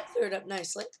 the weather cleared up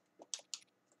nicely.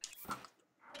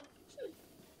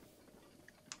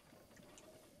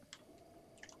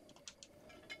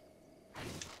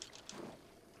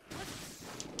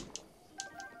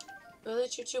 Really,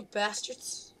 choo-choo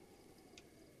bastards?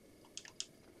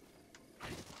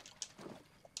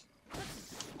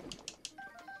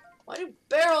 Why do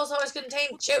barrels always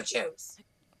contain choo-choos?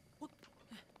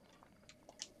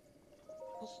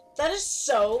 That is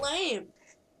so lame.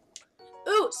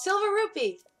 Ooh, silver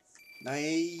rupee.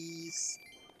 Nice.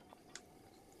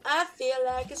 I feel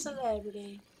like a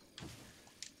celebrity.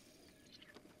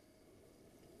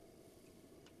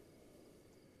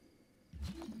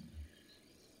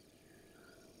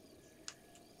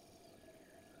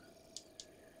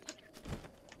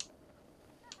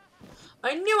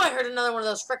 I knew I heard another one of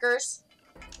those frickers.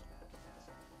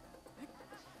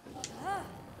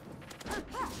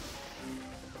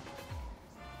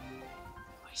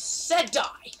 I said die.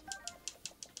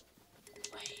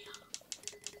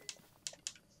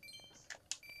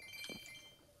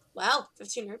 Wow,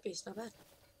 15 rupees, not bad.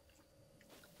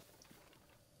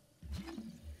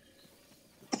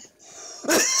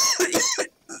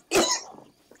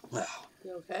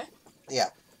 You okay? Yeah.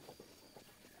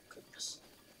 Goodness.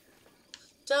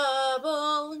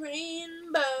 Double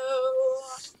rainbow.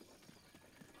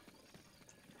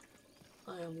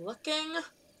 I am looking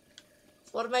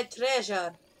for my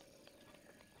treasure.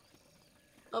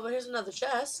 Oh, but here's another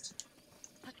chest.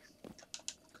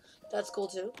 That's cool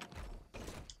too.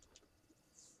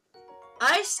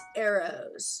 Ice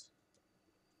arrows.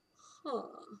 Huh.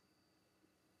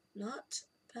 Not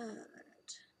bad.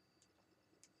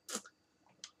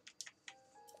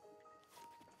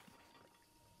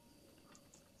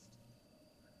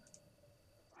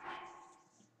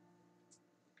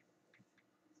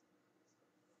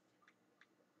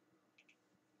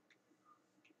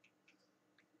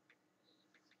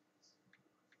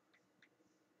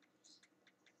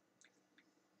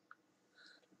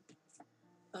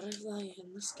 Butterfly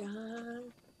in the sky.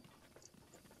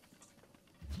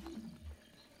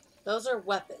 Those are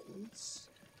weapons.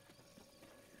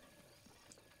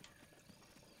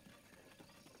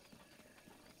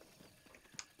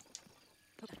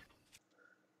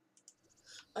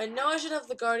 I know I should have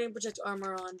the Guardian Protect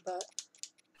armor on, but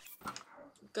I'm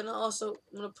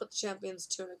gonna put the Champion's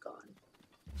tunic on.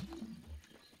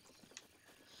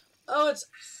 Oh, it's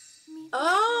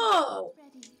oh.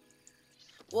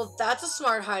 Well, that's a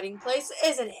smart hiding place,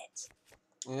 isn't it?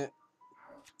 Yeah.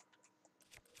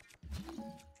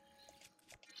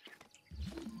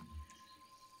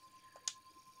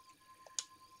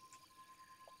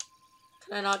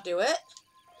 Can I not do it?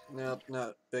 Nope,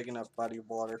 not big enough body of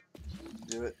water to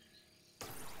do it.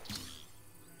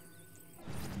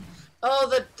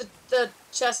 Oh, the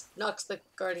chest knocks the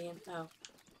guardian out.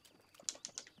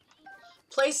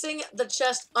 Placing the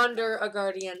chest under a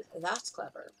guardian, that's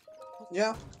clever.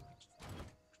 Yeah.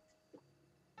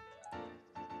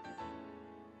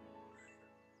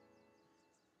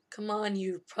 Come on,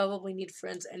 you probably need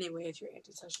friends anyway if you're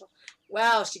antisocial.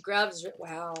 Wow, she grabs it.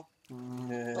 Wow.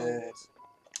 Bold.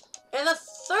 And the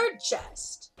third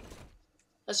chest.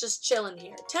 Let's just chill in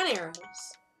here. 10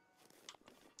 arrows.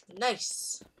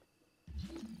 Nice.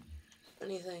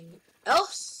 Anything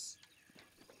else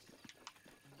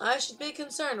I should be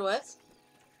concerned with?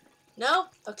 No?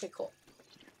 Okay, cool.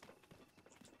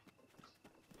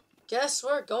 Guess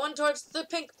we're going towards the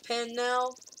pink pin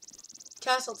now.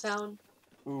 Castletown.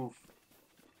 Oof.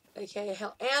 Okay,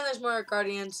 hell. And there's more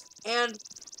guardians. And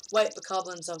white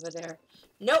bokoblins over there.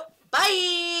 Nope.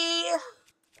 Bye!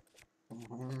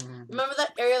 Remember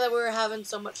that area that we were having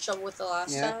so much trouble with the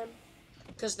last time?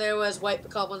 Because there was white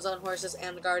bokoblins on horses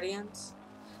and guardians.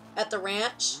 At the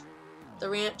ranch. The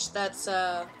ranch that's,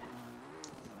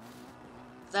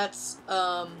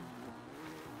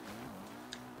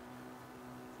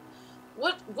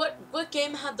 What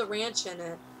game had the ranch in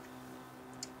it?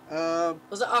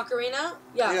 Was it Ocarina?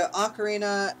 Yeah. Yeah,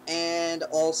 Ocarina and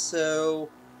also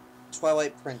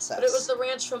Twilight Princess. But it was the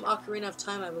ranch from Ocarina of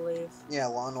Time, I believe. Yeah,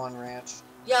 Lon Lon Ranch.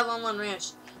 Yeah, Lon Lon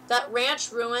Ranch. That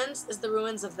ranch ruins is the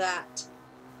ruins of that.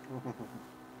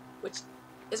 Which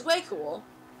is way cool.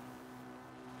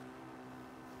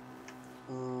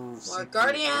 Ooh, More CPU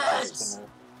guardians! spinner.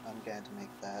 I'm glad to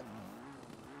make that.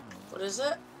 What is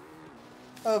it?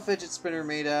 Oh, fidget spinner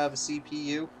made out of a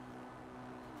CPU.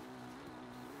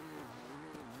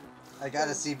 I got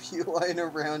a CPU lying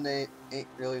around, ain't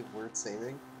really worth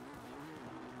saving.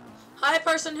 Hi,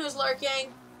 person who's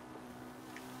lurking.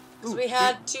 Because Ooh, we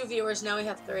had 2 viewers, now we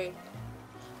have 3.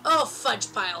 Oh,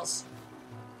 fudge piles.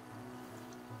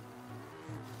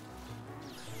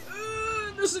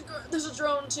 There's a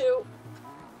drone too.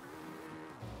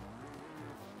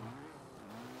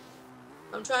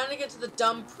 I'm trying to get to the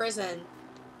dumb prison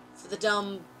for the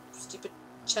dumb, stupid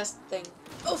chest thing.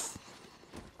 Oof!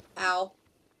 Ow.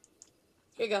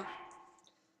 Here you go.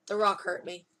 The rock hurt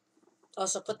me.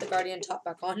 Also, put the guardian top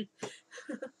back on.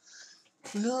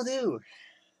 Will do.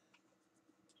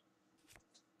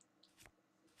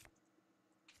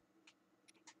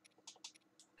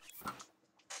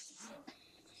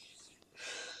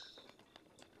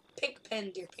 Pink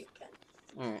pen, dear pink pen.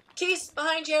 Alright. Keys,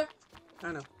 behind you.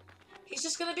 I know. He's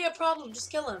just gonna be a problem. Just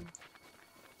kill him.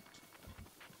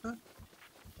 Huh?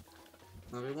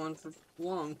 Not be one for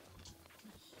long.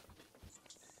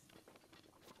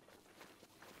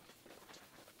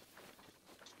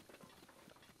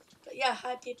 But yeah,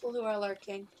 hi people who are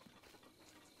lurking.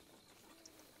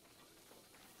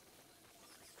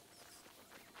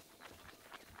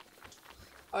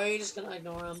 Or are you just gonna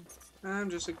ignore him? I'm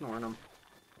just ignoring them.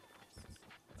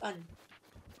 Fun.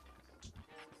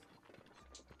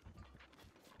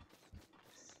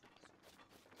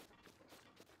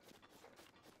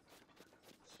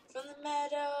 From the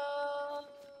meadow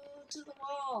to the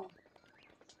wall.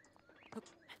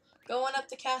 Going up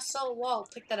the castle wall.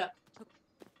 Pick that up.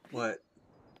 What?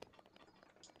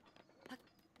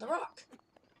 The rock.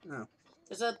 Oh.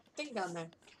 There's a thing down there.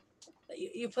 That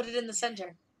you put it in the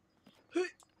center.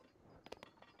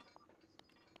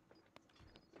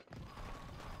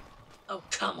 Oh,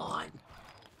 come on.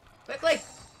 Quickly.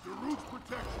 Your root's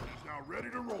protection is now ready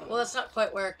to roll. Well, that's not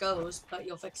quite where it goes, but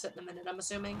you'll fix it in a minute, I'm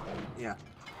assuming. Yeah.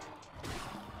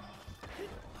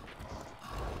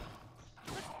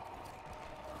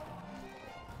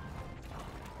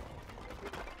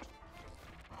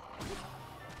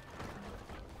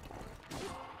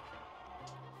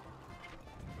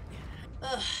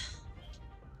 Ugh.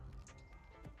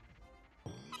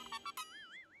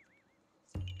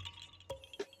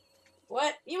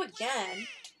 What? You again?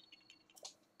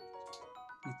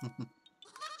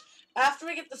 After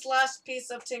we get this last piece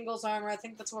of Tingle's armor, I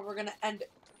think that's where we're gonna end it,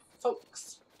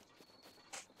 folks.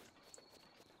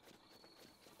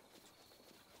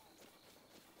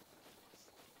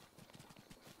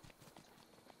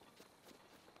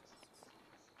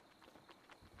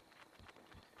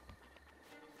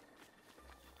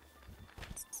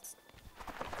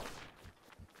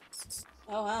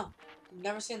 Oh wow. I've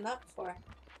never seen that before.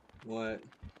 What?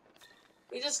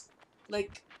 We just,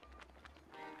 like,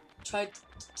 tried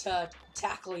to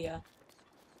tackle you.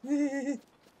 Gonna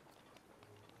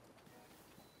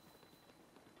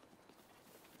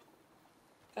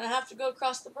have to go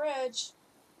across the bridge.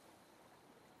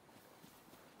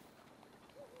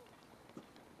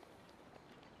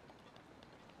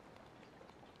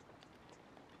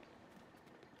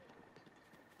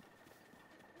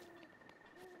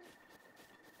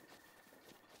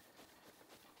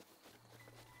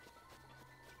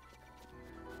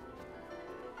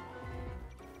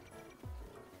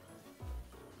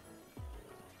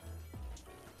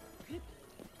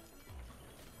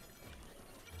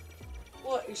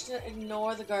 you just gonna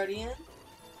ignore the Guardian?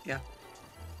 Yeah.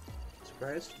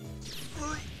 Surprise?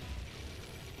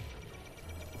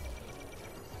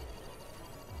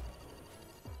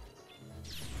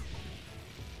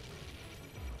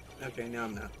 Okay, no,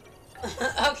 I'm not.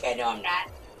 Okay, no, I'm not.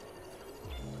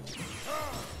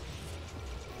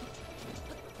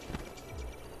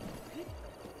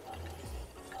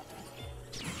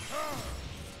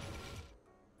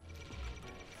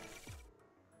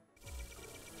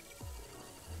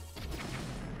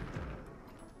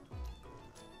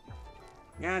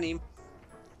 Got him.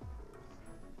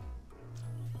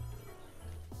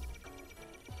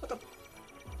 What the?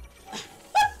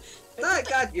 I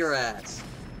got your ass.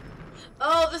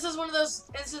 Oh, this is one of those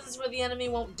instances where the enemy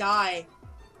won't die.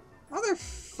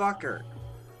 Motherfucker.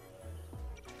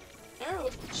 Arrow,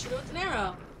 shoot it with an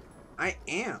arrow. I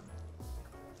am.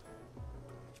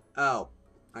 Oh,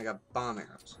 I got bomb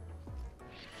arrows.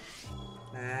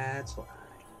 That's why.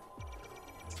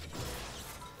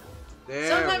 There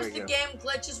Sometimes we the go. game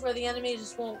glitches where the enemy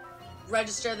just won't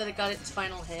register that it got its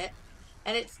final hit.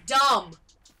 And it's dumb.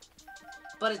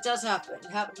 But it does happen.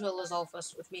 It happened to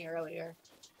Elizalphus with me earlier.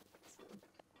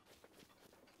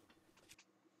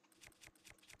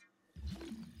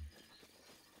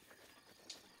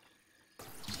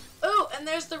 Oh, and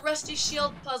there's the rusty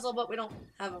shield puzzle, but we don't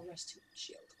have a rusty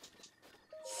shield.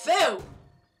 Phew!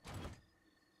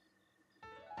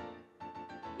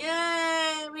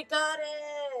 Yay, we got it!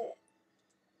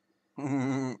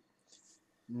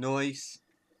 Nice.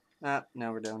 Ah,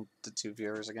 now we're down to 2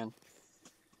 viewers again.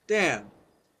 Damn.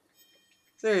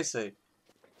 Seriously.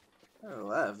 Oh,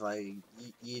 love,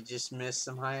 you just missed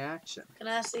some high action. Can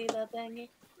I see that thingy?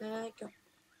 There you go.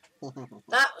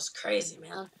 That was crazy,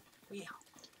 man. Yeah.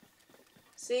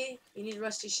 See? You need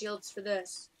rusty shields for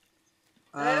this.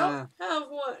 I don't have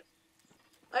one.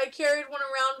 I carried one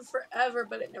around forever,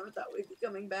 but I never thought we'd be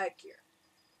coming back here.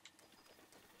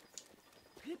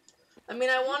 I mean,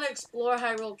 I want to explore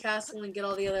Hyrule Castle and get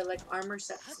all the other, like, armor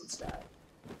sets and stuff.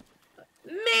 But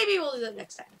maybe we'll do that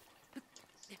next time.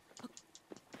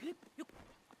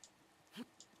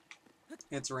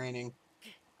 It's raining.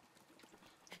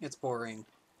 It's pouring.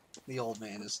 The old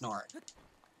man is snoring.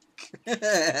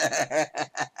 I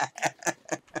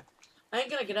ain't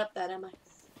gonna get up that, am I?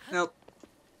 Nope.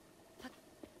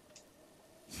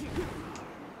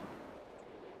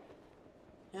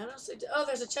 I don't see. Oh,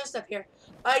 there's a chest up here.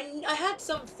 I had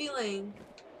some feeling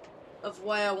of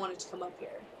why I wanted to come up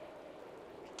here.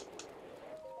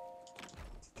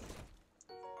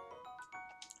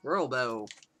 Robo.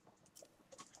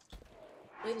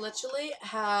 We literally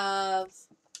have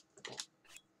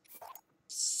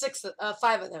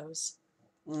 5 of those.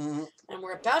 Mm-hmm. And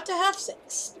we're about to have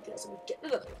 6, because I'm getting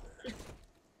another one.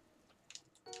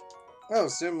 Oh,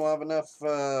 soon we'll have enough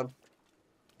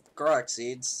Grok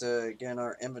seeds to get in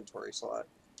our inventory slot.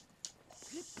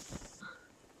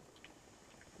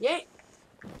 Yay!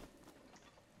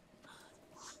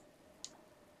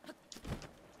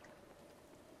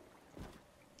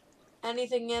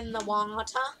 Anything in the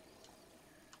water?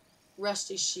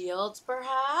 Rusty shields,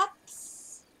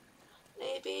 perhaps?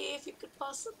 Maybe if you could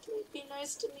possibly be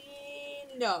nice to me?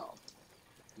 No.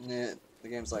 Nah, the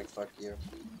game's like, fuck you.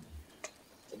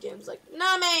 The game's like,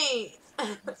 Nami!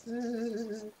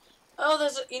 Oh,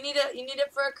 there's a, you need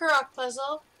it for a Kurok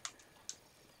puzzle.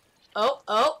 Oh.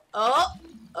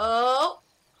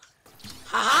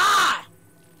 Ha-ha!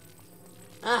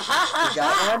 You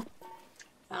got one?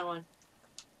 Found one.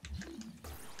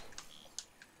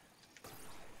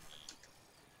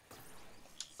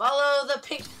 Follow the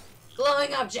pink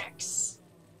glowing objects.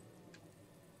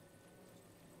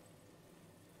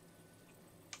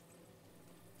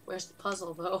 Where's the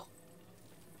puzzle, though?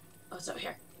 Oh, it's over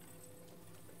here.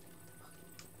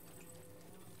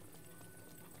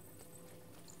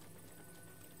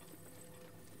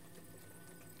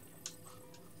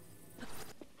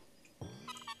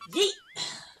 Yeet!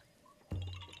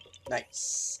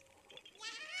 Nice.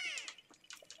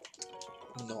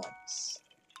 Nice.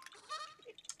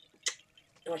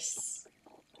 Nice.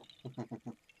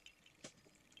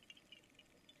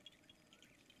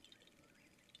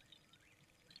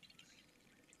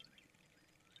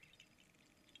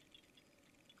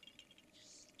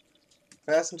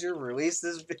 Passenger released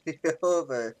this video of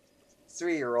a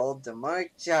 3-year-old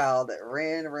demonic child that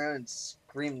ran around and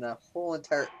screamed the whole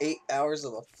entire 8 hours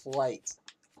of the flight.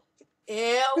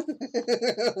 Ew.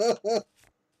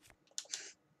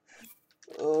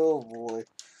 Oh boy.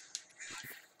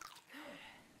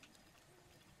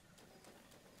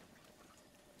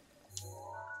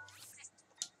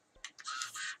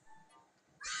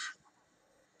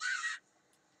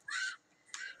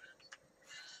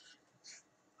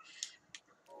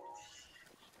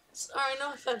 sorry,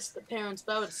 no offense to the parents,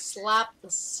 but I would slap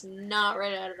the snot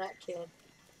right out of that kid.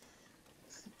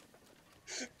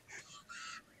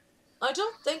 I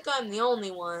don't think I'm the only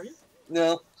one.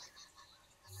 No.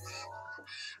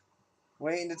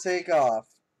 Waiting to take off.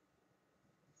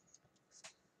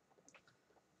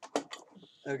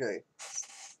 Okay.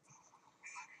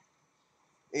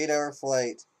 8-hour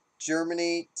flight.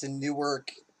 Germany to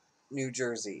Newark, New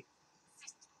Jersey.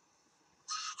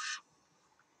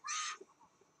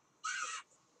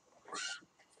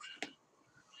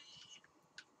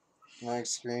 Mike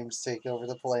screams, take over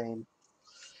the plane.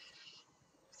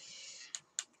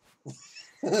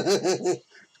 If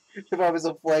I was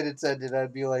a flight attendant,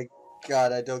 I'd be like,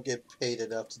 God, I don't get paid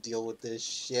enough to deal with this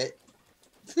shit.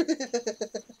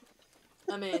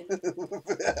 I mean,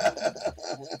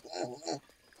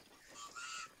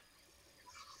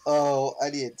 oh, I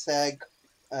need to tag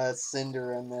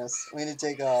Cinder on this. We need to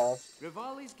take off.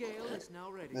 Rivali's gale is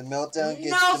now ready. The meltdown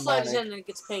gets no flight demonic. attendant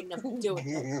gets paid enough to deal with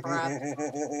that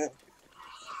crap.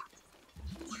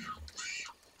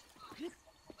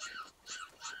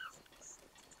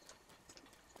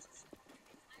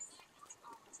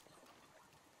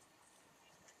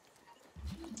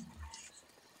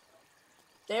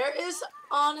 There is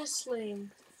honestly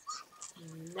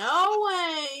no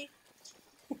way.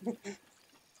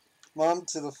 Mom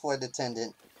to the flight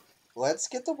attendant. Let's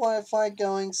get the Wi-Fi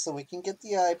going so we can get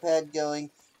the iPad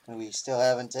going, and we still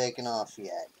haven't taken off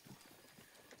yet.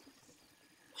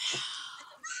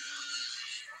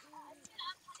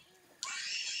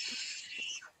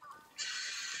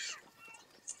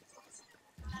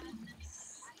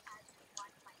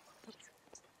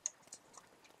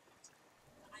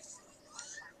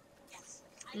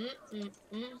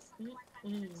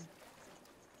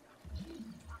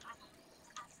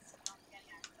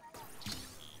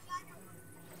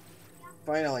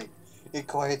 Finally, it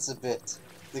quiets a bit.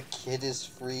 The kid is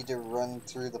free to run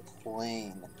through the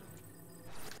plane.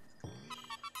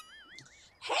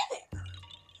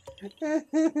 Hey there.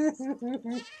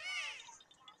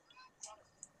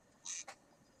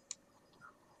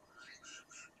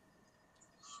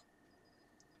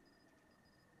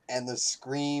 And the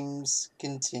screams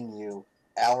continue.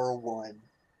 Hour 1.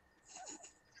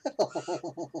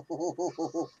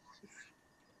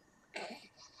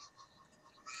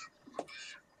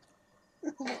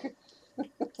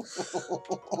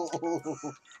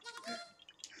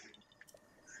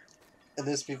 And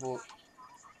this, people,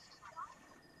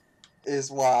 is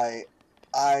why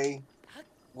I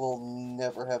will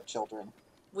never have children.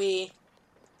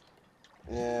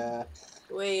 Yeah.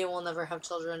 We will never have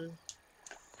children.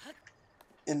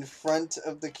 In front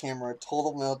of the camera,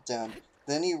 total meltdown.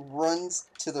 Then he runs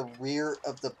to the rear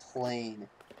of the plane.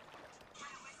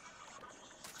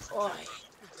 Oi.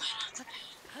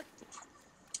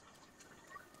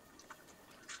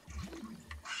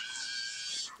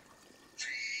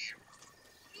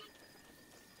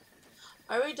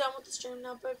 Are we done with the stream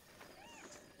now, babe?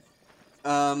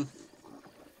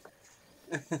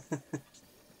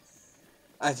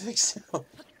 I think so.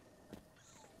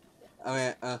 I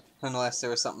mean, unless there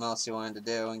was something else you wanted to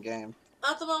do in game.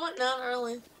 At the moment, not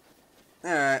really.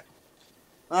 Alright.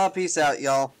 Well, peace out,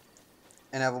 y'all.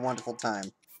 And have a wonderful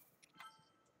time.